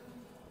pecado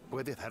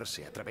puede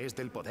darse a través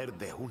del poder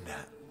de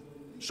una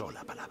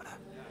sola palabra.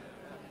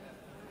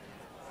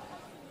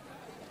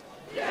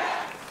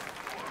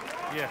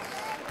 Yes.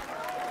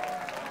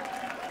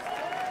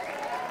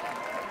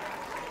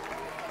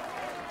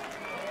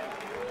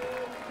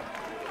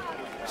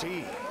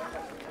 Sí.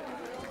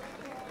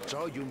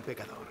 Soy un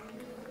pecador.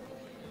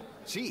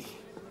 Sí.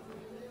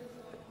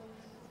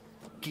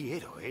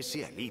 Quiero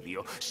ese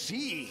alivio.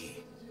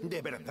 Sí.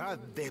 De verdad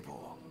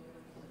debo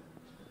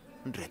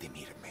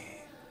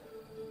redimirme.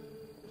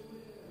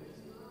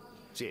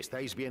 Si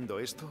estáis viendo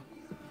esto,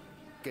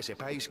 que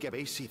sepáis que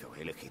habéis sido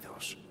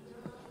elegidos.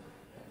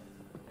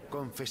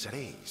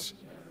 Confesaréis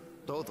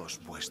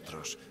todos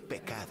vuestros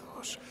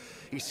pecados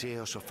y se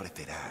os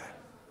ofrecerá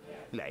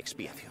la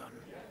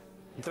expiación.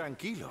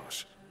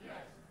 Tranquilos.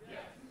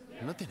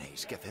 No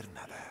tenéis que hacer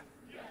nada.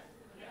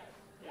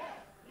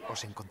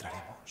 Os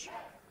encontraremos.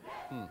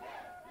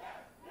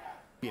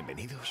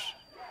 Bienvenidos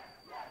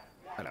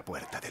a la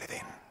puerta del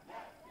Edén.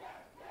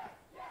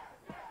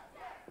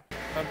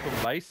 Están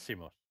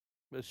tumbadísimos.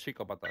 Es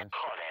psicópata.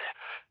 Joder.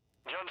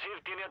 John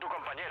Seed tiene a tu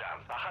compañera,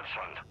 a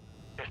Hudson.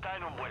 Está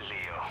en un buen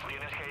lío.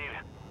 Tienes que ir.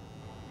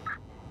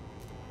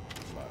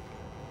 Vale.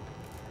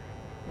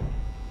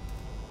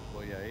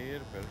 Voy a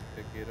ir, pero es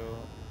que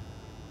quiero...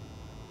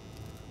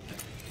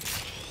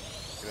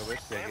 Quiero ver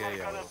si Te aquí he hay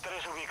marcado algo.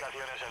 3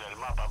 ubicaciones en el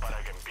mapa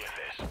para que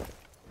empieces.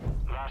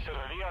 La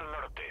serrería al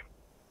norte,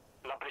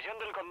 la prisión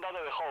del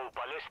condado de Hope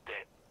al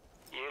este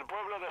y el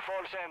pueblo de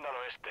Falls End al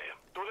oeste.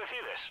 Tú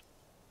decides.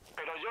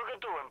 Pero yo que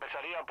tú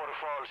empezaría por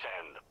Falls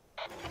End.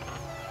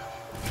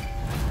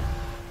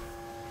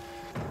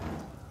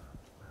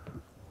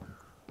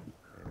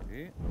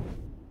 Aquí.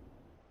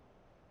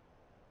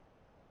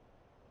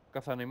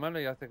 Caza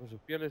animales y hace con sus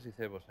pieles y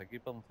cebos.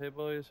 Equipa un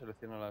cebo y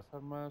selecciona las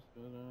armas.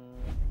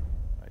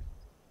 Ahí.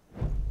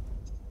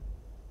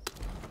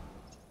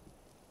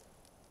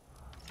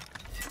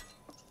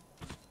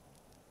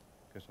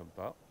 ¿Qué he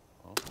soltado?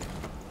 Oh.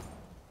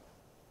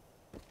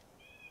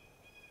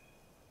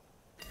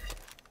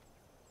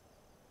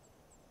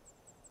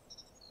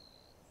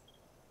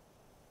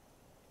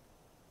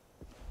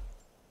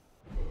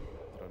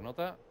 Otra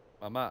nota.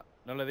 Mamá,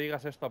 no le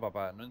digas esto a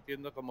papá. No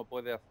entiendo cómo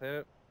puede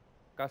hacer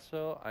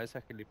caso a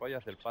esas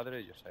gilipollas del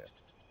padre Joseph.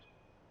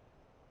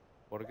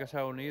 ¿Por qué se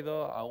ha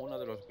unido a uno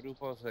de los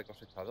grupos de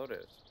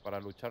cosechadores? ¿Para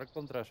luchar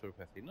contra sus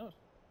vecinos?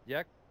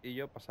 Jack y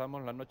yo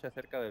pasamos la noche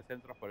cerca del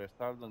centro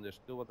forestal donde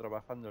estuvo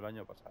trabajando el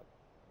año pasado.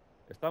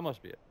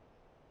 Estamos bien.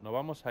 No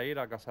vamos a ir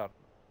a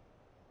casarnos.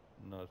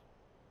 Nos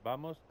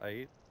vamos a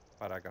ir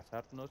para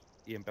casarnos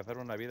y empezar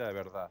una vida de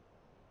verdad.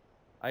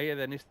 Hay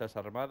edenistas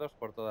armados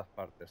por todas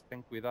partes.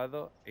 Ten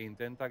cuidado e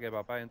intenta que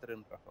papá entre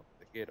en razón.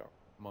 Te quiero,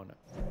 Mona.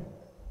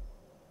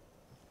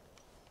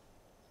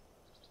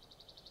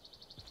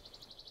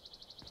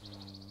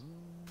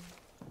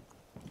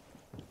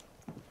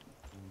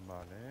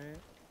 Vale.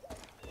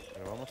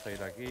 Pero vamos a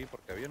ir aquí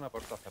porque había una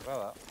puerta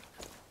cerrada.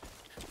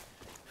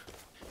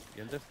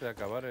 Y antes de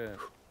acabar el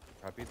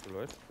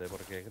capítulo este,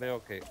 porque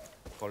creo que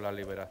con la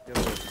liberación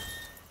de...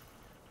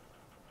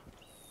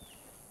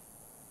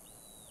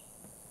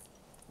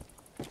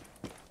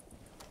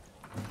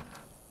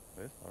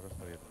 ¿Ves? Ahora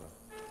está abierto.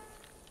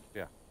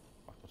 Hostia,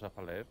 más cosas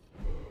para leer.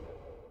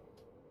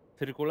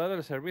 Circular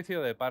el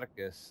servicio de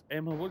parques.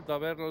 Hemos vuelto a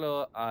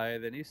verlo a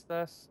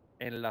edenistas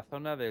en la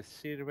zona de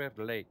Silver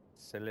Lake.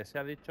 Se les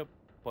ha dicho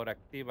por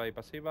activa y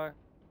pasiva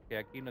que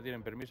aquí no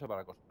tienen permiso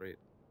para construir.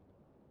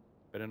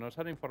 Pero nos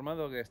han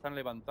informado que están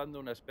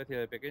levantando una especie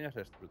de pequeñas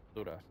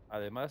estructuras.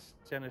 Además,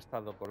 se han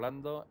estado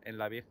colando en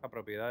la vieja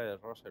propiedad de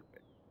RAZER.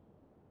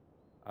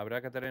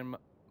 Habrá que tener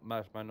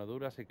más mano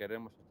dura si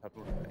queremos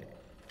echarnos ahí.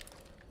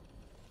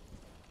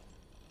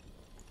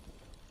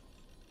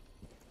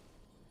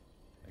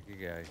 ¿Aquí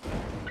qué hay?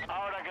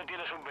 Ahora que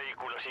tienes un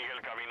vehículo, sigue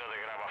el camino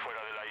de grava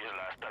fuera de la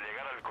isla hasta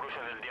llegar al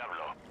cruce del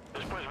Diablo.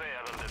 Después ve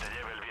a donde te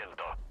lleve el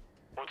viento.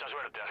 Mucha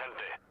suerte,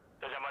 agente.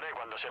 Te llamaré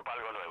cuando sepa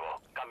algo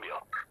nuevo. Cambio.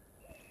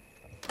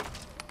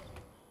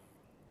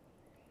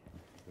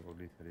 ¿De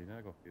glicerina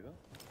he cogido?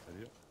 ¿En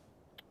serio?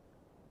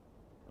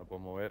 No puedo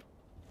mover.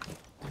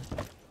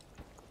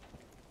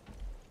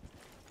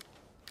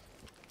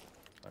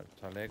 El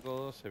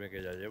chaleco se ve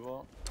que ya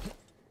llevo.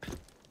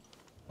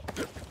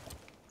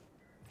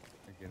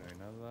 Aquí no hay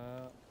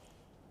nada.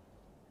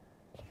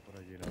 Por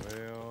allí no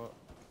veo.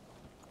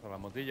 Con la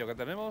motillo que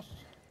tenemos.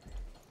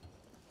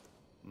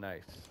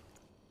 Nice.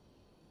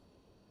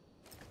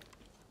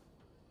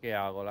 ¿Qué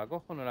hago? ¿La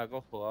cojo o no la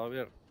cojo? A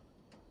ver.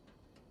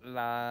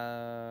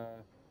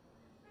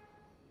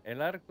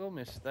 El arco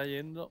me está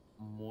yendo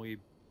muy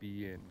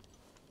bien.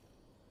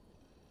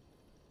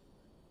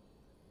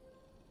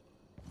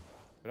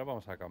 Pero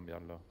vamos a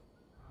cambiarlo.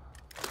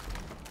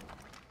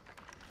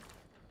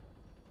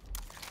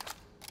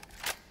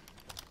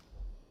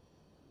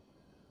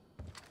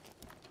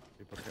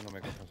 ¿Y por qué no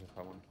me coges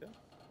esta munición?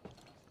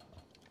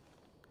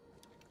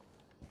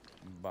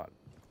 Vale.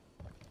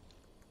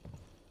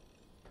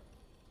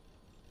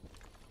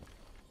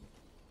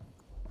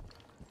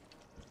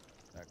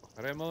 La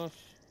cogeremos.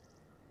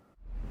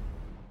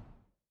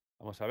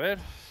 Vamos a ver.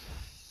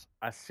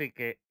 Así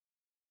que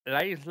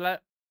la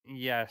isla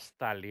ya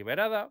está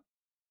liberada.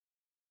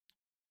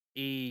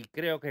 Y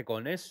creo que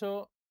con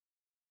eso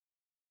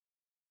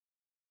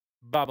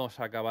vamos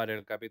a acabar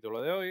el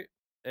capítulo de hoy.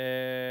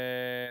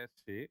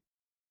 Sí.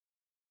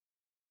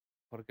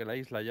 Porque la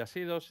isla ya ha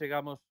sido.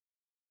 Sigamos.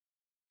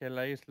 Que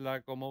la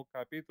isla como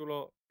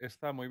capítulo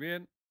está muy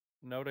bien.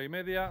 1 hora y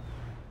media.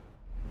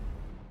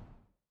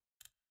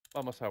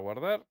 Vamos a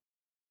guardar.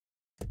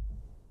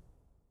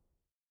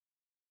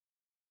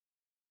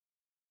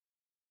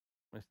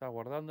 Me está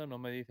guardando. No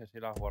me dice si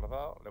la has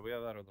guardado. Le voy a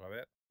dar otra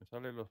vez. Me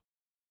salen los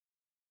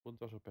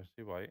puntos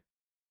suspensivos ahí.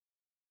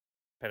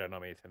 Pero no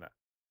me dice nada.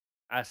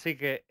 Así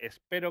que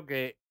espero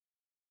que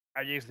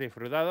hayáis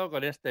disfrutado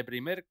con este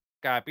primer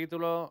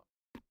capítulo.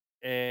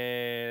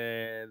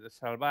 De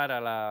salvar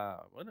a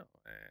la... Bueno,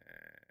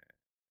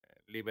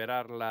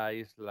 liberar la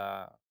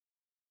isla...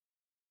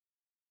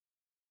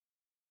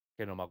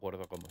 Que no me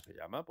acuerdo cómo se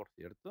llama, por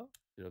cierto.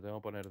 Si lo tengo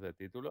que poner de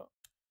título.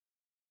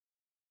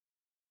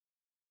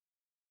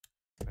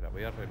 Espera,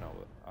 voy a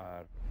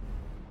reanudar.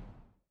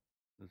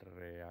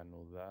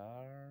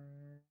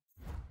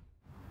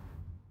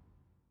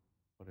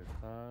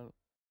 Forestal.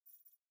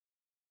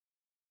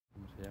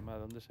 ¿Cómo se llama?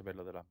 ¿Dónde se ve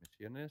lo de las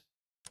misiones?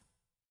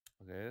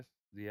 Lo que es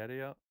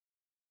diario.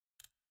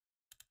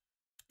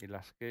 Y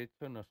las que he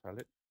hecho no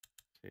sale.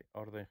 Sí,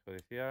 orden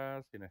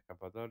judicial, sin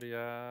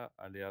escapatoria,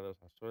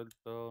 aliados a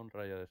suelto, un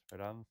rayo de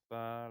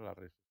esperanza, la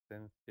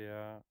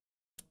resistencia,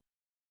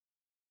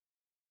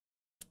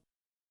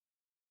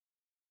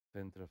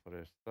 centro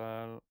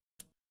forestal,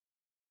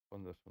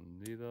 fondos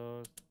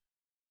hundidos,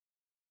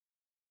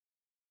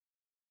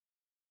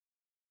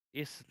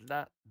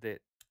 isla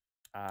de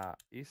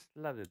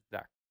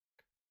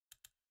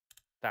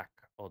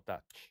Tac o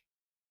Touch.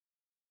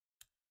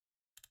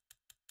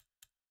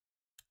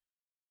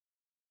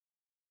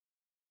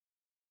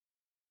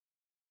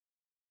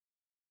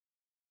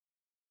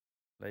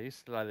 La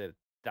isla del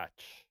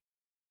Touch.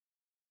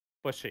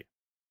 Pues sí,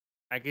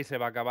 aquí se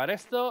va a acabar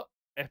esto.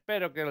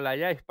 Espero que lo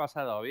hayáis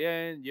pasado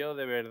bien. Yo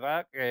de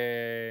verdad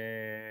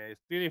que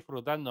estoy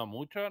disfrutando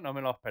mucho. No me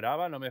lo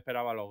esperaba, no me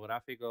esperaba los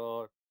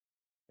gráficos.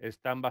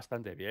 Están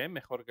bastante bien,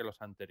 mejor que los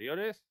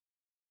anteriores.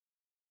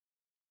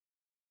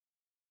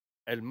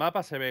 El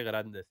mapa se ve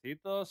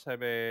grandecito, se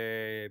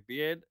ve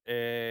bien.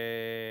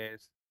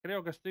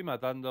 Creo que estoy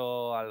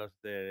matando a los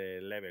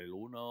de level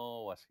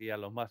 1 o así, a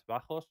los más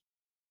bajos.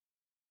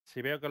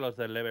 Si veo que los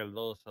del level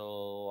 2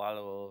 o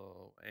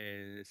algo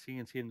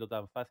siguen siendo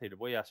tan fácil,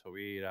 voy a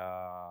subir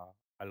a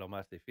lo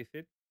más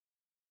difícil.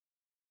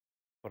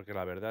 Porque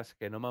la verdad es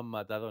que no me han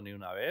matado ni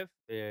una vez.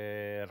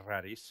 Es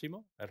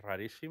rarísimo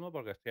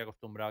porque estoy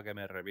acostumbrado a que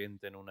me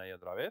revienten una y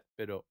otra vez,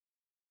 pero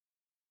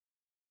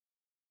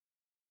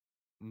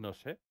no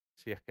sé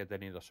si es que he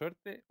tenido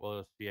suerte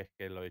o si es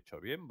que lo he hecho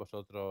bien.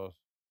 Vosotros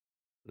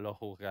lo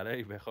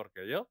juzgaréis mejor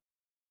que yo.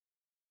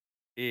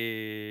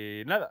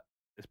 Y nada,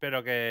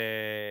 espero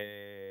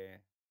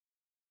que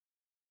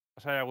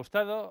os haya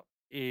gustado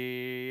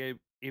y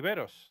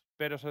veros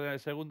en el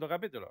segundo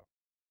capítulo.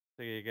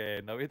 Así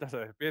que NoBiTa se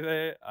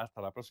despide.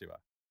 Hasta la próxima.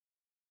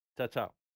 Chao, chao.